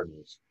 7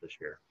 Cardinals this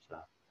year. So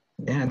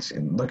yeah, it's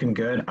looking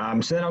good.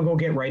 So then I'll go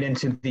get right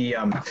into the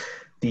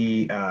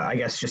I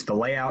guess just the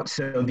layout.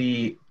 So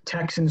the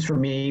Texans for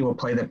me will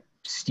play the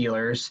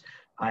Steelers.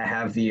 I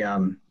have the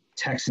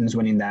Texans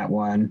winning that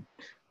one.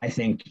 I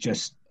think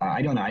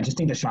I don't know. I just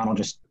think Deshaun will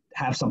just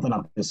have something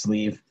up his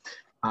sleeve.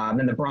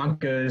 Then the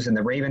Broncos and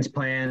the Ravens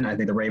playing. I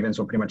think the Ravens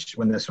will pretty much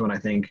win this one. I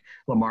think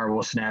Lamar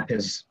will snap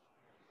his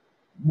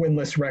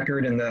winless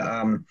record in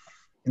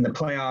the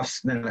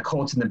playoffs. Then the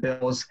Colts and the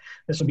Bills.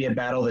 This will be a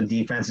battle of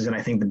the defenses, and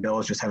I think the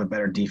Bills just have a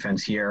better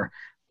defense here.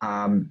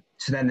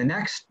 So then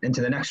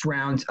into the next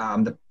round,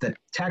 the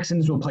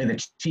Texans will play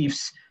the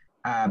Chiefs.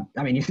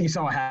 You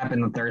saw what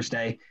happened on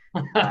Thursday.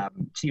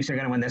 Chiefs are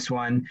going to win this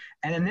one.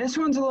 And then this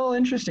one's a little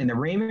interesting. The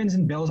Ravens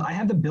and Bills, I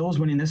have the Bills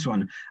winning this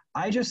one.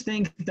 I just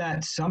think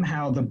that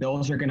somehow the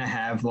Bills are going to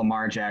have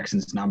Lamar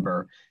Jackson's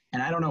number.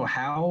 And I don't know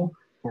how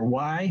or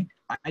why.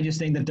 I just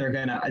think that they're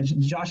going to –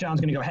 Josh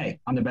Allen's going to go, hey,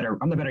 I'm the better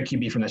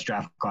QB from this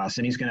draft class.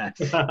 And he's going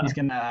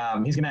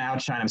to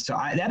outshine him. So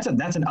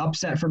that's an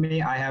upset for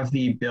me. I have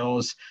the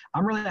Bills.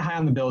 I'm really high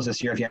on the Bills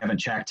this year if you haven't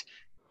checked.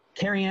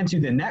 Carry into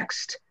the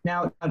next.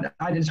 Now,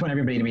 I just want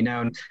everybody to be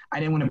known. I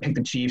didn't want to pick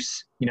the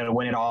Chiefs, to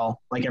win it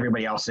all like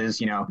everybody else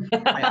is.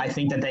 I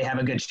think that they have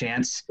a good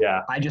chance.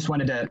 Yeah. I just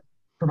wanted to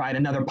provide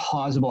another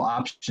plausible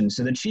option.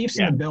 So the Chiefs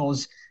and the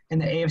Bills in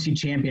the AFC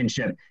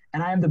Championship.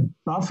 And I have the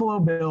Buffalo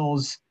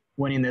Bills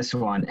winning this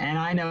one. And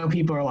I know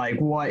people are like,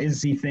 what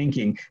is he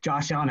thinking?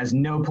 Josh Allen has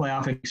no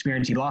playoff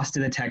experience. He lost to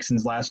the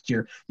Texans last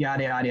year,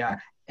 yada, yada,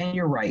 yada. And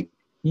you're right.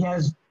 He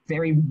has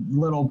very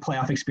little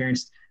playoff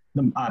experience.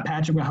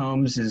 Patrick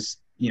Mahomes is,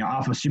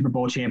 off a Super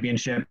Bowl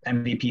championship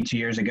MVP 2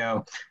 years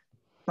ago.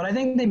 But I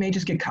think they may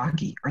just get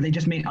cocky, or they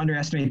just may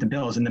underestimate the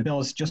Bills. And the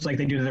Bills, just like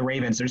they do to the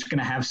Ravens, they're just going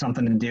to have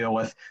something to deal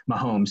with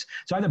Mahomes.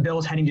 So I have the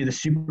Bills heading to the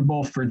Super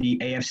Bowl for the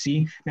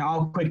AFC. Now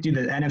I'll quick do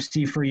the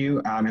NFC for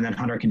you, and then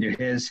Hunter can do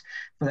his.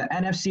 For the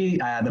NFC,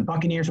 the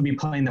Buccaneers will be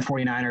playing the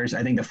 49ers.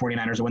 I think the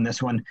 49ers will win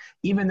this one,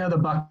 even though the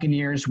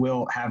Buccaneers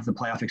will have the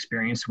playoff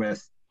experience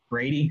with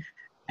Brady.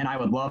 And I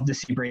would love to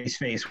see Brady's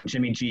face when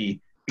Jimmy G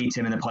beats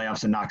him in the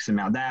playoffs and knocks him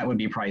out. That would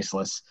be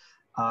priceless.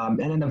 And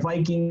then the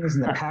Vikings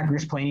and the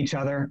Packers playing each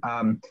other.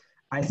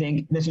 I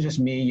think this is just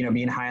me,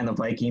 being high on the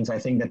Vikings. I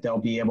think that they'll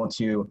be able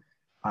to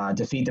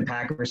defeat the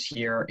Packers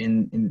here,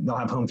 and they'll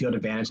have home field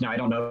advantage. Now, I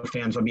don't know if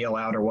fans will be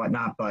allowed or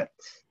whatnot, but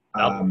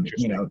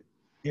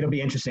it'll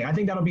be interesting. I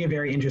think that'll be a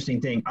very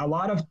interesting thing. A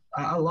lot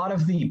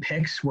of the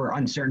picks were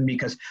uncertain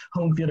because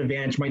home field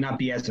advantage might not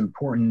be as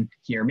important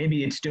here.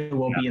 Maybe it still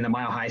will be in the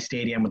Mile High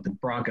Stadium with the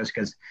Broncos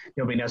because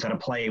nobody knows how to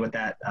play with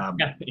that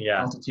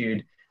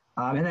altitude.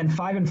 And then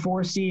 5 and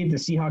 4 seed, the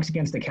Seahawks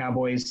against the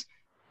Cowboys.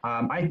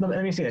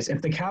 Let me say this: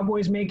 if the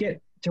Cowboys make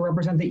it to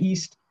represent the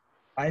East,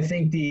 I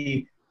think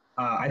the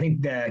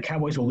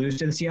Cowboys will lose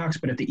to the Seahawks.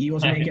 But if the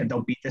Eagles make it,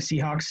 they'll beat the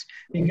Seahawks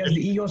because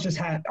the Eagles just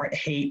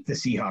hate the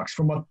Seahawks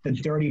from what the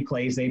dirty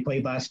plays they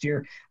played last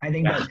year. I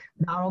think that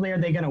not only are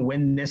they going to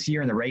win this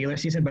year in the regular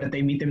season, but if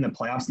they meet them in the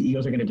playoffs, the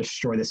Eagles are going to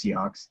destroy the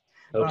Seahawks.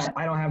 Oops. But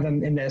I don't have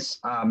them in this.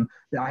 I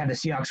have the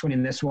Seahawks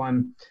winning this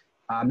one.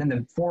 Then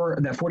the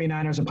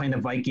 49ers are playing the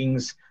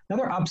Vikings.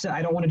 Another upset,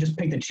 I don't want to just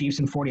pick the Chiefs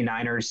and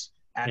 49ers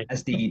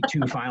as the two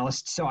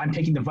finalists. So I'm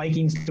taking the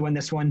Vikings to win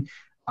this one.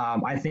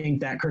 I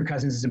think that Kirk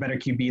Cousins is a better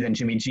QB than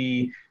Jimmy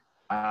G.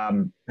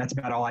 That's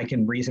about all I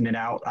can reason it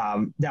out.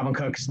 Dalvin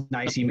Cook's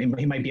nice. He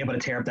might be able to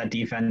tear up that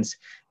defense.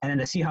 And then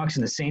the Seahawks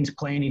and the Saints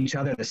playing each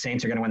other. The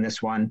Saints are going to win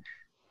this one.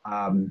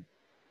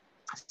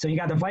 So you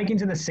got the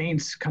Vikings and the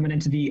Saints coming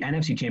into the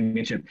NFC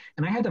Championship.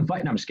 And I had no,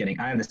 I'm just kidding.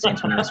 I have the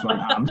Saints winning this one.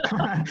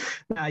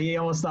 You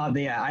almost thought,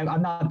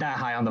 I'm not that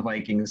high on the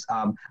Vikings.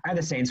 I have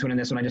the Saints winning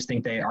this one. I just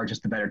think they are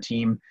just the better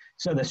team.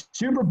 So the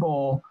Super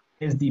Bowl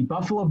is the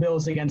Buffalo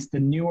Bills against the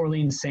New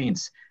Orleans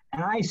Saints.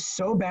 And I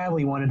so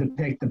badly wanted to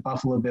pick the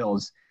Buffalo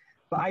Bills,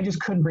 but I just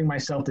couldn't bring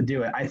myself to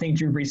do it. I think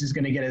Drew Brees is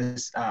going to get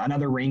his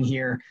another ring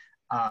here,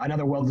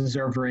 another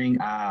well-deserved ring.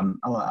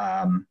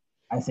 I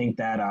think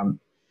that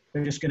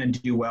they're just going to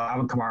do well.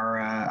 Alvin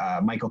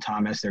Kamara, Michael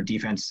Thomas, their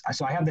defense.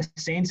 So I have the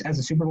Saints as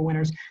the Super Bowl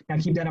winners. Now,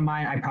 keep that in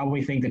mind. I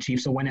probably think the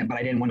Chiefs will win it, but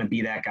I didn't want to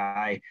be that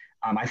guy.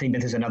 I think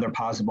this is another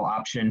possible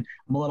option.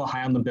 I'm a little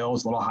high on the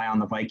Bills, a little high on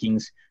the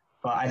Vikings,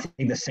 but I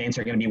think the Saints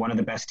are going to be one of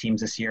the best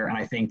teams this year, and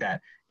I think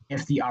that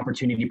if the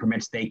opportunity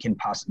permits, they can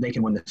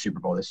win the Super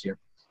Bowl this year.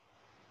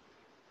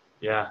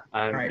 Yeah.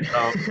 All right.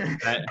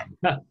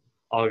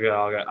 I'll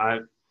go.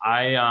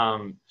 I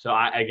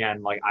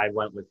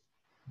went with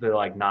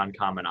the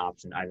non-common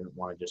option. I didn't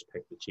want to just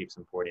pick the Chiefs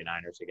and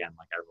 49ers again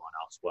like everyone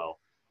else will,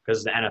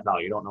 because the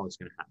NFL, you don't know what's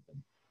going to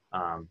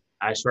happen.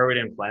 I swear we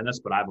didn't plan this,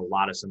 but I have a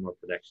lot of similar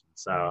predictions,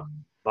 so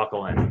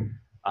buckle in.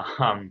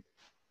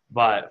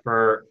 But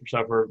for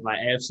my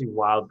AFC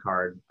wild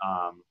card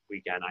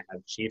weekend, I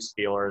have Chiefs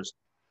Steelers.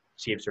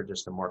 Chiefs are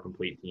just a more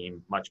complete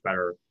team, much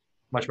better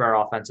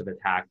offensive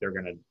attack. They're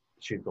going to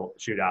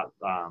shoot out.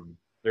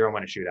 They're going to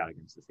win a shootout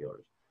against the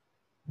Steelers.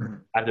 Mm-hmm.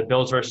 I have the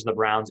Bills versus the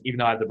Browns. Even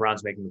though I have the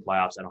Browns making the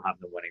playoffs, I don't have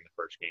them winning the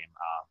first game.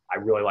 I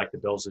really like the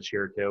Bills this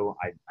year too.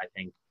 I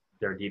think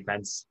their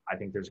defense. I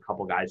think there's a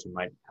couple guys who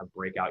might have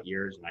breakout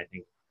years, and I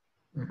think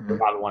they're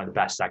probably one of the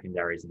best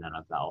secondaries in the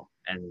NFL.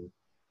 And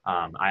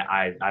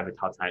I have a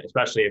tough time,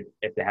 especially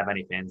if they have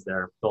any fans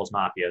there. Bills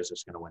Mafia is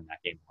just going to win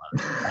that game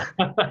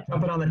alone.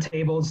 Jumping on the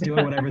tables,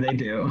 doing whatever they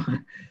do.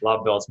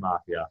 Love Bills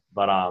Mafia.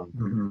 But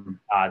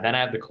then I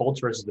have the Colts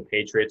versus the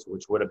Patriots,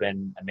 which would have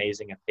been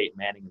amazing if Peyton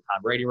Manning and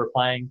Tom Brady were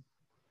playing.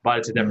 But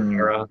it's a different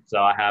era. So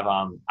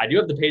I do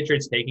have the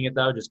Patriots taking it,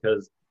 though, just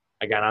because,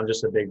 again, I'm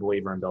just a big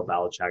believer in Bill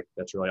Belichick.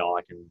 That's really all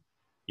I can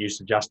use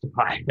to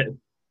justify it.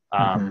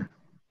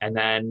 And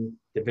then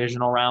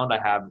divisional round, I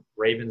have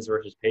Ravens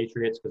versus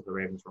Patriots because the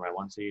Ravens were my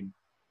 1 seed.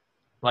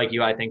 Like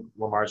you, I think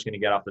Lamar's going to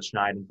get off the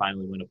schneid and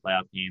finally win a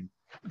playoff game.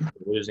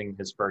 Losing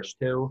his first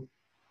 2,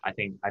 I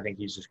think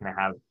he's just going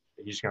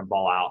to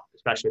ball out,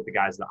 especially with the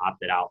guys that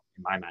opted out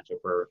in my matchup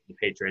for the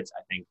Patriots.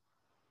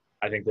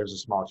 I think there's a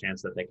small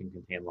chance that they can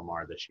contain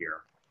Lamar this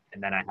year.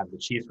 And then I have the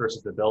Chiefs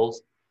versus the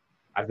Bills.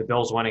 I have the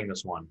Bills winning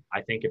this one.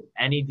 I think if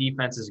any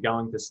defense is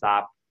going to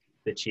stop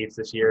the Chiefs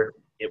this year,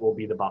 it will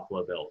be the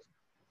Buffalo Bills.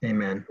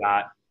 Amen.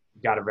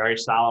 Got a very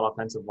solid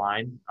defensive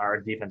line,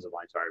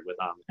 with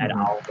Ed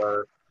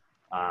Oliver.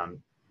 I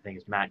think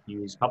it's Matt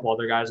Hughes, a couple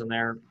other guys in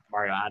there,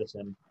 Mario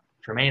Addison,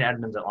 Tremaine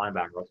Edmonds at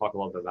linebacker. I'll talk a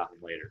little bit about him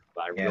later.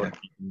 But I really like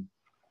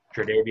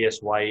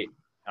Tre'Davious White,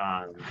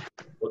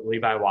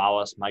 Levi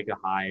Wallace, Micah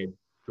Hyde,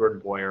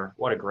 Jordan Boyer.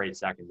 What a great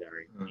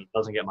secondary. He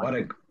doesn't get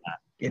much.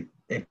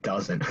 It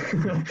doesn't.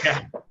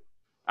 Yeah.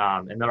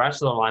 And the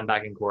rest of the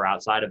linebacking core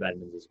outside of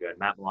Edmonds is good.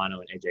 Matt Milano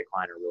and AJ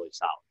Klein are really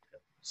solid too.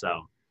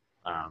 So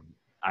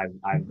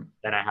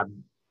then I have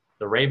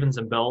the Ravens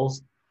and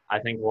Bills. I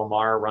think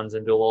Lamar runs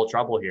into a little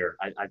trouble here.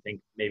 I think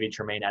maybe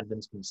Tremaine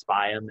Edmonds can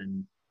spy him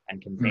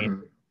and contain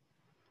him.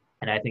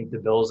 And I think the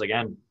Bills,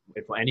 again,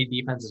 if any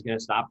defense is going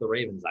to stop the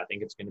Ravens, I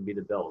think it's going to be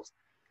the Bills.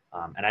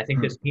 And I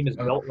think this team is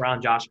built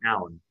around Josh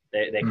Allen.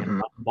 They can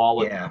run the ball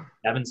with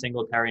Devin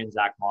Singletary and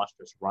Zach Moss.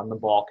 Just run the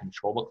ball,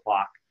 control the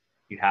clock.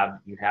 You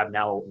have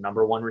now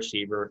number 1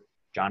 receiver.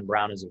 John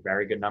Brown is a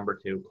very good number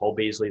 2. Cole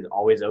Beasley is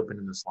always open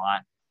in the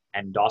slot.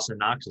 And Dawson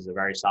Knox is a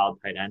very solid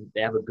tight end.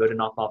 They have a good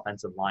enough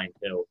offensive line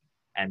too.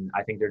 And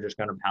I think they're just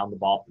going to pound the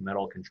ball up the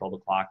middle, control the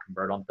clock,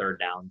 convert on 3rd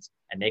downs,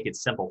 and make it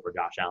simple for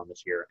Josh Allen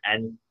this year.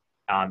 And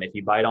if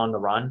you bite on the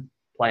run,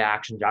 play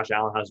action, Josh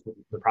Allen has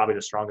probably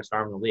the strongest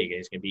arm in the league, and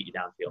he's going to beat you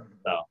downfield.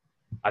 So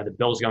I have the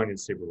Bills going to the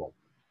Super Bowl,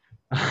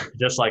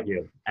 just like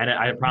you. And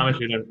I promise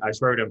you, I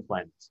swear we didn't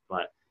plan this.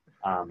 But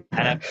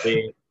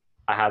NFC,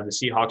 I have the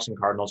Seahawks and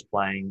Cardinals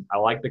playing. I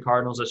like the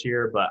Cardinals this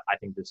year, but I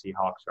think the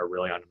Seahawks are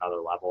really on another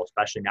level,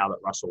 especially now that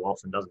Russell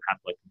Wilson doesn't have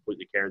to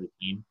completely carry the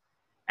team.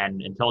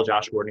 And until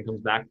Josh Gordon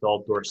comes back,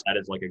 Philip Dorsett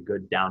is a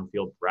good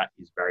downfield threat.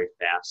 He's very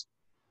fast.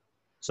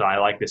 So I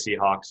like the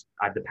Seahawks.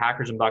 I have the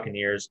Packers and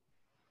Buccaneers.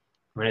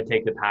 I'm going to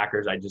take the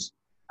Packers. I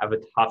have a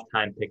tough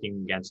time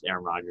picking against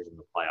Aaron Rodgers in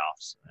the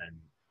playoffs. And,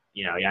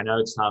 I know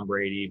it's Tom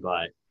Brady,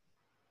 but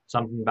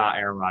something about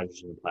Aaron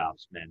Rodgers in the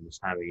playoffs, man, this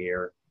time of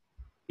year,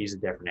 he's a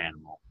different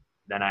animal.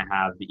 Then I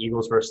have the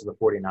Eagles versus the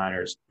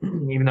 49ers.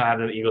 Even though I have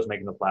the Eagles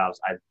making the playoffs,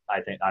 I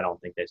don't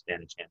think they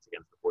stand a chance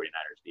against the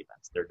 49ers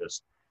defense. They're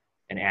just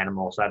an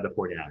animal. So I have the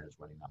 49ers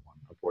winning that one,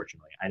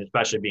 unfortunately. And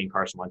especially being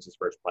Carson Wentz's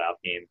first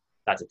playoff game,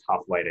 that's a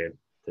tough way to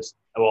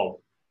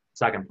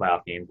second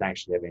playoff game,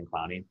 thanks to David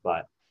Clowney.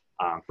 But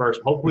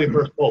hopefully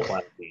first full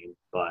playoff game.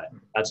 But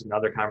that's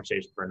another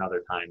conversation for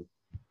another time.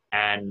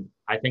 And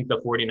I think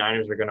the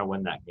 49ers are going to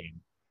win that game.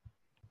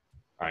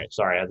 All right,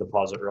 sorry, I had to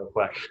pause it real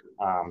quick.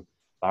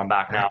 I'm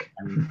back now.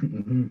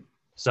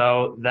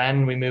 So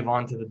then we move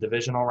on to the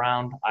divisional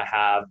round. I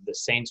have the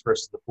Saints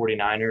versus the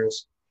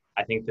 49ers.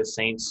 I think the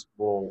Saints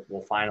will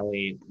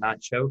finally not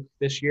choke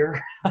this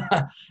year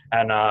and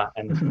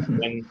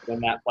win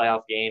that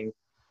playoff game.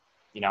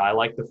 I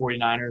like the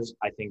 49ers.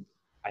 I think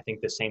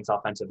the Saints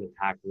offensive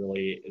attack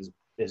really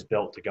is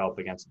built to go up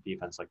against a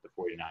defense like the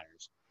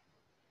 49ers.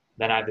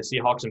 Then I have the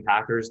Seahawks and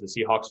Packers. The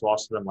Seahawks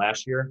lost to them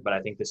last year, but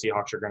I think the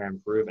Seahawks are going to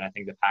improve, and I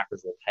think the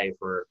Packers will pay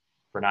for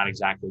not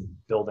exactly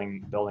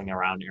building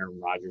around Aaron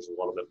Rodgers a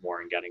little bit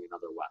more and getting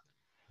another weapon.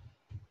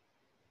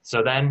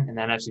 So then in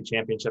the NFC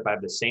Championship, I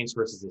have the Saints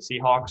versus the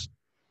Seahawks.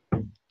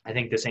 I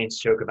think the Saints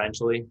choke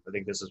eventually. I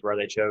think this is where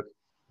they choke.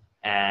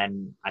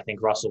 And I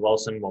think Russell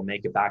Wilson will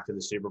make it back to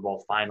the Super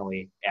Bowl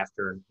finally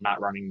after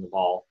not running the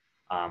ball.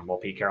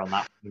 Pete Carroll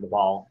not running the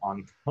ball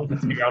on the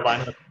 2-yard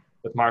line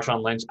with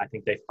Marshawn Lynch. I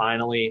think they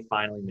finally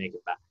make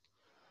it back.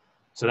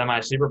 So then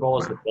my Super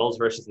Bowl is the Bills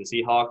versus the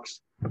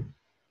Seahawks.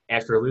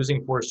 After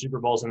losing 4 Super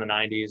Bowls in the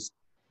 90s,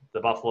 the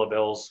Buffalo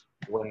Bills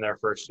win their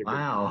first Super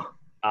Bowl.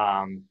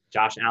 Wow.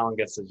 Josh Allen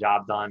gets the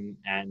job done,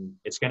 and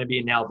it's going to be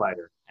a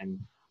nail-biter. And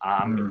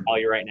I'm going to tell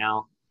you right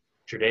now,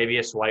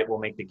 Tre'Davious White will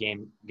make the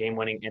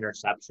game-winning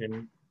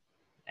interception,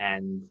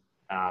 and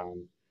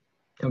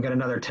he'll get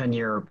another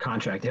 10-year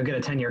contract. He'll get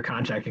a 10-year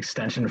contract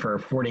extension for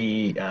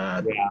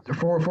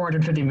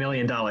 $450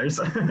 million.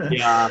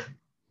 Yeah.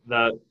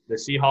 The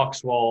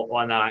Seahawks will –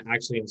 well, no,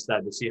 actually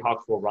instead, the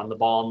Seahawks will run the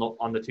ball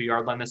on the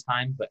 2-yard line this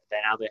time, but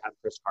now they have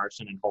Chris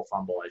Carson and he'll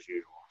fumble as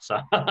usual. So,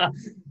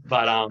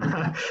 but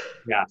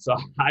yeah, so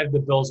I have the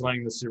Bills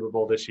winning the Super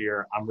Bowl this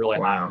year. I'm really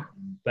happy.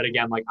 But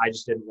again, I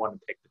just didn't want to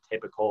pick the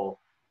typical,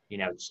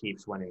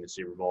 Chiefs winning the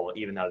Super Bowl,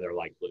 even though they're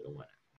likely to win it.